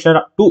high commissioner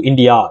to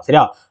India.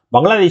 சரியா?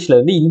 பங்களாதேஷ்ல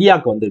இருந்து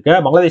இந்தியாவுக்கு வந்திருக்க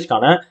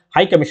பங்களாதேஷ்கான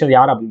ஹை கமிஷனர்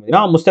யார்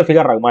அப்படின்னு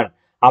முஸ்தபிகர் ரஹ்மான்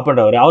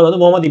அப்படின்றவர். அவர் வந்து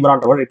முகமது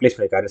இம்ரான்றவர் ரிப்ளேஸ்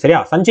பண்ணிருக்காரு. சரியா?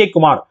 சஞ்சய்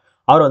குமார்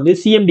அவர் வந்து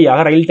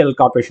சிஎம்டியாக ரயில்டெல்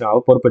கார்பரேஷனாக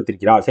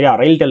பொறுப்பெடுத்திருக்கிறார். சரியா?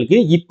 ரயில்டெலுக்கு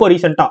இப்போ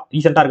ரீசெண்டா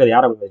இருக்கிறது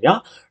யார் அப்படின்னு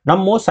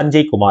நம்ம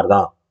சஞ்சய் குமார்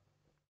தான்.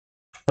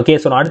 ஓகே.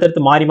 ஸோ நான்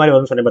அடுத்தடுத்து மாறி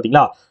வரும்னு சொன்னேன்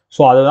பாத்தீங்களா?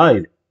 ஸோ அதுதான்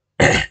இது.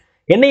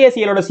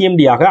 NIACL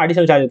சிஎம்டியாக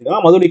additional charge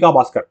எடுத்துக்காங்க Madhulika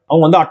Bhaskar.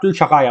 அவங்க வந்து அட்டுல்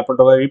ஷகாய்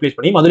அப்படின்றவர் ரீப்ளேஸ்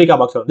பண்ணி மதுலிகா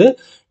பாஸ்கர் வந்து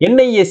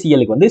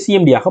NIACL-க்கு வந்து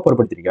சிஎம்டியாக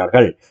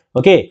பொறுப்பெடுத்திருக்கிறார்கள்.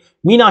 ஓகே.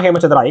 மீனா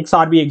ஹேமச்சந்திரா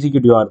XRB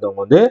எக்ஸிக்யூட்டிவா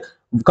இருந்தவங்க வந்து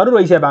கரூர்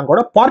வைசியா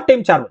பேங்கோட part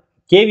time chairman,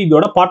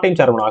 KVB-யோட part time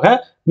சேர்மனாக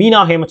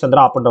Meena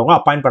Hemachandra அப்படின்றவங்க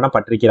அப்பாயிண்ட்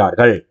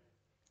பண்ணப்பட்டிருக்கிறார்கள்.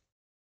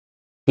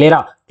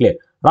 கிளியரா? Clear.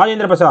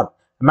 Rajendra Prasad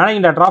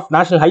managing director of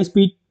national high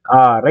speed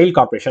rail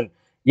corporation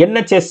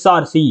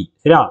NHSRC.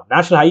 சரியா?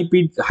 நேஷனல்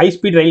ஹை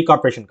ஸ்பீட் ரயில்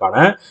கார்பரேஷனுக்கான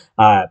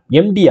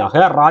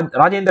MD-யாக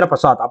ராஜேந்திர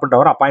பிரசாத்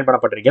அப்படின்றவர் அப்பாயிண்ட்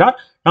பண்ணப்பட்டிருக்கிறார்.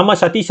 நம்ம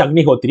சதீஷ்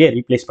அக்னிஹோத்ரியை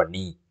ரீப்ளேஸ்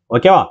பண்ணி.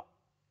 ஓகேவா?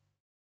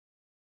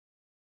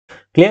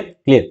 Clear?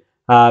 Clear.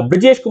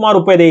 Brijesh Kumar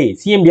உபதே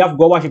CMD of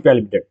Goa shipyard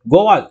limited.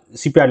 Goa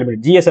shipyard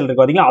limited GSL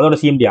இருக்கு பாத்தீங்களா? அதோட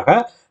சிஎம்டியாக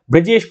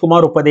பிரிஜேஷ்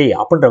குமார் உபதே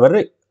அப்படின்றவர்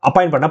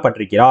appoint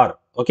பண்ணப்பட்டிருக்கிறார்.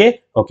 Okay.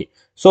 Okay.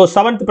 So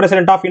 7th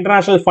president of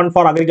international fund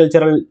for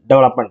agricultural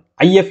development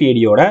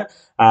IFAD-யோட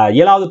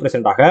 7வது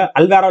பிரசிடென்டாக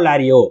அல்வாரோ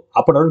லாரியோ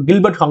அப்படின்ற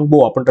கில்பர்ட் ஹங்போ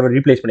அப்படின்றவர்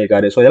ரீப்ளேஸ்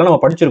பண்ணியிருக்காரு. ஸோ இதெல்லாம்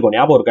நம்ம படிச்சிருக்கோம்,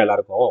 ஞாபகம் இருக்கா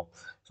எல்லாருக்கும்?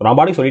 ஸோ நான்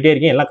பாடி சொல்லிட்டே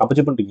இருக்கேன், எல்லாம்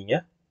கப்பிச்சு பண்ணிட்டு இருக்கீங்க.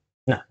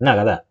 என்ன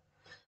கதை?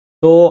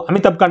 ஸோ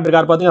அமிதாப் கண்ட்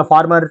இருக்கார் பாத்தீங்கன்னா,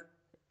 ஃபார்மர்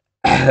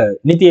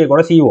நிதி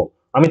ஆயோகோட CEO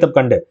அமிதாப்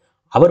கண்ட்.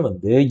 அவர்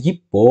வந்து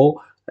இப்போ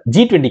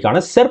G20க்கான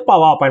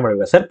செர்பாவா அப்பாயிண்ட்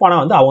பண்ணிருக்காரு. செர்பானா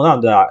வந்து அவங்க தான்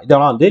அந்த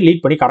இதெல்லாம் வந்து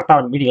லீட் பண்ணி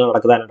கரெக்டாக மீட்டிங்லாம்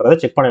நடக்குதான்றதை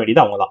செக் பண்ண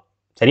வேண்டியது அவங்க தான்.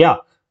 சரியா?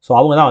 ஸோ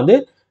அவங்க தான் வந்து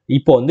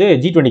இப்போ வந்து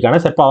G20க்கான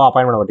செர்பாவா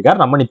அப்பாயிண்ட்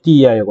பண்ணப்பட்டிருக்காரு நம்ம நிதி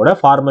ஆயோகோட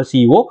farmer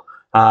CEO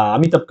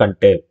Amitabh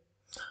Kanth.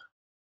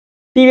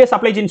 TVS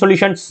supply chain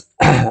solutions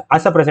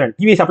as a president.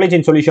 TVS supply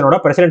chain சொல்யூஷனோட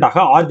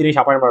பிரசிடென்டாக Dinesh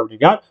appoint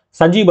பண்ணப்பட்டிருக்கார்.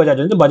 Sanjeev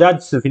Bajaj வந்து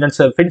பஜாஜ்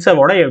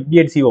ஃபின்சர்வோட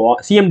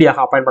CMD-யாக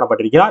அப்பாயிண்ட்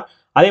பண்ணப்பட்டிருக்கிறார்.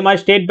 அதே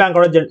மாதிரி state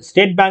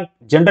bank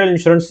general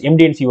insurance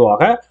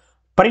MD&CO-ஆக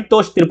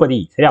பரிதோஷ் Tirupati.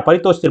 சரியா?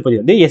 பரிதோஷ் திருப்பதி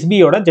வந்து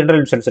SBI-யோட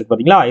ஜெனரல் இன்சூரன்ஸ் இருக்கு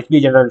பாத்தீங்களா?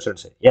 SBI ஜெனரல்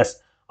இன்சூரன்ஸ், எஸ்,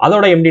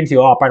 அதோட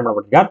MD&CO appoint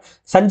பண்ணப்பட்டிருக்கார்.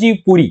 Sanjeev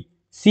puri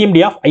CMD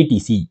of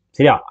ITC.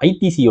 சரியா?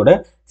 ITC-யோட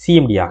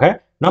CMD-யாக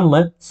நம்ம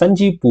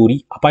சஞ்சீவ் பூரி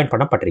அப்பாயிண்ட்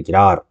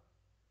பண்ணப்பட்டிருக்கிறார்.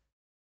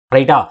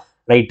 ரைட்டா?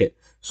 ரைட்டு.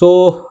 ஸோ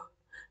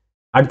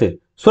அடுத்து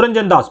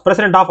Suranjan Das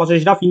president of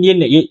association of Indian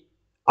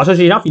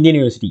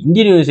university.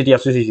 Indian university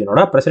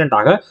அசோசியேஷனோட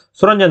பிரசிடென்டாக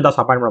Suranjan Das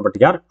appoint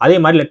பண்ணப்பட்டிருக்கார். அதே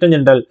மாதிரி லெப்டினன்ட்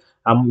ஜெனரல்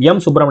M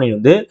சுப்பிரமணியன்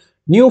வந்து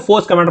new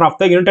force commander of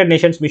the United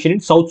Nations mission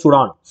in South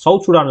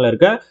சூடான்ல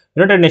இருக்க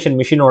United nation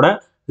மிஷனோட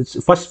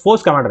first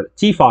force commander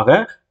சீஃபாக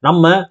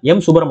நம்ம M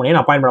Subramanian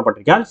appoint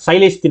பண்ணப்பட்டிருக்கார்.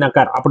 Shailesh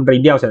Dinakar அப்படின்ற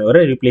இந்தியாவை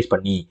சேர்ந்தவரை replace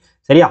பண்ணி.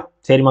 சரியா?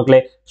 சரி மக்களே.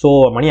 ஸோ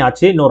மணி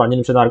ஆச்சு, இன்னொரு 5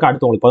 நிமிஷம் தான் இருக்கு.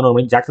 அடுத்து உங்களுக்கு 11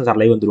 மணிக்கு ஜாக்சன் சார்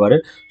லைவ் வந்துருவாரு.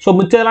 ஸோ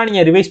மிச்சதெல்லாம்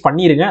நீங்க ரிவைஸ்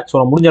பண்ணிருங்க.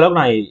 ஸோ முடிஞ்ச அளவுக்கு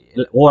நான்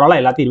ஓவராலா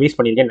எல்லாத்தையும் ரிவைஸ்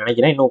பண்ணிருக்கேன்னு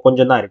நினைக்கிறேன். இன்னும்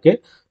கொஞ்சம் தான் இருக்கு.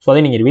 ஸோ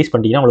அதை நீங்க ரிவைஸ்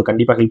பண்ணிட்டீங்கன்னா உங்களுக்கு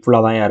கண்டிப்பாக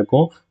ஹெல்ப்ஃபுல்லாக தான்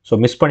இருக்கும். ஸோ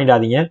மிஸ்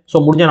பண்ணிடாதீங்க.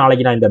 ஸோ முடிஞ்ச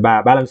நாளைக்கு நான் இந்த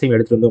பேலன்ஸையும்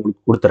எடுத்துட்டு வந்து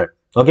உங்களுக்கு கொடுத்துறேன்.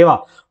 ஓகேவா?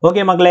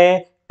 ஓகே மக்களே,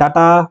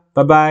 டாடா,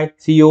 பை,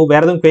 see you.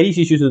 வேற எதுவும் queries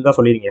issues இருந்தா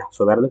சொல்லிருங்க.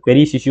 ஸோ வேற எதுவும்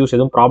queries issues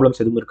எதுவும்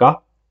ப்ராப்ளம்ஸ் எதுவும் இருக்கா?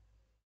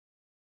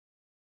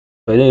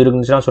 எதுவும்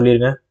இருந்துச்சுன்னா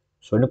சொல்லிருங்க.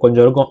 ஸோ இன்னும்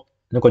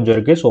கொஞ்சம்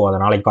இருக்கு. ஸோ அதை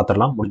நாளைக்கு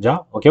பார்த்துடலாம் முடிஞ்சா.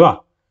 ஓகேவா?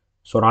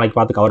 ஸோ நாளைக்கு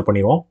பார்த்து கவர்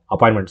பண்ணிடுவோம்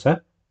அப்பாயின்மெண்ட்ஸை.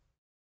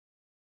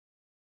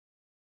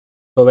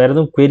 ஸோ வேற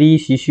எதுவும்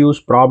queries issues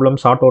problem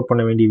sort out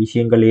பண்ண வேண்டிய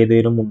விஷயங்கள்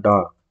ஏதேனும் உண்டா?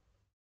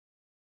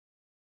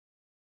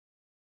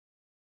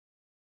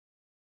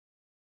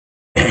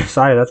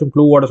 சார் ஏதாச்சும்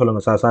க்ளூவோட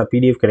சொல்லுங்க சார்.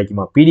 PDF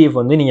கிடைக்குமா? PDF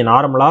வந்து நீங்க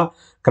நார்மலா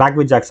கிராக்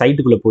வித் ஜாக்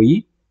சைட்டுக்குள்ள போய்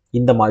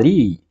இந்த மாதிரி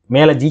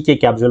மேலே GK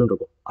கேப்சூல்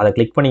இருக்கும், அதை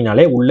கிளிக்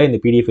பண்ணினாலே உள்ள இந்த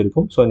PDF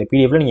இருக்கும். ஸோ இந்த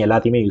PDFல நீங்க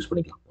எல்லாத்தையுமே யூஸ்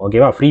பண்ணிக்கலாம்.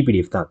 ஓகேவா? ஃப்ரீ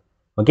PDF தான்.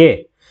 ஓகே.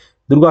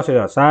 துர்கா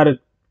ஸ்வேதா சார்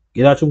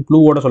ஏதாச்சும்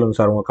க்ளூவோட சொல்லுங்க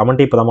சார். உங்க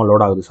கமெண்ட்டே இப்போ தான்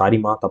லோட் ஆகுது.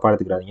 சாரிமா, தப்பா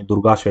எடுத்துக்கிறாதீங்க.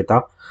 துர்கா ஸ்வேதா.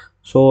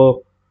 ஸோ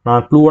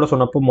நான் க்ளூவோட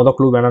சொன்னப்போ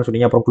க்ளூ வேணாம்னு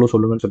சொன்னீங்க, அப்புறம் க்ளூ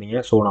சொல்லுங்கன்னு சொன்னீங்க.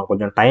 ஸோ நான்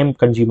கொஞ்சம் டைம்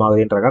கன்சியூம்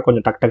ஆகுதுன்றக்காக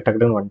கொஞ்சம்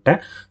டக்குன்னு வந்துட்டேன்.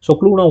 ஸோ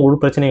க்ளூனா ஒரு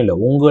பிரச்சனையும் இல்லை.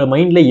 உங்கள்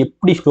மைண்டில்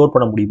எப்படி ஸ்டோர்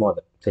பண்ண முடியுமோ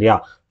அதை. சரியா?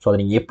 ஸோ அதை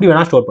நீங்கள் எப்படி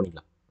வேணால் ஸ்டோர்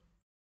பண்ணிக்கலாம்.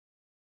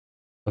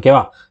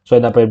 ஓகேவா? ஸோ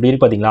இந்த இப்போ எப்படி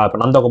இருக்கு பார்த்தீங்களா?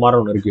 இப்போ நந்தகுமார்னு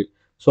ஒன்று இருக்குது.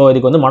 ஸோ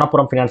இதுக்கு வந்து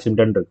மணப்புரம் ஃபினான்ஸ்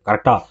லிமிடெட் இருக்கு.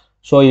 கரெக்டாக?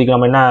 ஸோ இதுக்கு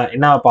நம்ம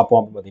என்ன பார்ப்போம்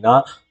அப்படின்னு பார்த்தீங்கன்னா,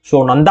 ஸோ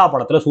நந்தா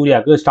படத்தில்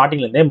சூர்யாவுக்கு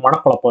ஸ்டார்டிங்லேருந்தே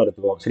மனக்குழப்பம்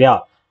எடுத்துக்குவோம். சரியா?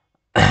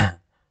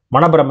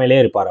 மணப்புறமேலே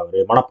இருப்பார் அவர்.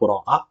 மணப்புறம்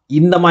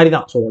இந்த மாதிரி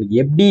தான். ஸோ உங்களுக்கு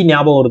எப்படி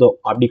ஞாபகம் வருதோ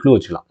அப்படி க்ளூ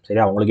வச்சுக்கலாம்.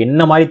 சரியா? உங்களுக்கு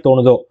என்ன மாதிரி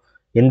தோணுதோ,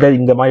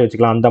 இந்த மாதிரி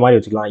வச்சுக்கலாம், அந்த மாதிரி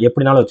வச்சுக்கலாம்,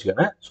 எப்படினாலும்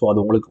வச்சுக்கோங்க. ஸோ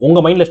அது உங்களுக்கு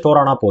உங்கள் மைண்டில்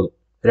ஸ்டோர் ஆனால் போதும்.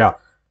 சரியா?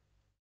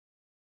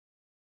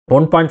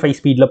 1.5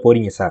 ஸ்பீடில்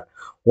போறீங்க சார்.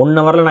 1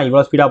 ஹவரில் நான்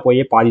இவ்வளோ ஸ்பீடாக போய்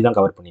பாதி தான்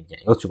கவர்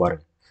பண்ணியிருக்கேன். யோசிச்சு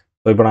பாருங்க.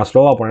 ஸோ இப்போ நான்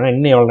ஸ்லோவாக போனேன்னா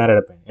இன்னும் எவ்வளோ நேரம்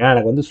எடுப்பேன். ஏன்னா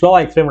எனக்கு வந்து ஸ்லோவாக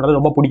எக்ஸ்பிளைன் பண்ணுறது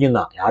ரொம்ப பிடிக்கும்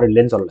தான், யாரும்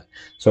இல்லைன்னு சொல்லலை.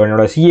 ஸோ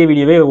என்னோட சிஏ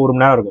வீடியோவே 1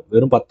 மணி நேரம் இருக்கும்.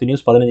 வெறும் 10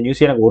 நியூஸ் 15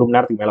 நியூஸே எனக்கு 1 மணி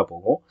நேரத்துக்கு மேலே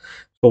போகும்.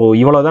 ஸோ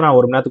இவ்வளோ தான் நான்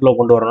 1 மணி நேரத்துக்குள்ளே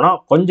கொண்டு வரணும்னா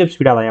கொஞ்சம்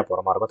ஸ்பீடாக தான் போகிற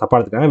மாதிரி இருக்கும். தப்பாக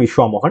எடுத்துக்காங்க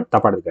விஸ்வா மோகன்,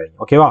 தப்பாக எடுத்துக்காதீங்க.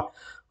 ஓகேவா?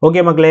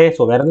 ஓகே மக்களே.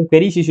 ஸோ வேறு எதுவும்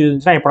பெரிய இஷ்யூஸ்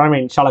இருந்துச்சுன்னா எப்போ நம்ம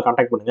இன்ஸ்டாவில்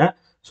கான்டாக்ட் பண்ணுங்கள்.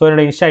 ஸோ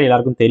என்னோட இன்ஸ்டா ஐடி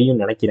எல்லாருக்கும்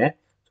தெரியும்னு நினைக்கிறேன்.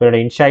 ஸோ என்னோட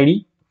இன்ஸ்டா ஐடி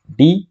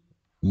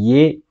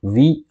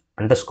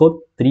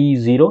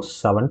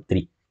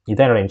DAV_3073.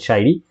 இதுதான் என்னோட இன்ஸ்டா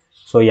ஐடி.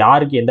 ஸோ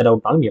யாருக்கு எந்த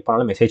டவுட்னாலும்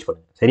எப்போனாலும் மெசேஜ்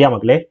பண்ணுங்க. சரியா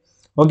மக்களே?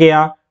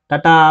 ஓகேயா?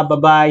 டாட்டா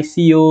பபாய்,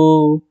 சி யூ,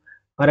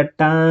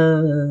 வரட்டா.